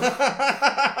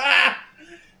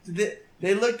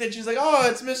 They looked at you like, "Oh,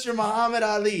 it's Mr. Muhammad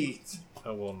Ali."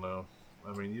 Oh well, no.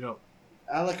 I mean, you don't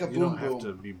Alaka you boom don't have boom.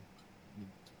 to be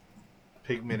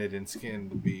pigmented in skin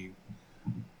to be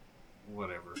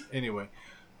whatever. Anyway,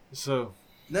 so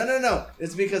No.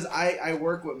 It's because I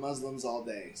work with Muslims all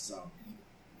day, so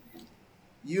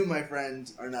you, my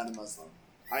friend, are not a Muslim.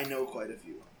 I know quite a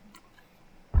few.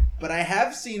 But I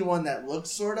have seen one that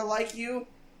looks sort of like you.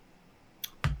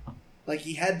 Like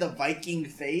he had the Viking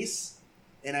face,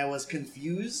 and I was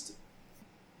confused.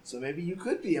 So maybe you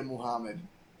could be a Muhammad.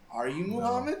 Are you No.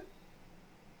 Muhammad?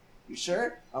 You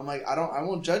sure? I'm like, I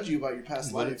won't judge you about your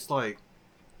past but life. it's like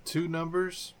 2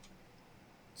 numbers,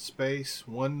 space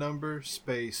 1 number,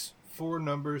 space 4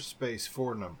 numbers, space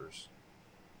 4 numbers.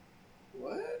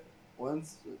 What?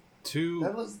 Once 2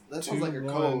 that sounds like a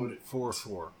code. 4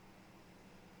 4.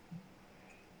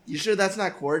 You sure that's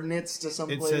not coordinates to some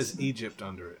It place? says Egypt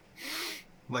under it.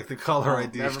 Like the caller Oh,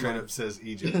 ID never straight mind. up says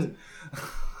Egypt.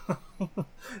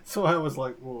 So I was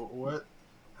like, well, what?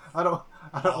 I don't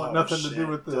want nothing to do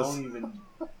with this. Don't even.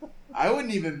 I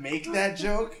wouldn't even make that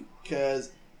joke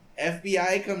because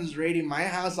FBI comes raiding my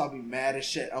house. I'll be mad as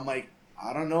shit. I'm like,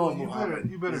 I don't know, Muhammad.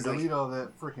 You better He's like, delete all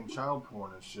that freaking child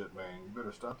porn and shit, man. You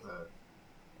better stop that.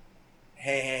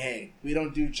 Hey, we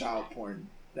don't do child porn.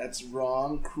 That's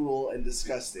wrong, cruel, and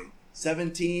disgusting.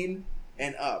 17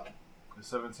 and up. Is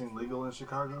 17 legal in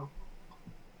Chicago?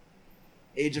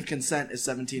 Age of consent is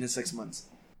 17 and 6 months.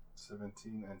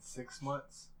 17 and 6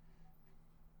 months?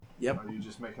 Yep. Are you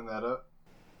just making that up?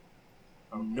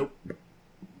 Okay. Nope.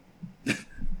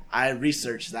 I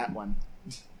researched that one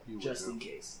You would just do. in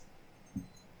case.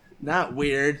 Not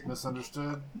weird.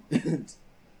 Misunderstood?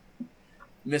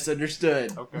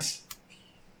 Misunderstood. Okay.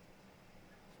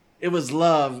 It was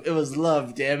love. It was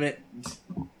love, damn it.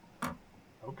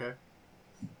 Okay.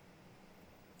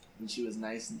 And she was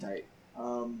nice and tight.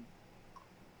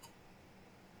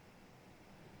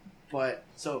 But,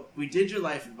 so, we did your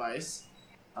life advice.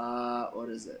 What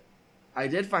is it? I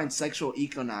did find sexual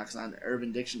equinox on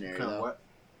Urban Dictionary, Kind of though.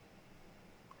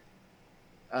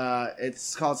 what?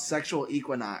 It's called sexual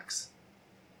equinox.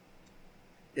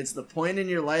 It's the point in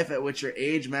your life at which your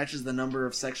age matches the number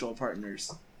of sexual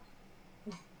partners.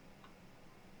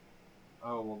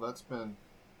 Oh, well, that's been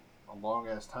a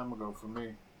long-ass time ago for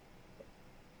me.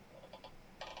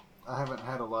 I haven't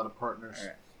had a lot of partners.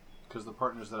 Alright. because the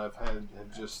partners that I've had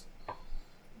have just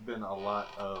been a lot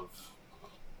of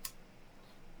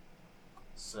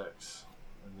sex,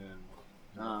 and then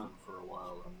nothing for a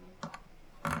while.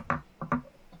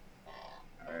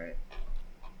 All right.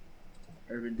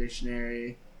 Urban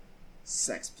Dictionary,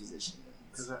 sex position.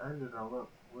 Because I added it all up.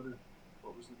 What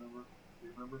was the number? Do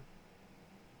you remember?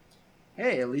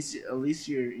 Hey, at least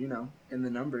you're in the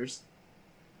numbers.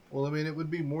 Well, I mean, it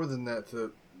would be more than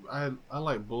that. I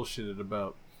like bullshitted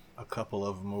about a couple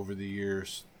of them over the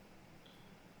years.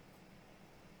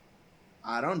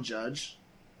 I don't judge.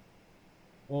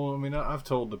 Well, I mean, I've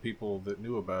told the people that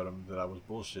knew about them that I was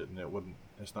bullshitting.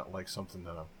 It's not like something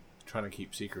that I'm trying to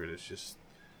keep secret. It's just,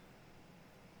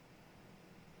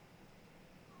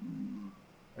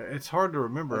 it's hard to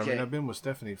remember. Okay. I mean, I've been with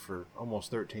Stephanie for almost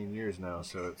 13 years now,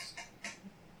 so it's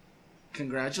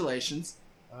Congratulations.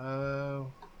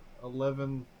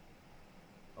 11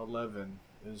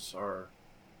 is our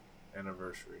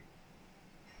anniversary.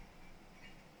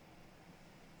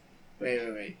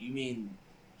 Wait. You mean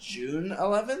June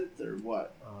 11th or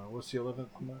what? What's the 11th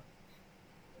month?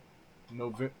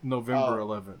 November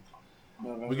 11th.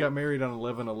 November. We got married on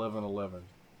 11/11/11,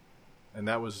 and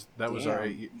that was our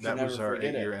You can that was never our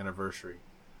forget 8-year it. anniversary,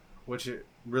 which it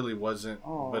really wasn't,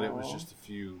 but it was Aw. just a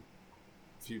few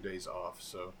days off,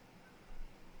 so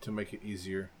to make it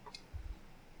easier.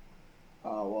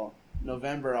 Oh, well,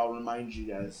 November, I'll remind you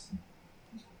guys.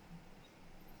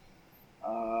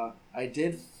 I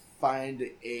did find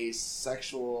a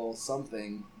sexual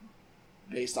something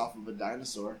based off of a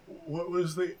dinosaur. What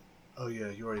was the? Oh yeah,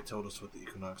 you already told us what the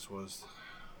equinox was.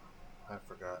 I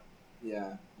forgot.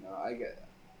 Yeah, no,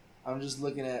 I'm just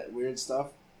looking at weird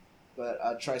stuff,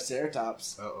 but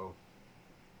Triceratops, I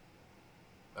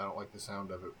don't like the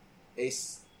sound of it.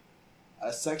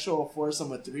 a sexual foursome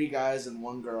with 3 guys and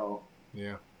 1 girl.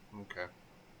 Yeah. Okay.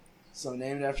 So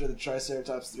named after the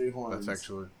Triceratops 3 horns. That's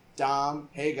actually. Dom,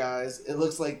 hey guys, it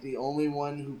looks like the only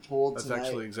one who pulled That's tonight.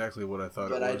 actually exactly what I thought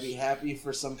But it was. I'd be happy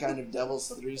for some kind of devil's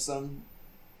threesome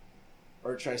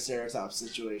or Triceratops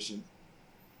situation.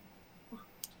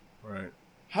 Right.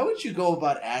 How would you go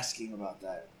about asking about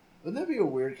that? Wouldn't that be a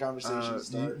weird conversation to You,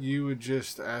 start? you would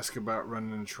just ask about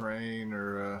running a train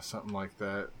or something like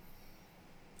that.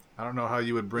 I don't know how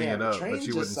you would bring Yeah, it but up, train but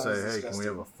you just wouldn't say, sounds "Hey, can we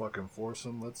have disgusting. a fucking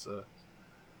foursome? Let's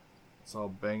all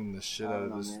bang the shit I out don't of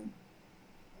know, this man.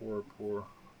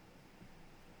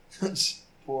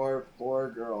 poor." poor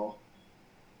girl.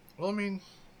 Well, I mean,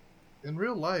 in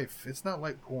real life, it's not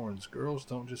like porns. Girls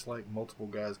don't just like multiple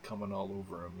guys coming all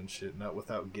over them and shit, not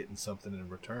without getting something in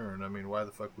return. I mean, why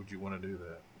the fuck would you want to do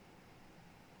that?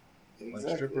 Exactly.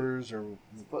 Like strippers or,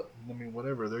 But I mean,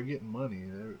 whatever. They're getting money.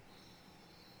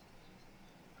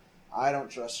 I don't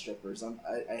trust strippers.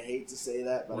 I hate to say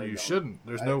that, but Well, I you don't. shouldn't.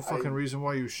 There's no fucking reason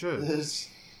why you should.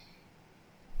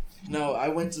 No, I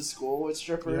went to school with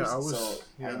strippers, Yeah, so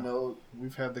I know.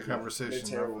 We've had the Yeah, conversation.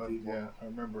 they're terrible people. Yeah, I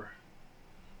remember.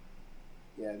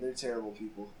 Yeah, they're terrible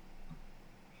people.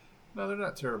 No, they're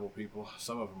not terrible people.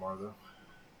 Some of them are, though.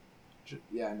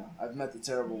 Yeah, I know. I've met the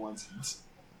terrible ones.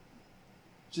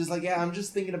 She's like, yeah, I'm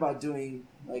just thinking about doing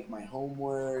like my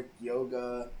homework,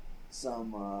 yoga,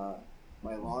 some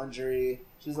my laundry.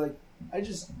 She's like,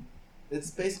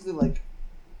 it's basically like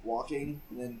walking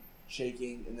and then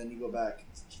shaking and then you go back.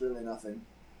 It's really nothing.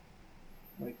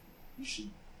 Like, you should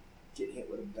get hit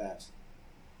with a bat.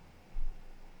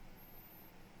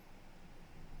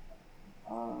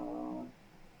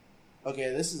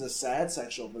 Okay, this is a sad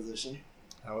sexual position.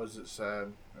 How is it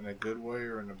sad? In a good way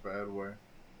or in a bad way?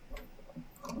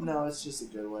 No, it's just a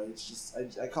good way. It's just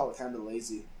I call it kind of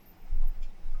lazy.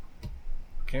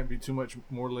 Can't be too much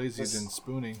more lazy This- than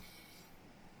spooning.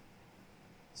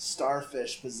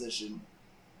 Starfish position.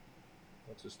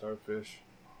 What's a starfish?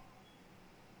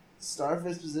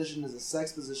 Starfish position is a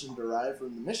sex position derived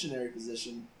from the missionary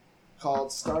position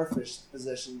called starfish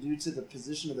position due to the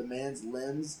position of the man's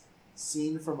limbs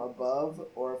seen from above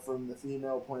or from the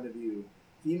female point of view.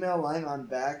 Female lying on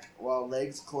back while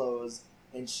legs closed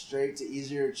and straight to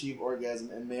easier achieve orgasm,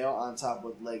 and male on top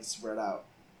with legs spread out.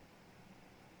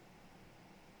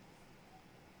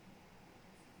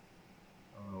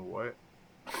 What?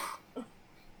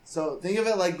 So think of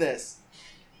it like this.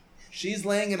 She's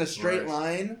laying in a straight Right.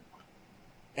 line,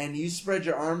 and you spread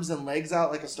your arms and legs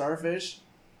out like a starfish,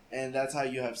 and that's how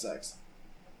you have sex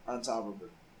on top of her.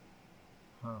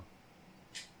 Huh.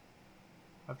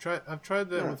 I've tried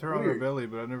that Yeah, with her on her weird. belly,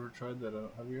 but I've never tried that.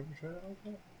 Have you ever tried it like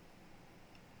that?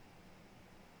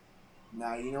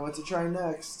 Now you know what to try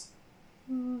next.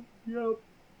 Yep.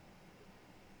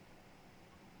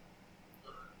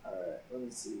 Alright, let me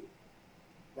see.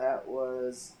 That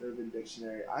was Urban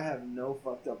Dictionary. I have no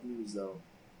fucked up news though.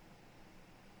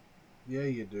 Yeah,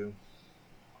 you do.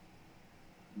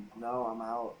 No, I'm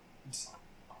out.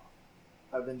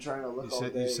 I've been trying to look You all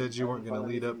said day. you said you weren't going to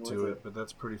lead up anything to with it, but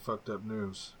that's pretty fucked up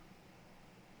news.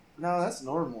 No, that's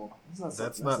normal.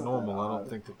 That's not normal. that I don't odd.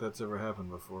 think that's ever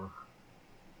happened before.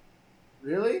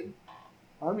 Really?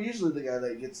 I'm usually the guy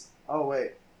that gets. Oh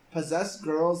wait, possessed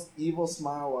girl's evil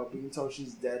smile while being told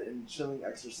she's dead in chilling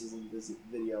exorcism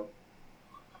video.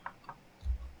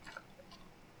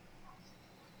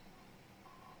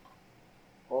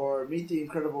 Or meet the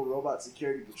incredible robot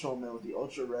security patrolman with the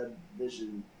ultra red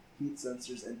vision, heat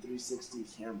sensors, and 360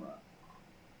 camera.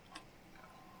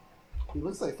 He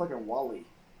looks like fucking Wally.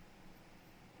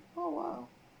 Oh wow.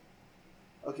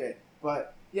 Okay,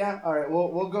 but yeah, all right.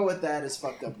 We'll go with that as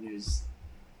fucked up news.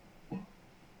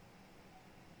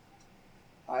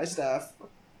 Hi, Steph.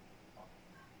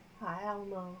 I don't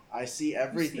know. I see You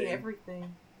everything. see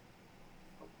everything.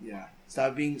 Yeah.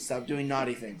 Stop doing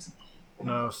naughty things.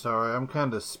 No, sorry. I'm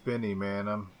kind of spinny,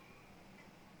 man.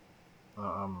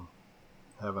 I'm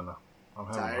having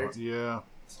Tired? yeah.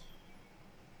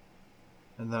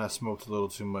 And then I smoked a little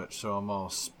too much, so I'm all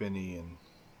spinny and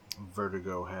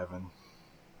vertigo having.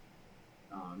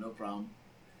 Oh, no problem.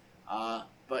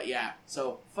 But yeah,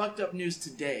 so fucked up news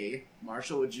today.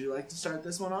 Marshall, would you like to start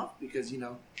this one off? Because,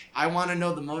 I want to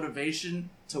know the motivation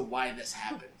to why this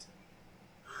happened.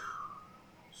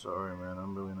 Sorry, man.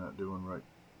 I'm really not doing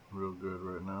real good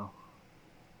right now.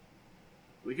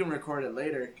 We can record it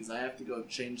later, because I have to go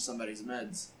change somebody's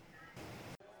meds.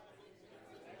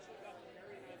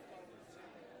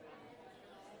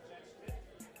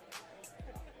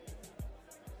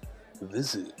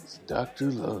 This is Dr.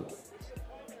 Love,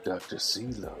 Dr. C.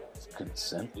 Love,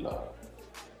 Consent Love.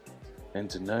 And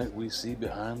tonight we see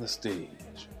behind the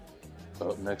stage.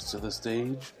 Up next to the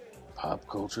stage, Pop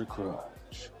Culture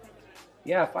Crunch.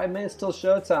 Yeah, 5 minutes till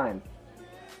showtime.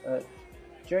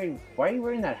 Jerry, why are you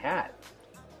wearing that hat?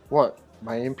 What?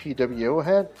 My MPWO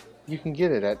hat? You can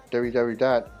get it at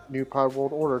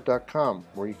www.newpodworldorder.com,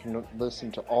 where you can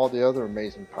listen to all the other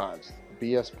amazing pods.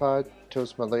 BS Pod,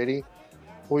 Toast My Lady,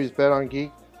 Always Bet on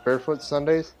Geek, Barefoot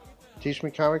Sundays, Teach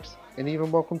Me Comics, and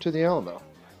even Welcome to the Alamo.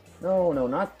 No,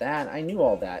 not that. I knew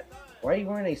all that. Why are you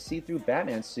wearing a see-through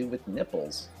Batman suit with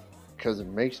nipples? Because it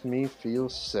makes me feel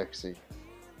sexy.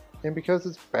 And because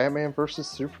it's Batman vs.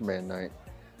 Superman night.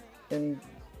 Then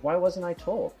why wasn't I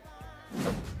told?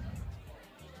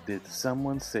 Did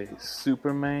someone say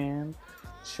Superman?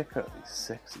 Check out these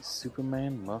sexy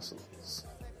Superman muscles.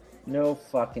 No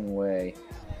fucking way.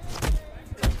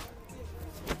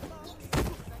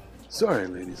 Sorry,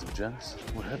 ladies and gents,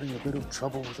 we're having a bit of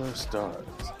trouble with our stars.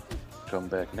 Come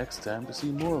back next time to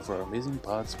see more of our amazing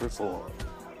pods perform.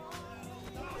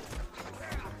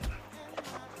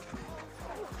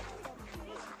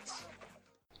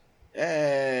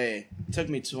 Hey! It took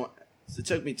me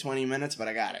 20 minutes, but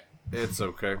I got it. It's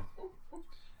okay.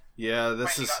 Yeah,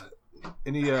 this is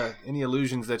any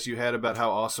illusions that you had about how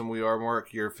awesome we are,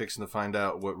 Mark. You're fixing to find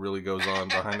out what really goes on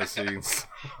behind the scenes.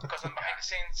 Goes on behind the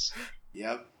scenes.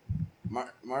 Yep.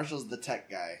 Marshall's the tech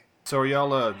guy. So are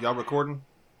y'all recording?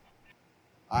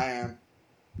 I am.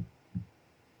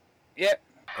 Yep.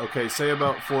 Okay, say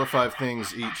about 4 or 5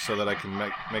 things each so that I can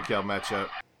make y'all match up.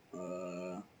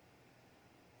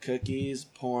 Cookies,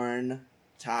 porn,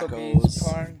 tacos. Cookies,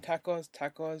 porn,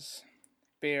 tacos,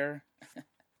 beer.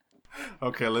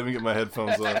 Okay, let me get my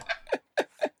headphones on.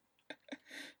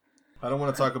 I don't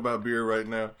want to talk about beer right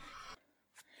now.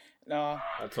 No.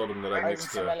 I told him that I mixed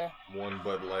Isabella. one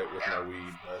Bud Light with my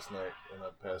weed last night, and I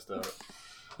passed out.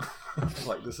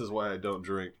 Like, this is why I don't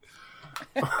drink.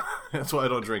 That's why I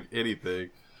don't drink anything.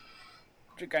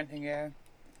 Drink anything, yeah.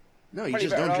 No, you Pretty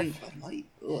just don't better drink Bud Light.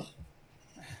 Ugh.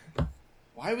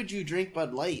 Why would you drink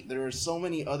Bud Light? There are so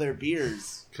many other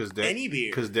beers. Any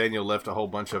beer. Because Daniel left a whole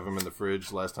bunch of them in the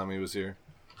fridge last time he was here.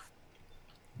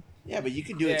 Yeah, but you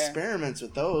could do experiments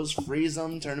with those. Freeze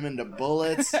them, turn them into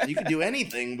bullets. You could do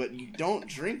anything, but you don't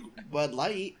drink Bud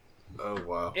Light. Oh,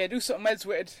 wow. Yeah, do something else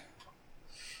with it.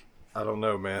 I don't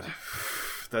know, man.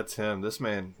 That's him. This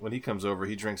man, when he comes over,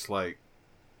 he drinks like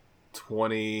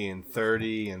 20 and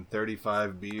 30 and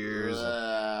 35 beers.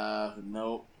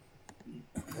 Nope.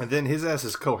 And then his ass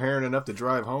is coherent enough to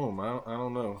drive home. I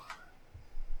don't know.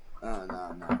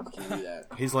 No, can't do that.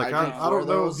 He's like, I don't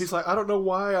know. He's like, I don't know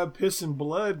why I'm pissing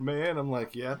blood, man. I'm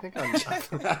like, yeah, I think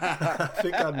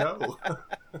I know. I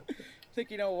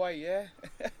think you know why, yeah.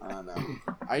 I don't know.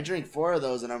 I drink 4 of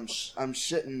those and I'm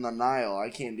shitting the Nile. I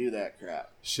can't do that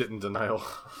crap. Shit in denial.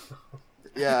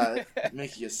 Yeah, it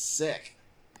makes you sick.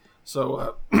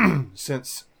 So,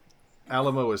 since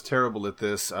Alamo is terrible at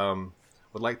this.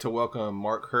 Would like to welcome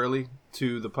Mark Hurley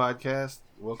to the podcast.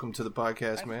 Welcome to the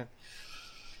podcast, man.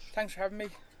 Thanks for having me.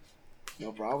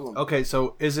 No problem. Okay,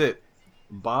 so is it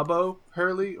Bobo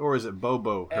Hurley or is it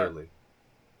Bobo Hurley?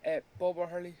 Bobo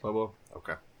Hurley. Bobo?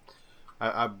 Okay.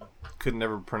 I could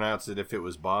never pronounce it if it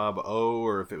was Bob O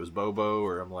or if it was Bobo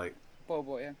or I'm like...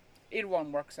 Bobo, yeah. Either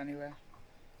one works anyway.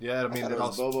 Yeah, I mean... it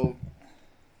was Bobo.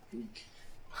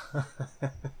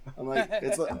 I'm like,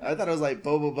 it's like, I thought it was like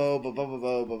Bobo Bo, Bo Bo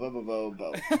Bo Bo Bo Bo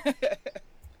Bo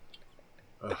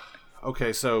Bo.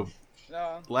 Okay, so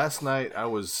No. last night I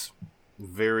was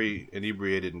very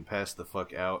inebriated and passed the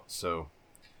fuck out, so...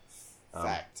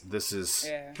 Fact. This is...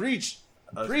 Yeah. Preach,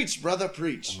 preach, brother,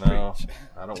 preach. No,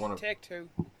 I don't want to... Take two.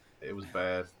 It was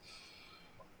bad.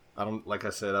 Like I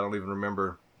said, I don't even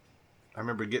remember. I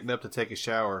remember getting up to take a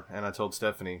shower, and I told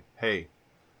Stephanie, hey,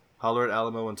 holler at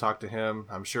Alamo and talk to him.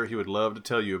 I'm sure he would love to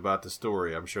tell you about the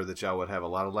story. I'm sure that y'all would have a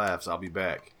lot of laughs. I'll be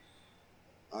back.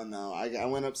 Oh no, I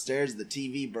went upstairs, the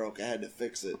TV broke, I had to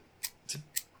fix it.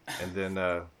 And then,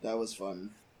 That was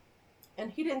fun.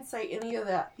 And he didn't say any of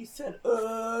that. He said,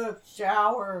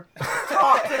 shower,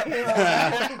 talk to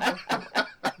him.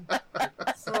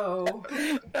 So.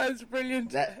 That's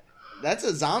brilliant. That's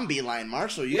a zombie line,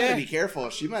 Marshall. You Yeah. gotta be careful.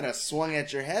 She might have swung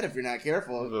at your head if you're not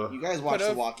careful. Ugh. You guys watch The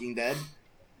Could've. Walking Dead.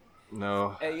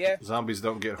 no, Yeah. zombies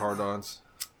don't get hard-ons.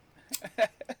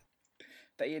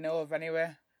 That you know of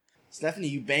anyway. Stephanie,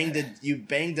 you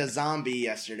banged a zombie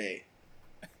yesterday.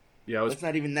 Yeah, That's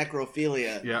not even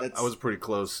necrophilia. Yeah, That's, I was pretty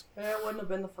close. That wouldn't have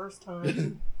been the first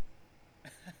time.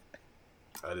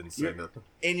 I didn't say nothing.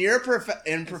 in your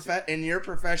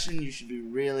profession, you should be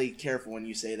really careful when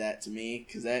you say that to me,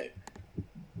 because that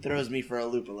throws me for a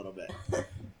loop a little bit.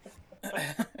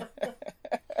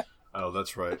 Oh,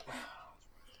 that's right.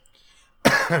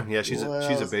 Yeah, she's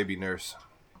a baby nurse.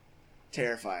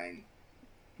 Terrifying.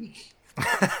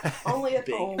 Only at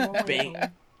Bang- home. Only at bang- home.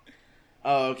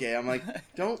 Oh, okay. I'm like,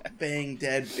 don't bang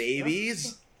dead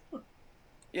babies.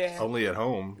 Yeah. Only at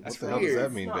home. That's what the hell does weird.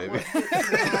 that mean, Not baby? worth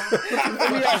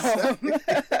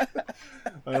it,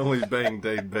 I only bang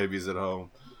dead babies at home.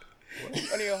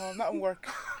 Only at home, not in work.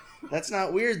 That's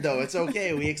not weird though. It's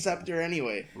okay. We accept her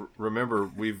anyway. Remember,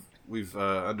 we've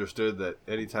understood that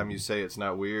anytime you say it's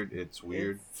not weird, it's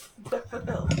weird.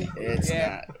 Definitely. It's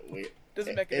Yeah. not weird.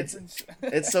 Doesn't make a It's- difference.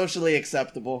 It's socially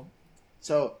acceptable.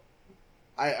 So,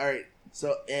 all right.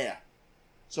 So yeah.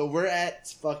 So we're at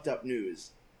fucked up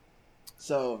news.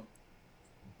 So,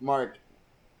 Mark,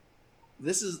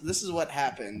 this is what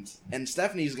happened, and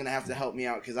Stephanie's gonna have to help me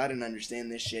out because I didn't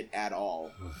understand this shit at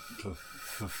all.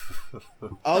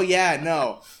 Oh yeah,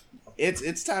 no,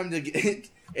 it's time to get.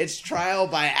 It's trial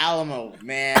by Alamo,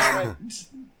 man.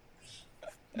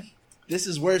 This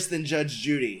is worse than Judge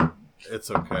Judy. It's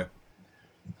okay.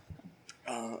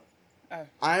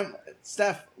 I'm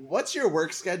Steph. What's your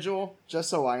work schedule? Just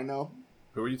so I know.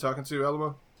 Who are you talking to,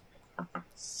 Alamo?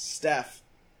 Steph.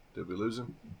 Did we lose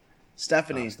him?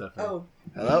 Stephanie. Stephanie. Oh,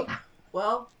 Hello.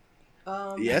 well.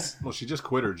 Yes. Well, she just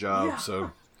quit her job, Yeah.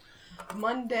 so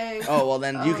Monday. Oh well,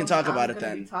 then you can talk about I'm it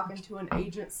gonna then. be talking to an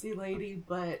agency lady,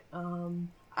 but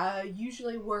I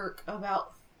usually work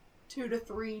about 2 to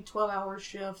 3 12-hour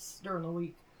shifts during the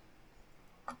week.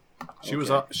 she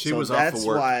was Okay. off. She So was off that's of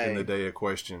work why- in the day of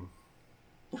question.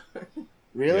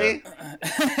 Really?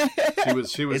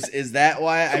 She was. Is that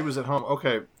why? She was at home.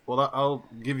 Okay, well, I'll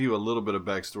give you a little bit of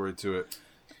backstory to it.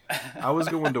 I was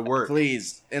going to work.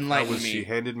 Please enlighten me. She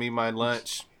handed me my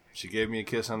lunch. She gave me a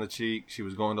kiss on the cheek. She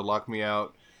was going to lock me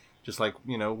out, just like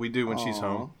we do when she's Aw.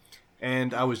 home.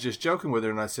 And I was just joking with her,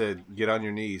 and I said, "Get on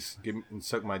your knees, and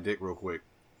suck my dick real quick."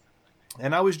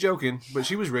 And I was joking, but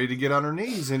she was ready to get on her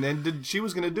knees, and she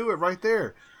was going to do it right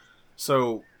there.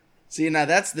 So, See, now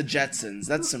that's the Jetsons.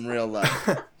 That's some real love.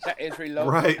 That is really low.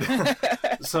 right.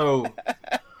 So,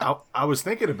 I was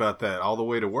thinking about that all the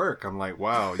way to work. I'm like,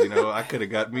 wow, I could have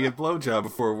got me a blowjob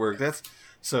before work.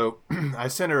 So. I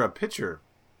sent her a picture.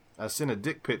 I sent a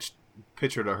dick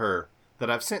picture to her that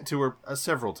I've sent to her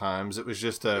several times. It was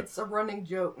just It's a running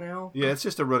joke now. yeah, it's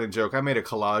just a running joke. I made a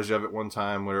collage of it one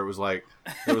time where it was like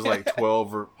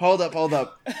 12 or Hold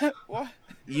up. What?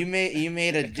 You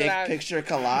made a dick Collage. picture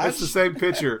collage. it's the same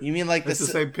picture. You mean like It's the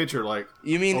same picture, like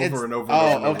You mean over it's and over oh and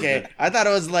over and over okay. again. I thought it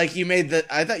was like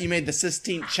I thought you made the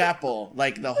Sistine Chapel,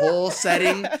 like the whole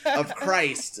setting of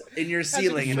Christ in your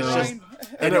ceiling, and it's just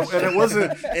and it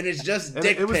wasn't. and it's just And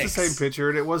dick it was pics. the same picture,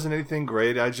 and it wasn't anything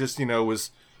great. I just,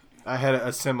 I had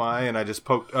a semi, and I just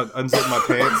unzipped my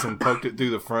pants and poked it through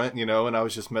the front, and I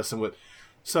was just messing with.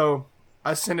 So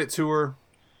I sent it to her.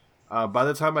 By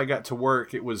the time I got to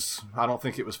work, I don't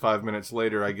think it was 5 minutes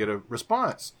later, I get a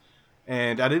response.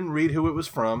 And I didn't read who it was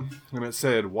from, and it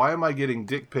said, "Why am I getting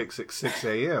dick pics at 6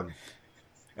 a.m.?"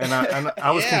 And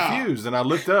I was confused, and I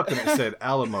looked up, and it said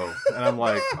Alamo, and I'm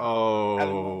like,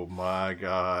 "Oh my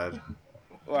god!"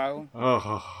 Wow.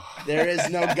 Oh, There is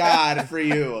no God for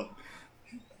you.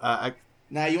 I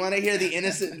Now, you want to hear the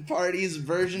innocent party's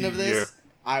version of this?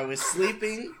 I was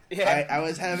sleeping. Yeah. I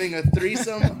was having a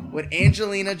threesome with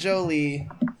Angelina Jolie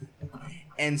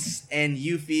and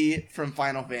Yuffie from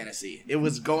Final Fantasy. It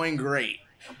was going great.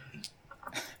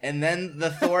 And then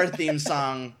the Thor theme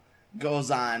song goes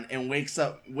on and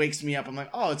wakes me up. I'm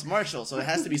like, oh, it's Marshall, so it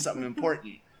has to be something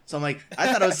important. So I'm like,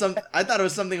 I thought it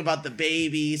was something about the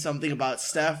baby, something about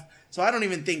Steph. So I don't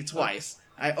even think twice.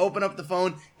 I open up the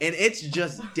phone and it's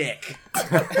just dick.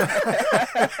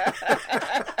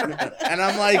 And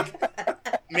I'm like,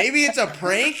 maybe it's a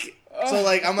prank. So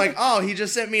like, I'm like, oh, he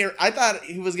just sent me. I thought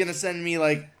he was gonna send me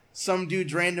like some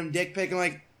dude's random dick pic. I'm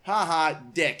like, haha,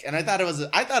 dick. And I thought it was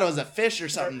a fish or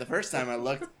something the first time I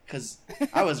looked because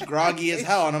I was groggy as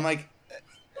hell. And I'm like,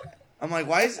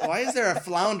 why is there a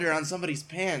flounder on somebody's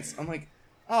pants? I'm like,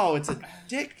 oh, it's a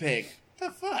dick pic. What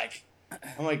the fuck?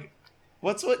 I'm like,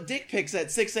 what's with dick pics at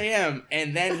 6 a.m.?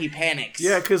 And then he panics.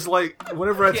 yeah, because like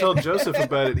whenever I told Joseph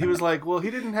about it, he was like, "Well, he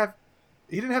didn't have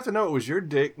to know it was your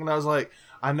dick." And I was like,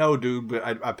 "I know, dude, but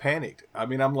I panicked. I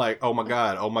mean, I'm like, oh my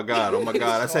god, oh my god, oh my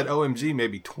god." I said OMG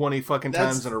maybe 20 fucking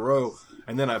times in a row,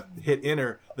 and then I hit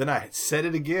enter. Then I said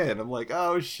it again. I'm like,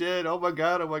 oh shit, oh my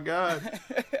god, oh my god.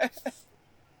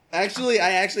 Actually,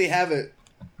 I actually have it.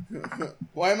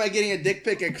 Why am I getting a dick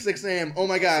pic at 6 a.m.? Oh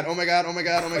my god, oh my god, oh my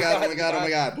god, oh my god, oh my god, oh my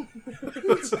god.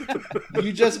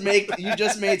 You just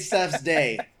made Steph's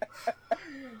day.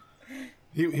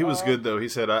 He was good though. He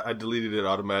said I deleted it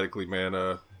automatically, man.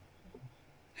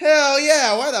 Hell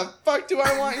yeah, why the fuck do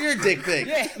I want your dick pic?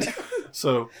 Yeah.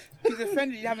 So He's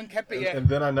offended you haven't kept it yet. and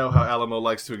then I know how Alamo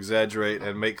likes to exaggerate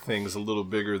and make things a little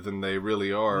bigger than they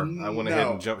really are. I went ahead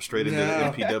and jumped straight into the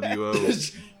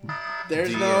MPWO.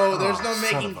 There's DM. no Oh, making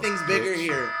son of a things bigger bitch.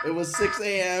 here. It was 6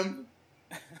 a.m.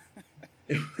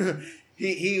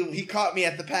 He caught me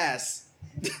at the pass.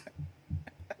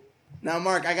 Now,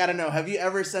 Mark, I gotta know, have you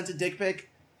ever sent a dick pic?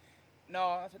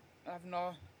 No, I've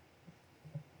no.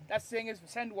 That's the thing is,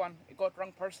 send one. It got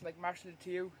wrong person, like Marshall did to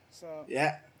you. So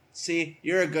Yeah. See,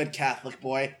 you're a good Catholic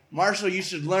boy. Marshall, you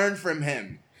should learn from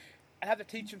him. I have to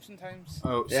teach him sometimes.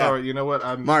 Oh, Yeah. sorry. You know what?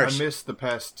 I Marsh. missed the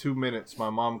past 2 minutes. My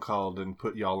mom called and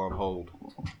put y'all on hold.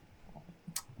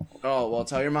 Oh, well,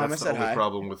 tell your mom That's I the said only hi.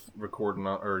 problem with recording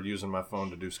or using my phone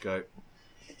to do Skype.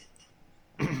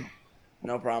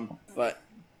 No problem. But,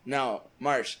 no,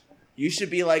 Marsh, you should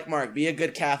be like Mark. Be a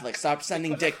good Catholic. Stop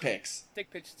sending dick pics. Dick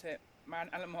pics to man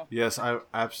Alamo. Yes, I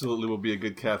absolutely will be a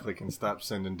good Catholic and stop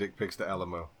sending dick pics to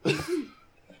Alamo.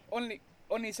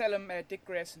 Only sell him Dick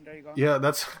Grayson. There you go. Yeah,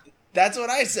 that's That's what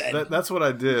I said. that's what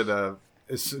I did.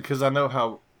 It's because I know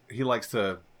how he likes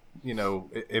to,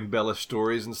 embellish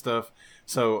stories and stuff.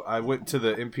 So I went to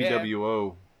the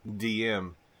MPWO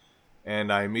DM,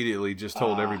 and I immediately just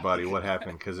told everybody what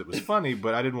happened because it was funny.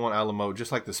 But I didn't want Alamo,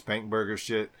 just like the Spank Burger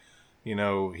shit. He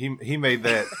made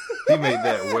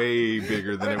that way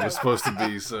bigger than it was supposed to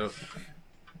be. So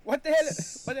What the hell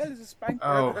is a spank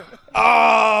Oh. burger?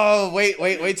 Oh,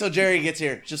 wait till Jerry gets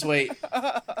here. Just wait.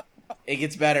 It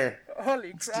gets better.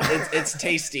 Holy crap. It's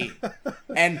tasty.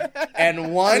 And See,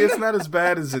 one it's not as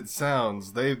bad as it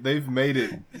sounds. They've made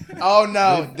it. oh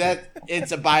no, that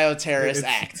it's a bioterrorist It's-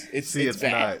 act. It's See, it's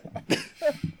bad.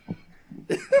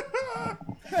 not.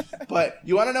 But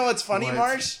you want to know what's funny, What?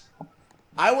 Marsh?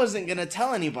 I wasn't gonna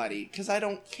tell anybody because I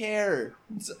don't care.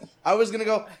 So I was gonna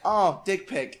go, oh, dick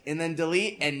pic, and then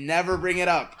delete and never bring it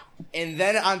up. And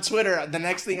then on Twitter, the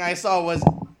next thing I saw was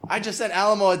I just sent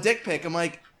Alamo a dick pic. I'm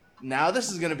like, now this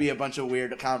is gonna be a bunch of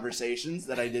weird conversations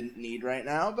that I didn't need right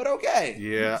now. But okay.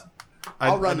 Yeah,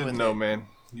 I'll I run didn't with know, it. man.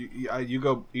 You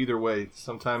go either way.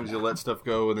 Sometimes you let stuff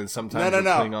go, and then sometimes No. you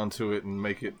cling onto it and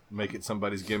make it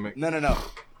somebody's gimmick.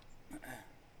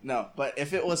 No, but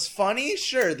if it was funny,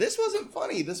 sure. This wasn't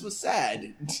funny. This was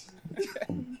sad.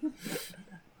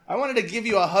 I wanted to give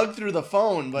you a hug through the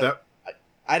phone, but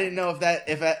I didn't know if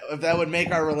that would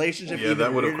make our relationship Yeah, even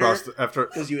that would have weirder crossed after.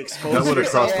 because you exposed That would have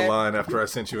yourself. crossed the line after I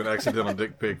sent you an accidental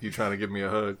dick pic. You trying to give me a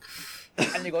hug?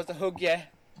 And he goes to hug you.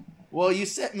 Well, you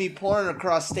sent me porn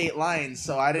across state lines,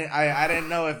 so I didn't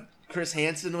know if Chris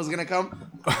Hansen was gonna come.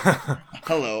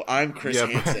 Hello, I'm Chris Yeah,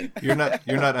 Hansen. you're not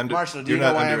under. Marshall, do you're you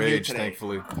know not why I'm here underage, today?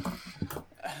 thankfully.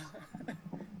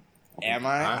 Am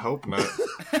I I? hope not.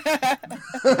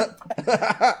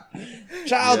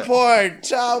 Child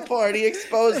porn. He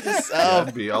exposed himself.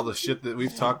 That'd be all the shit that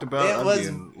we've talked about. It I'd was- be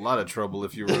in a lot of trouble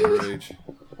if you were underage.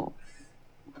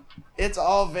 It's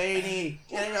all veiny.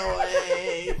 Get it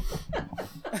away.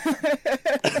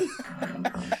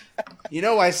 You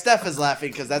know why Steph is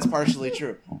laughing? Because that's partially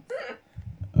true.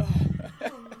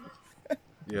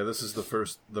 Yeah, this is the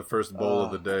first bowl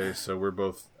of the day, so we're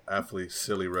both awfully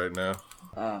silly right now.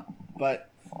 But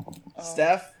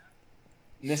Steph,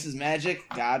 Mrs. Magic,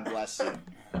 God bless you.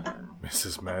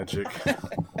 Mrs. Magic.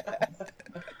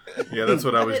 Yeah, that's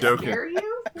what I was joking. Scare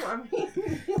you? I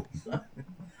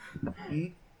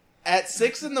mean... At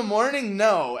 6 in the morning,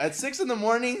 no. At 6 in the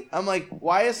morning, I'm like,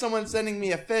 why is someone sending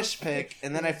me a fish pic?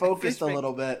 And then I focused a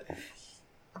little bit.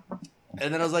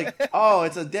 And then I was like, oh,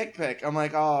 it's a dick pic. I'm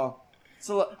like, oh.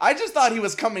 So I just thought he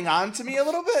was coming on to me a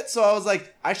little bit. So I was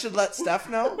like, I should let Steph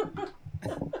know.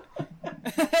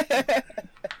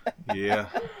 Yeah.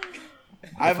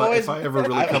 If I ever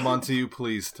really come on to you,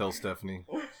 please tell Stephanie.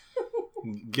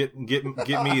 Get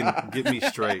me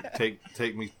straight.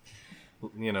 Take me,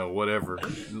 whatever.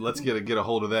 Let's get a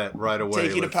hold of that right away.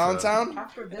 Take you to Pound Town?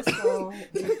 After this long,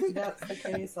 if that's the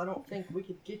case, I don't think we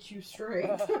could get you straight.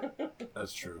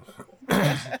 That's true.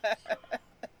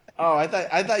 Oh, I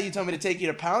thought you told me to take you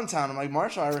to Pound Town. I'm like,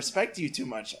 Marshall, I respect you too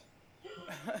much.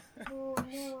 Oh,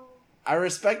 no. I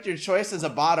respect your choice as a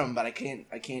bottom, but I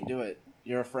can't do it.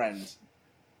 You're a friend.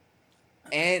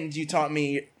 And you taught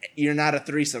me you're not a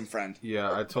threesome friend.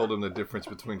 Yeah, I told him the difference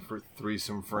between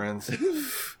threesome friends.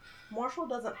 Marshall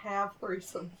doesn't have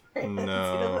threesome friends. No. He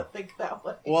doesn't think that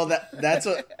way. Well, that's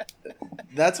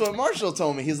what Marshall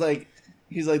told me. He's like,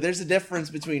 there's a difference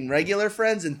between regular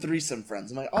friends and threesome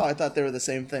friends. I'm like, oh, I thought they were the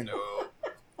same thing. No.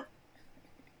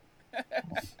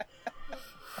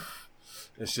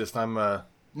 It's just I'm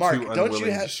Mark, too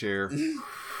unwilling to share.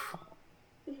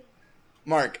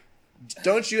 Mark,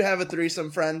 don't you have a threesome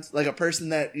friend? Like a person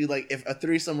that you like, if a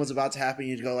threesome was about to happen,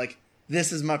 you'd go like,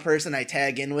 this is my person, I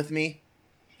tag in with me.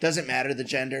 Doesn't matter the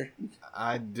gender.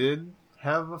 I did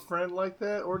have a friend like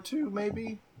that, or two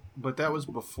maybe, but that was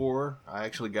before I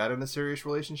actually got in a serious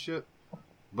relationship.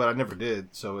 But I never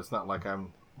did, so it's not like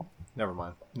I'm... Never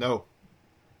mind. No.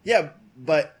 Yeah,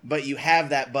 but you have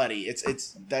that buddy.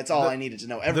 That's all I needed to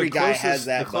know. Every guy has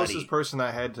that buddy. The closest person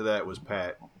I had to that was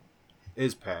Pat.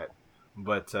 Is Pat.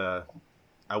 But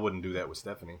I wouldn't do that with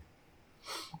Stephanie.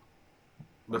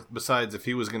 But besides, if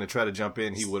he was going to try to jump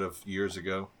in, he would have years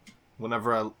ago.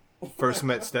 Whenever I first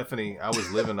met Stephanie, I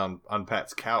was living on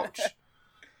Pat's couch.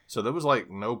 So there was like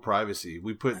no privacy.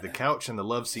 We put the couch and the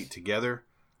love seat together,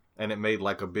 and it made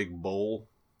like a big bowl.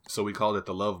 So we called it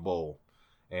the love bowl.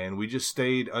 And we just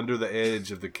stayed under the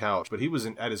edge of the couch. But he was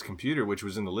at his computer, which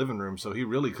was in the living room, so he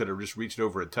really could have just reached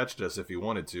over and touched us if he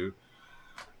wanted to.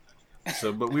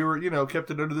 So, but we were,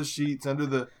 kept it under the sheets,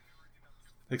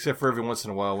 except for every once in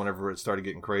a while whenever it started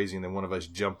getting crazy, and then one of us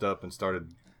jumped up and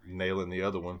started nailing the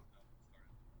other one.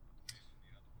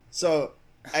 So,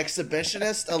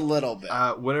 exhibitionist a little bit.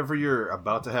 Whenever you're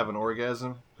about to have an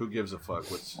orgasm, who gives a fuck?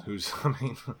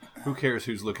 Who cares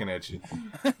who's looking at you?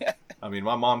 I mean,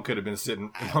 my mom could have been sitting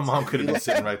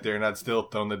right there, and I'd still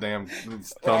thrown the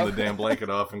damn blanket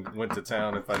off and went to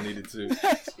town if I needed to.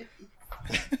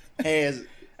 Hey,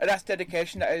 that's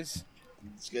dedication, that is.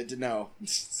 It's good to know.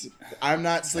 I'm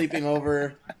not sleeping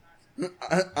over.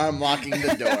 I'm locking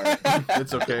the door.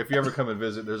 It's okay. If you ever come and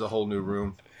visit, there's a whole new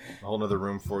room. A whole other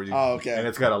room for you. Oh, okay. And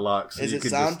it's got a lock. So is it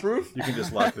soundproof? You can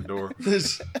just lock the door.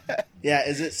 Yeah,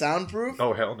 is it soundproof?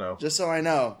 Oh, hell no. Just so I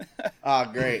know. Oh,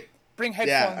 great. Bring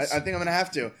headphones. Yeah, I think I'm going to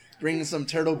have to. Bring some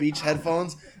Turtle Beach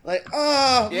headphones. Like,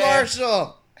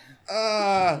 Marshall!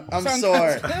 I'm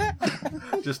sore.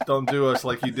 Just don't do us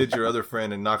like you did your other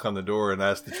friend and knock on the door and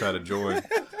ask to try to join.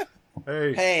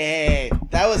 Hey.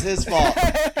 That was his fault.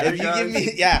 If you give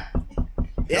me... Yeah.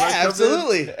 Yeah,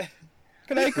 absolutely.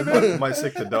 Can I come in? Might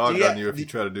sick the dog on you if you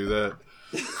try to do that.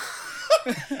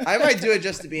 I might do it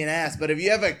just to be an ass, but if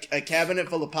you have a cabinet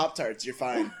full of Pop-Tarts, you're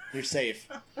fine. You're safe.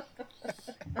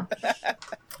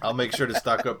 I'll make sure to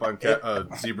stock up on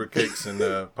zebra cakes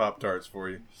and Pop-Tarts for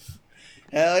you.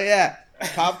 Hell yeah.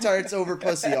 Pop-Tarts over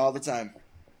pussy all the time.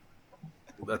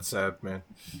 That's sad, man.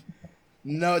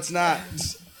 No, it's not.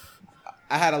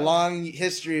 I had a long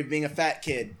history of being a fat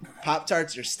kid.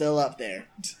 Pop-Tarts are still up there.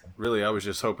 Really, I was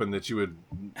just hoping that you would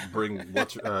bring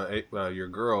your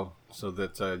girl so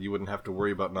that you wouldn't have to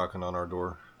worry about knocking on our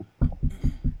door.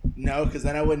 No, because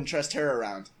then I wouldn't trust her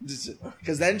around.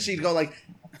 Because then she'd go like,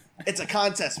 it's a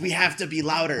contest. We have to be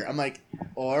louder. I'm like,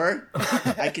 or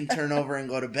I can turn over and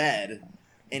go to bed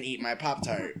and eat my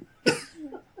Pop-Tart.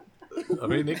 I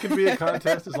mean, it could be a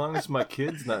contest as long as my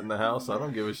kid's not in the house. I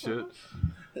don't give a shit.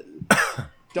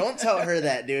 Don't tell her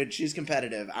that, dude. She's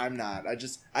competitive. I'm not.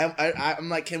 I'm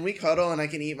like, can we cuddle and I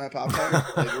can eat my popcorn?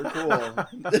 Like, we're cool.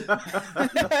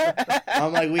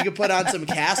 I'm like, we could put on some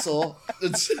Castle.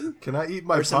 Can I eat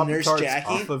my Or some Nurse Pop-Tarts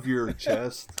Jackie? off of your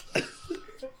chest?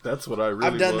 That's what I really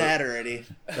I've done want. that already.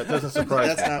 That doesn't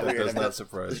surprise That's me. not That weird. does not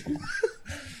surprise me.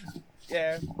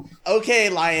 Yeah. Okay,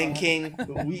 Lion King.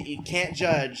 You can't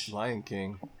judge. Lion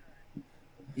King.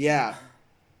 Yeah.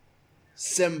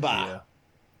 Simba.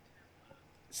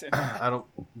 Yeah. I don't.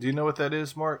 Do you know what that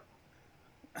is, Mark?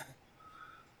 Okay.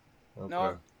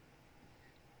 No.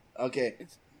 Okay.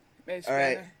 It's All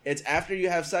right. kinda- It's after you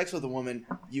have sex with a woman,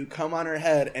 you come on her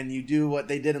head and you do what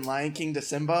they did in Lion King to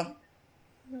Simba.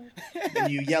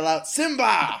 And you yell out,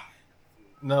 Simba!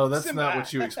 No, that's Simba. not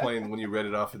what you explained when you read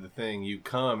it off of the thing. You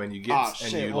come and you get Oh, and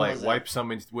shit, you what like was that? wipe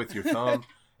someone with your thumb,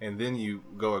 and then you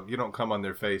go. You don't come on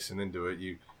their face and then do it.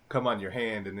 You come on your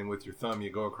hand, and then with your thumb you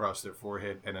go across their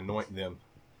forehead and anoint them.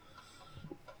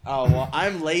 Oh, well,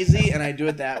 I'm lazy and I do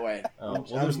it that way. Oh,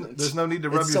 well, there's no need to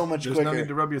rub it's your so much there's quicker. no need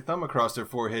to rub your thumb across their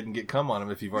forehead and get cum on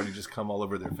them if you've already just come all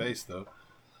over their face, though.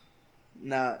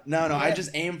 No. I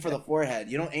just aim for the forehead.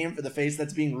 You don't aim for the face.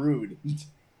 That's being rude.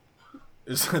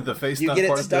 Is the face You not get it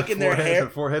part stuck of the in their forehead? hair?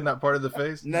 The forehead not part of the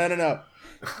face? No.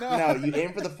 No, you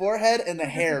aim for the forehead and the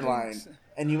hairline,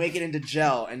 and you make it into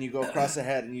gel, and you go across the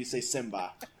head, and you say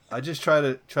Simba. I just try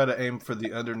to aim for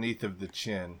the underneath of the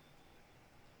chin.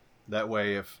 That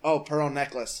way, if Pearl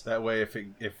necklace.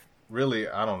 if really,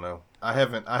 I don't know. I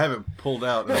haven't pulled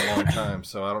out in a long time,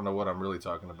 so I don't know what I'm really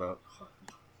talking about.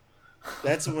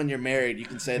 That's when you're married. You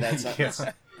can say that sentence.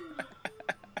 Yeah.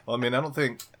 Well, I mean, I don't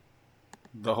think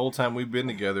the whole time we've been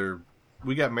together,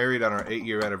 we got married on our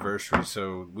 8-year anniversary,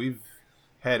 so we've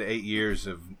had 8 years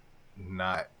of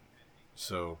not.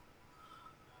 So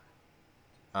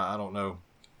I don't know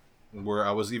where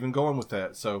I was even going with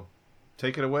that. So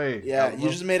take it away. Yeah, you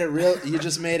just made it real. You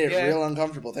just made it Yeah. real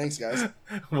uncomfortable. Thanks, guys.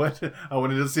 What? I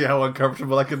wanted to see how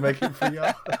uncomfortable I could make it for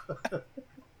y'all.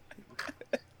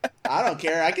 I don't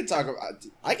care. I can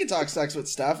talk sex with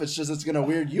Steph. It's just it's gonna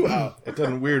weird you out. It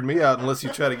doesn't weird me out unless you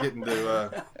try to get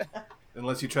into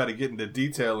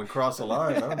detail and cross a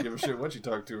line. I don't give a shit what you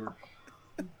talk to her.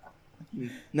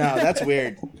 No, that's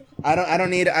weird. I don't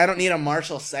need a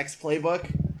Marshall sex playbook.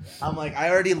 I'm like, I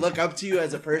already look up to you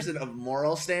as a person of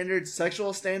moral standards,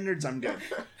 sexual standards. I'm good.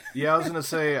 Yeah, I was gonna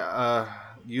say,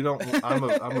 you don't. I'm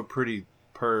a pretty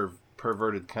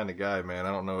perverted kind of guy, man.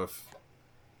 I don't know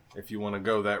if you want to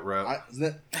go that route.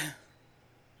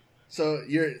 So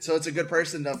it's a good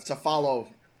person to follow.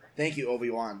 Thank you,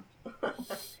 Obi-Wan.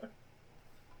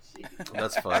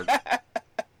 That's fine.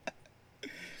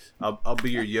 I'll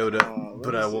be your Yoda,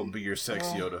 but I won't be your sex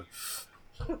Yoda.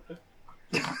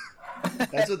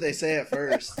 That's what they say at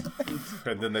first.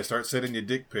 And then they start sending you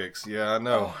dick pics. Yeah, I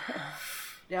know.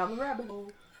 Down the rabbit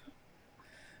hole.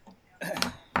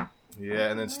 Yeah,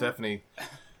 and then Stephanie,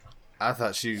 I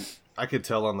could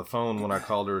tell on the phone when I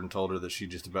called her and told her that she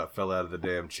just about fell out of the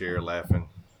damn chair laughing.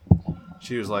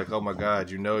 She was like, "Oh my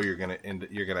God, you're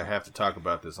gonna have to talk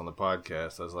about this on the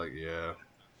podcast." I was like, "Yeah,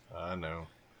 I know."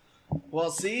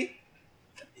 Well, see,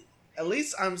 at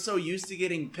least I'm so used to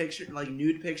getting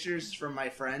nude pictures from my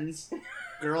friends,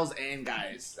 girls and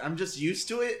guys. I'm just used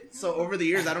to it. So over the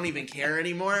years, I don't even care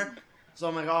anymore. So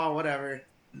I'm like, oh, whatever.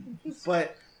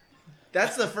 But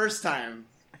that's the first time.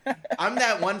 I'm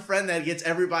that one friend that gets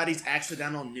everybody's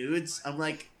accidental nudes. I'm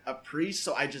like a priest,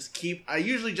 so I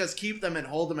usually just keep them and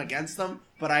hold them against them.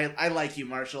 But I like you,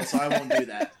 Marshall, so I won't do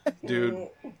that. Dude,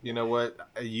 you know what?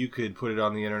 You could put it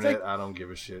on the internet. I don't give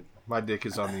a shit. My dick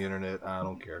is on the internet. I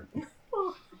don't care.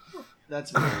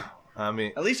 That's weird. I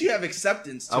mean, at least you have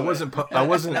acceptance to I it.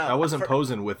 wasn't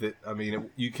posing with it. I mean,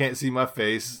 you can't see my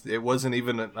face. It wasn't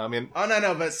even. I mean, oh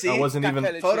no, but see, I wasn't even.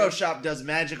 Photoshop does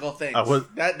magical things.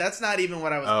 That's not even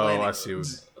what I was. planning. I see.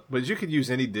 But you could use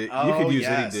any dick. Oh, you could use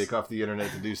any yes. dick off the internet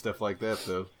to do stuff like that,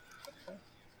 though.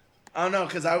 Oh no,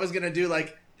 because I was gonna do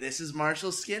like, this is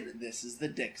Marshall's skin, this is the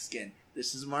dick skin,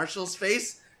 this is Marshall's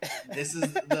face, this is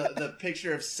the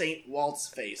picture of Saint Walt's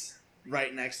face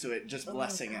right next to it, just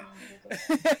blessing it.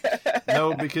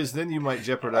 No, because then you might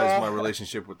jeopardize my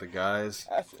relationship with the guys,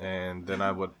 and then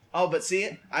I would. Oh, but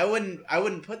see, I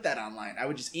wouldn't put that online. I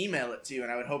would just email it to you,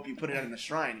 and I would hope you put it in the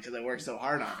shrine because I worked so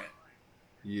hard on it.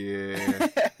 Yeah.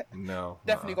 No.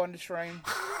 Definitely going to shrine.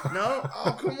 No?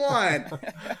 Oh, come on.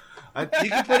 You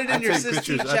can put it in your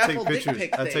Sistine Chapel dick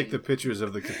pic I thing. take the pictures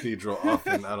of the cathedral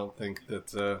often. I don't think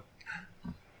that.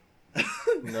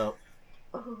 No.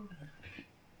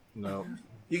 No.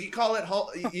 You can call it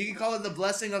the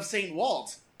blessing of Saint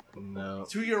Walt. No.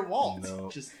 To your Walt. No.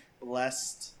 Just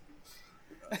blessed.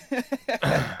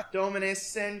 Domine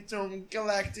Centum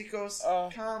Galacticos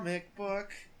comic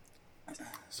book.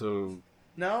 So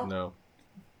No? no.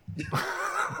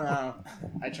 Oh,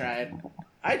 I tried.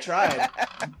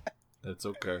 That's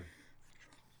okay.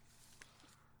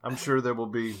 I'm sure there will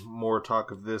be more talk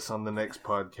of this on the next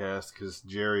podcast because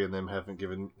Jerry and them haven't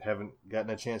gotten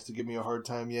a chance to give me a hard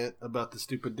time yet about the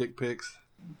stupid dick pics.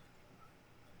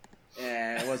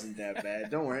 Yeah, it wasn't that bad.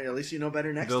 Don't worry. At least you know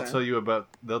better next They'll time. tell you about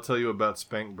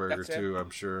Spankburger That's it. too. I'm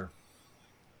sure.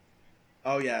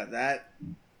 Oh yeah, that.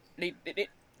 Need Yeah.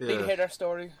 to hear their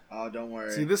story. Oh, don't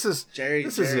worry. See, this is Jerry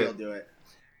will will do it.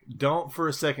 Don't for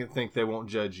a second think they won't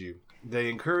judge you.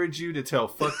 They encourage you to tell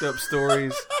fucked up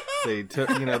stories. They tell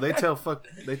fucked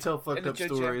up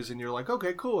judge stories, and you're like,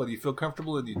 okay, cool, and you feel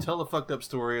comfortable, and you tell a fucked up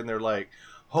story, and they're like,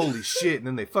 holy shit, and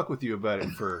then they fuck with you about it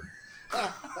for.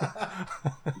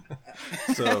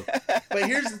 So, but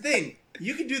here's the thing: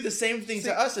 you can do the same thing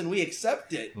to us, and we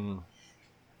accept it.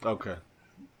 Okay.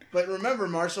 But remember,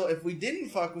 Marshall, if we didn't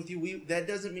fuck with you,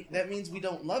 that means we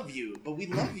don't love you. But we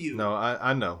love you. No,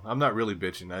 I know. I'm not really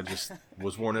bitching. I just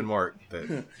was warning Mark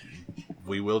that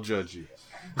we will judge you.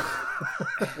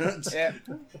 Yeah,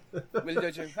 we'll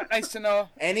judge you. Nice to know.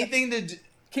 Anything to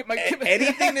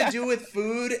do with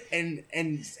food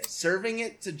and serving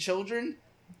it to children,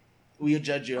 we'll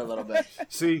judge you a little bit.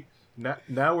 See,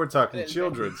 now we're talking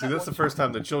children. See, that's the first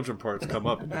time the children parts come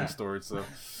up in the story. So,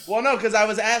 well, no, because I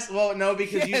was asked. Well, no,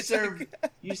 because you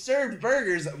served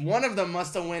burgers. One of them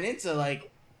must have went into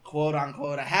like quote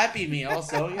unquote a Happy Meal.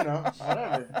 So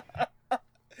whatever.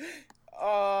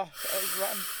 Oh, that was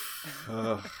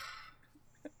rotten.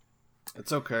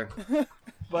 It's okay.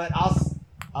 But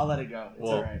I'll let it go. It's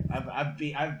all right.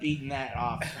 I've beaten that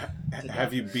off.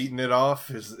 Have you beaten it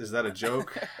off? Is that a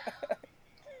joke?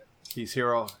 He's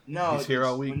here all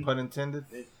week, pun intended.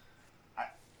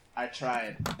 I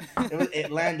tried.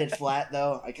 It landed flat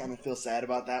though. I kind of feel sad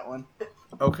about that one.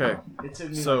 Okay. It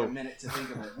took me like a minute to think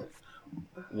of it.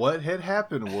 What had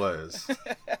happened was.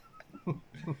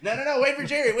 No! Wait for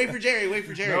Jerry.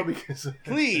 No, because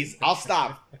please, I'll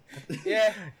stop.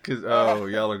 Yeah. Because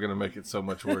y'all are gonna make it so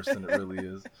much worse than it really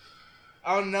is.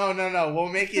 Oh no! We'll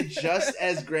make it just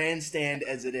as grandstand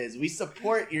as it is. We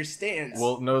support your stance.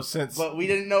 Well, no, but we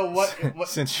didn't know what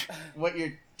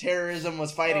your terrorism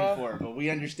was fighting for. But we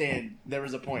understand there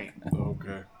was a point.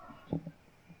 Okay.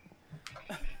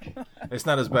 It's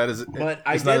not as bad as it. But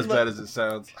it's not as bad as it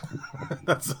sounds.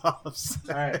 That's all I'm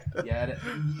saying. All right. Yeah.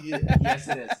 Yes,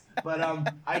 it is. But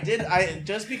I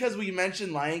just because we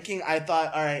mentioned Lion King, I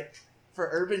thought, all right, for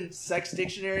Urban Sex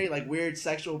Dictionary, like weird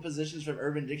sexual positions from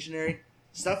Urban Dictionary,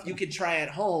 stuff you could try at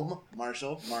home, Mark.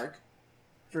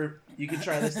 You can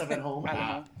try this stuff at home.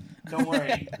 Don't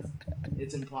worry,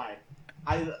 it's implied.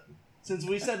 Since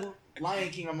we said Lion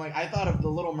King, I'm like, I thought of The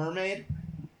Little Mermaid.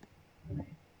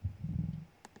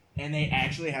 And they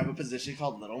actually have a position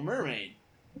called Little Mermaid.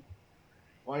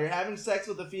 While you're having sex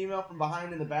with a female from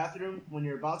behind in the bathroom, when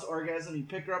you're about to orgasm, you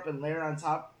pick her up and lay on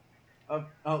top of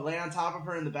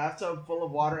her in the bathtub full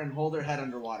of water and hold her head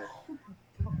underwater.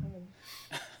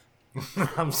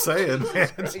 I'm saying, man.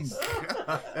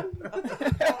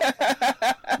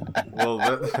 Well,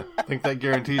 I think that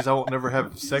guarantees I won't never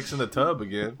have sex in the tub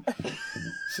again.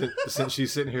 Since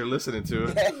she's sitting here listening to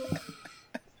it.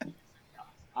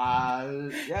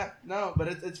 But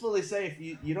it's fully safe.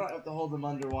 You don't have to hold them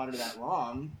underwater that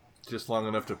long. Just long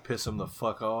enough to piss them the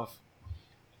fuck off.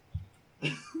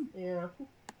 Yeah.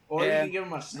 Or you can give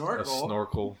them a snorkel. A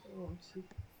snorkel.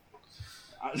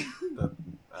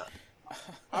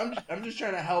 I'm just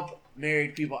trying to help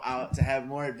married people out to have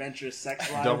more adventurous sex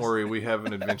lives. Don't worry, we have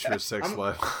an adventurous sex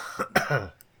life.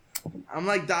 I'm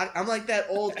like that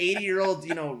old 80-year-old,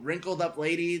 wrinkled up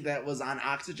lady that was on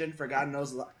oxygen for God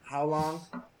knows how long.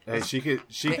 Hey, she could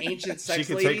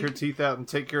take her teeth out and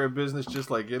take care of business just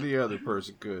like any other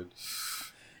person could.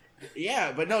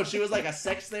 Yeah, but no, she was like a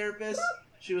sex therapist.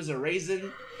 She was a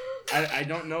raisin. I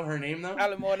don't know her name though.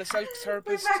 Alamore, sex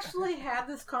therapist. We've actually had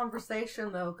this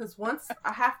conversation though, because once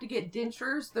I have to get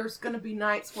dentures, there's going to be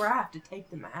nights where I have to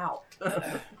take them out.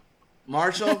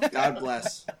 Marshall, God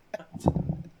bless.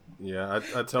 Yeah,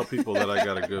 I tell people that I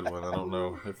got a good one. I don't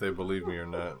know if they believe me or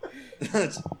not.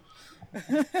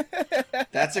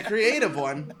 That's a creative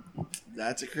one.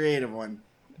 That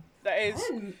is.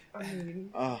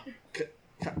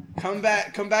 Come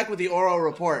back with the oral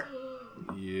report.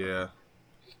 Yeah.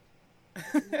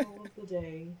 All of the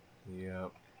day.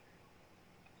 Yep.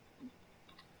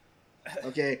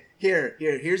 Okay,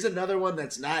 here's another one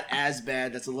that's not as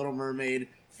bad. That's a Little Mermaid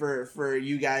for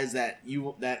you guys that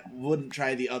wouldn't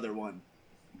try the other one.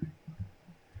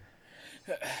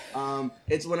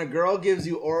 It's when a girl gives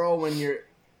you oral when you're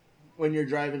when you're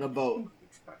driving a boat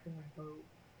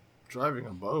Driving a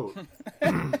boat.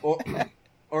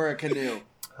 or a canoe?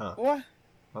 Huh. What?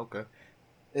 Okay.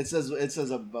 It says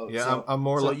a boat. Yeah, so, I'm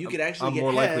more. So you could actually I'm get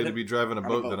more likely head to be driving a on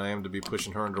boat than I am to be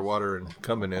pushing her underwater and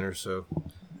coming in her. So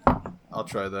I'll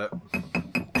try that.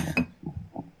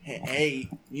 Hey,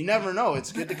 you never know.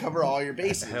 It's good to cover all your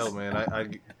bases. Hell, man, I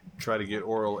try to get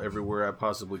oral everywhere I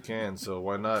possibly can. So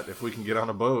why not? If we can get on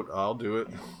a boat, I'll do it.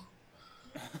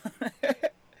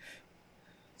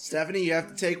 Stephanie, you have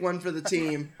to take one for the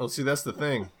team. Well, see, that's the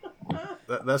thing.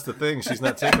 That's the thing. She's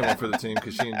not taking one for the team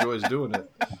because she enjoys doing it.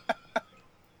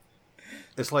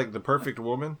 It's like the perfect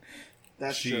woman.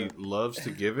 That's she true. loves to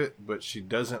give it, but she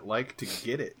doesn't like to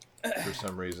get it for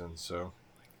some reason. So,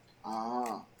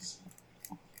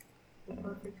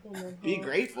 be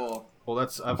grateful. well,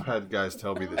 I've had guys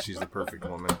tell me that she's the perfect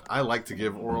woman. I like to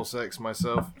give oral sex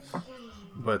myself,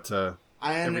 but I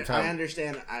every time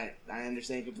understand. I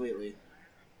understand completely.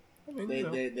 I mean,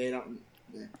 They don't.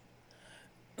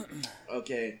 Yeah.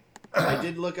 Okay, I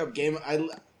did look up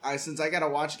I since I gotta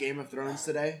watch Game of Thrones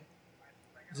today,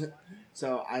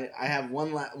 so I have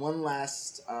one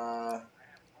last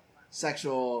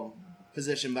sexual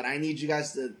position, but I need you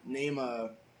guys to name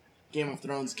a Game of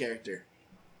Thrones character.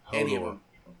 Hodor. Any of them.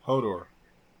 Hodor.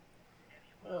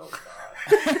 Oh,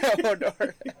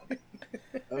 Hodor.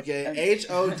 Okay,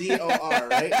 HODOR,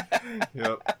 right?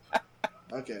 Yep.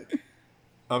 Okay.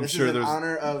 I'm This sure is in there's.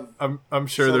 honor of I'm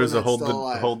sure someone there's a that's hold still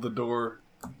alive. the door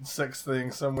sex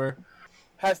thing somewhere.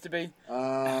 Has to be.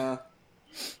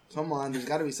 Come on, there's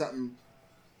got to be something.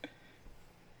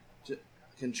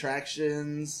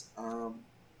 Contractions.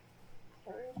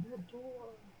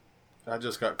 I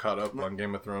just got caught up on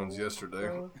Game of Thrones yesterday.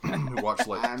 We watched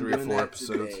like I'm 3 or doing 4 that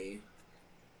episodes. today.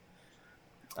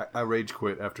 I rage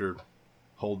quit after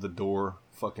hold the door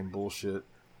fucking bullshit.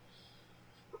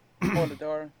 Hold the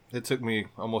door. It took me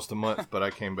almost a month, but I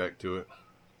came back to it.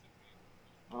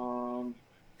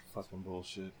 Fucking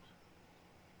bullshit.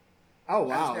 Oh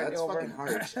wow, That's that's over. fucking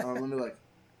harsh. Let me look.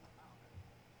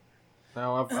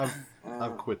 Now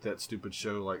I've quit that stupid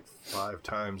show like 5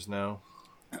 times now.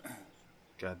 God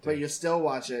damn. But you still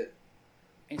watch it.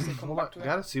 And you still come Well, back to I it.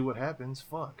 gotta see what happens.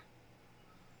 Fuck.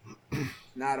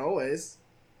 Not always.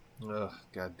 Ugh,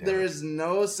 god damn. There it. is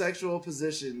no sexual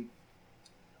position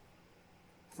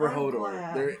for I'm Hodor.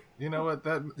 glad. There, You know what?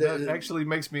 That There- actually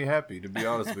makes me happy, to be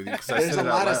honest with you. 'Cause I there's said a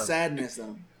it out lot of loud. sadness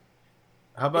though.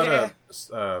 How about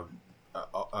Yeah.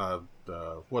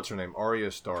 what's her name?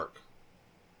 Arya Stark.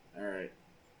 All right.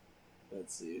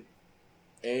 Let's see.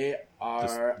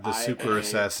 A-R-I-A. The super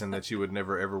assassin that you would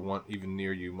never ever want even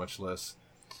near you, much less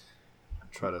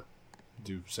try to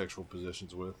do sexual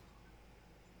positions with.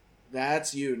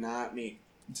 That's you, not me.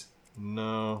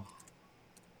 No.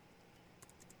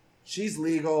 She's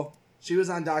legal. She was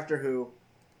on Doctor Who.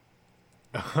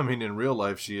 I mean, in real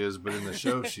life she is, but in the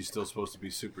show she's still supposed to be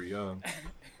super young.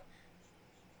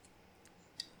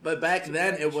 But back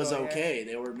then it was Sure, yeah. okay.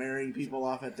 They were marrying people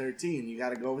off at 13. You got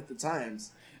to go with the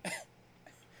times.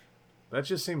 That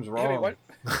just seems Yeah, wait, wrong. what?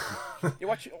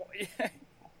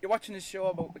 You're watching this show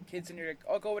about kids and you're like,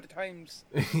 "I'll go with the times."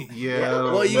 Yeah.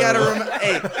 Well, you got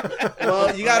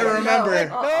to you got to remember.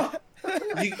 No.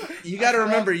 You got to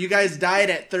remember. You guys died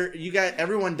at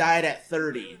everyone died at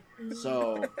 30.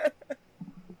 So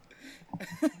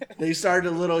they started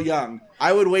a little young.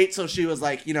 I would wait till she was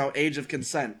like, age of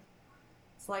consent.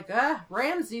 It's like,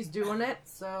 Ramsey's doing it,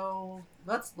 so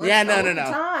let's Yeah, go no, with no,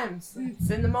 the no. times. It's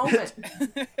in the moment.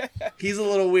 He's a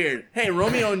little weird. Hey,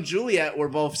 Romeo and Juliet were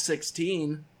both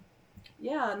 16.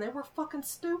 Yeah, and they were fucking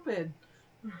stupid.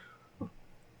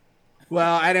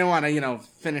 Well, I didn't want to,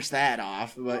 finish that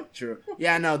off, but true.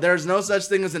 Yeah, no, there's no such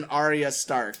thing as an Arya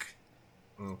Stark.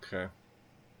 Okay.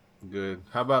 Good.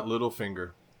 How about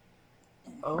Littlefinger?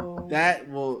 Oh. That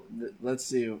will. Let's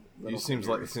see. It seems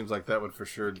like that would for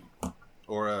sure,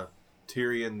 or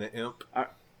Tyrion the Imp. All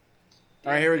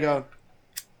right, here we go.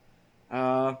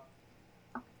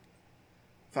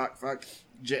 Fuck.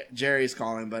 Jerry's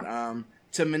calling, but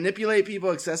to manipulate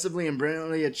people excessively and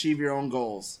brilliantly achieve your own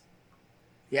goals.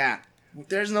 Yeah,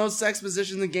 there's no sex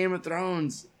positions in Game of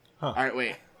Thrones. Huh. All right,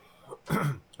 wait.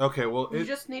 Okay, well, You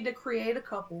just need to create a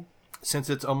couple. since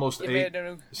it's almost You 8, made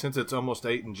it, since it's almost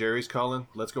 8 and Jerry's calling,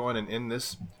 let's go on and end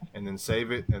this, and then save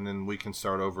it, and then we can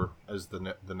start over as the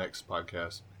next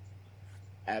podcast.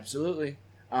 Absolutely.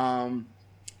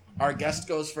 Our guest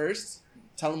goes first.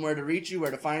 Tell them where to reach you,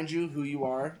 where to find you, who you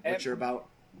are, what you're about.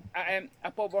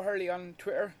 At Bobo Hurley on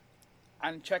Twitter,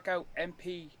 and check out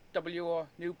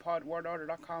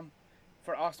mpwnewpodwordorder.com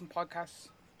for awesome podcasts.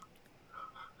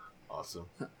 Awesome.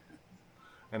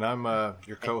 And I'm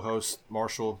your co-host,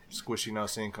 Marshall, Squishy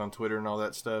Nos Inc. on Twitter and all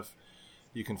that stuff.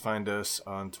 You can find us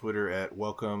on Twitter at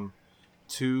welcome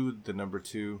to the number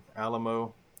 2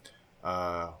 Alamo.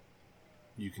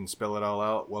 You can spell it all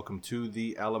out. Welcome to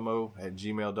the Alamo at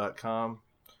gmail.com.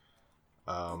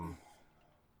 I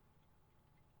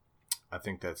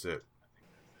think that's it.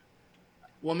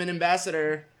 Woman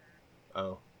ambassador.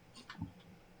 Oh.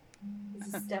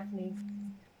 This is Stephanie.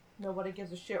 Nobody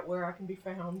gives a shit where I can be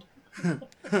found.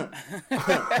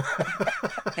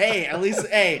 Hey, at least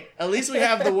we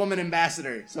have the woman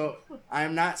ambassador. So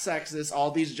I'm not sexist.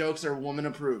 All these jokes are woman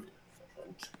approved.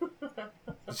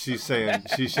 She's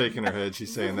shaking her head.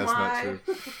 She's saying that's not true.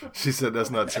 She said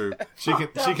that's not true. She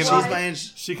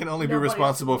can only be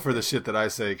responsible for the shit that I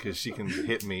say because she can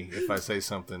hit me if I say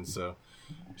something. So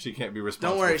she can't be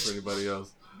responsible for anybody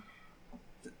else.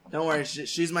 Don't worry,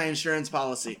 she's my insurance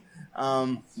policy.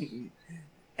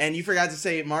 And you forgot to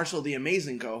say Marshall, the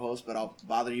amazing co-host, but I'll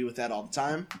bother you with that all the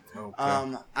time. Okay.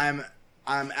 I'm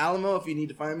Alamo. If you need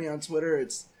to find me on Twitter,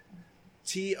 it's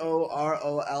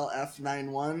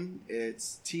TOROLF91.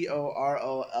 It's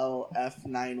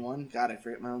TOROLF91. God, I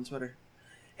forget my own Twitter.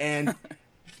 And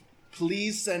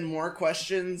please send more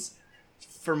questions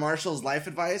for Marshall's life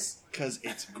advice, because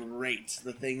it's great.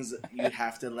 The things you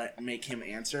have to make him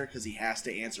answer, because he has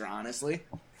to answer honestly.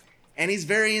 And he's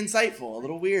very insightful. A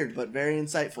little weird, but very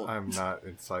insightful. I'm not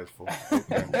insightful.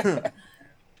 Okay.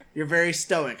 You're very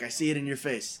stoic. I see it in your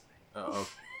face. Uh-oh.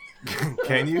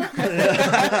 Can you?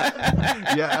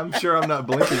 Yeah, I'm sure I'm not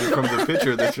blinking from the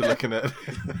picture that you're looking at.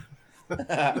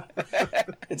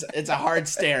 It's a hard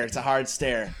stare. It's a hard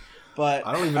stare. But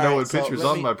I don't even know what picture's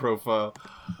on my profile.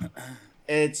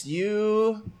 It's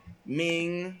you,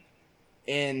 Ming,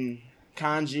 in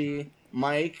kanji,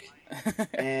 Mike,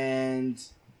 and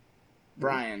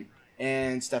Brian,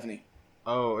 and Stephanie.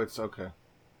 Oh, it's okay.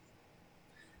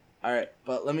 All right,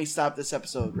 but let me stop this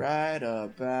episode right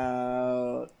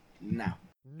about now.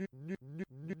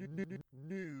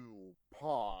 New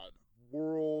Pod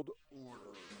World Order.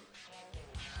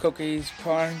 Cookies,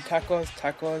 porn,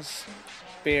 tacos,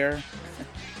 beer.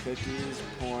 Cookies,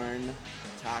 porn,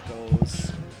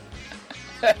 tacos.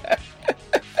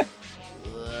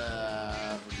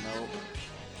 Nope.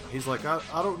 He's like, I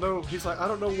don't know. He's like, I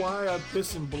don't know why I'm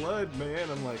pissing blood, man.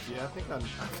 I'm like, yeah, I think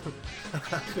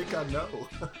I know.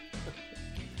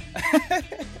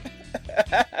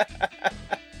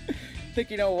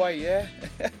 Think you know why, yeah?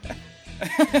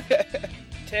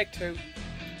 Take 2.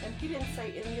 And he didn't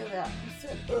say any of that. He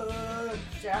said,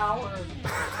 shower,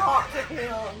 talk to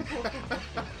him.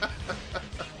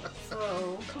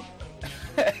 So.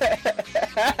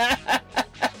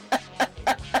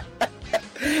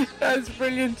 That's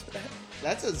brilliant.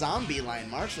 That's a zombie line,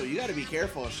 Marshall. You gotta be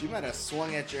careful. She might have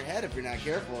swung at your head if you're not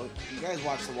careful. You guys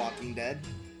watch The Walking Dead.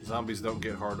 Zombies don't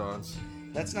get hard-ons.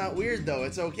 That's not weird, though.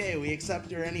 It's okay. We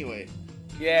accept her anyway.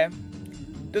 Yeah.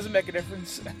 Doesn't make a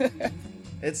difference.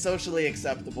 It's socially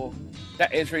acceptable.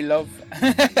 That is real love.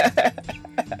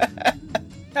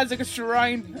 That's like a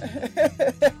shrine.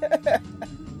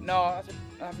 No.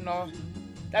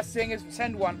 That thing is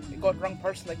send one. It got wrong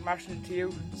person like Marshall to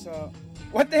you. So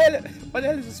what the hell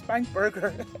is a spank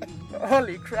burger?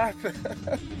 Holy crap.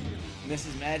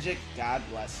 Mrs. Magic, God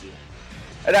bless you.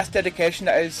 That's dedication,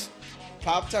 that is.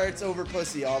 Pop-Tarts over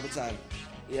pussy all the time.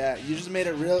 Yeah, you just made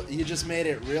it real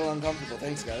uncomfortable.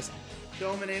 Thanks, guys.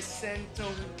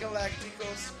 Dominicento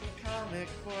Galacticos comic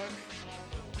book.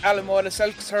 Alamo the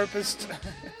self-servist.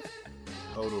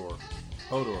 Hodor.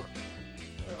 Hodor.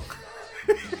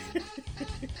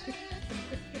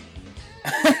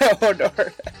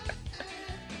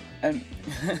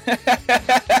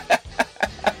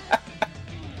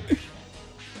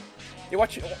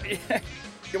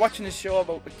 You're watching this show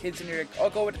about the kids and you're like, oh,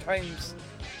 go with the times.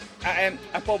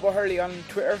 At Bobo Hurley on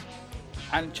Twitter,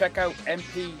 and check out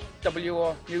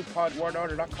MPWO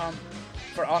newpodworldorder.com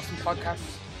for awesome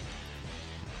podcasts.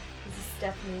 This is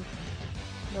Stephanie.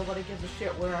 Nobody gives a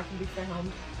shit where I can be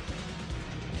found.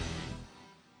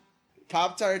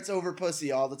 Pop-Tarts over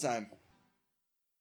pussy all the time.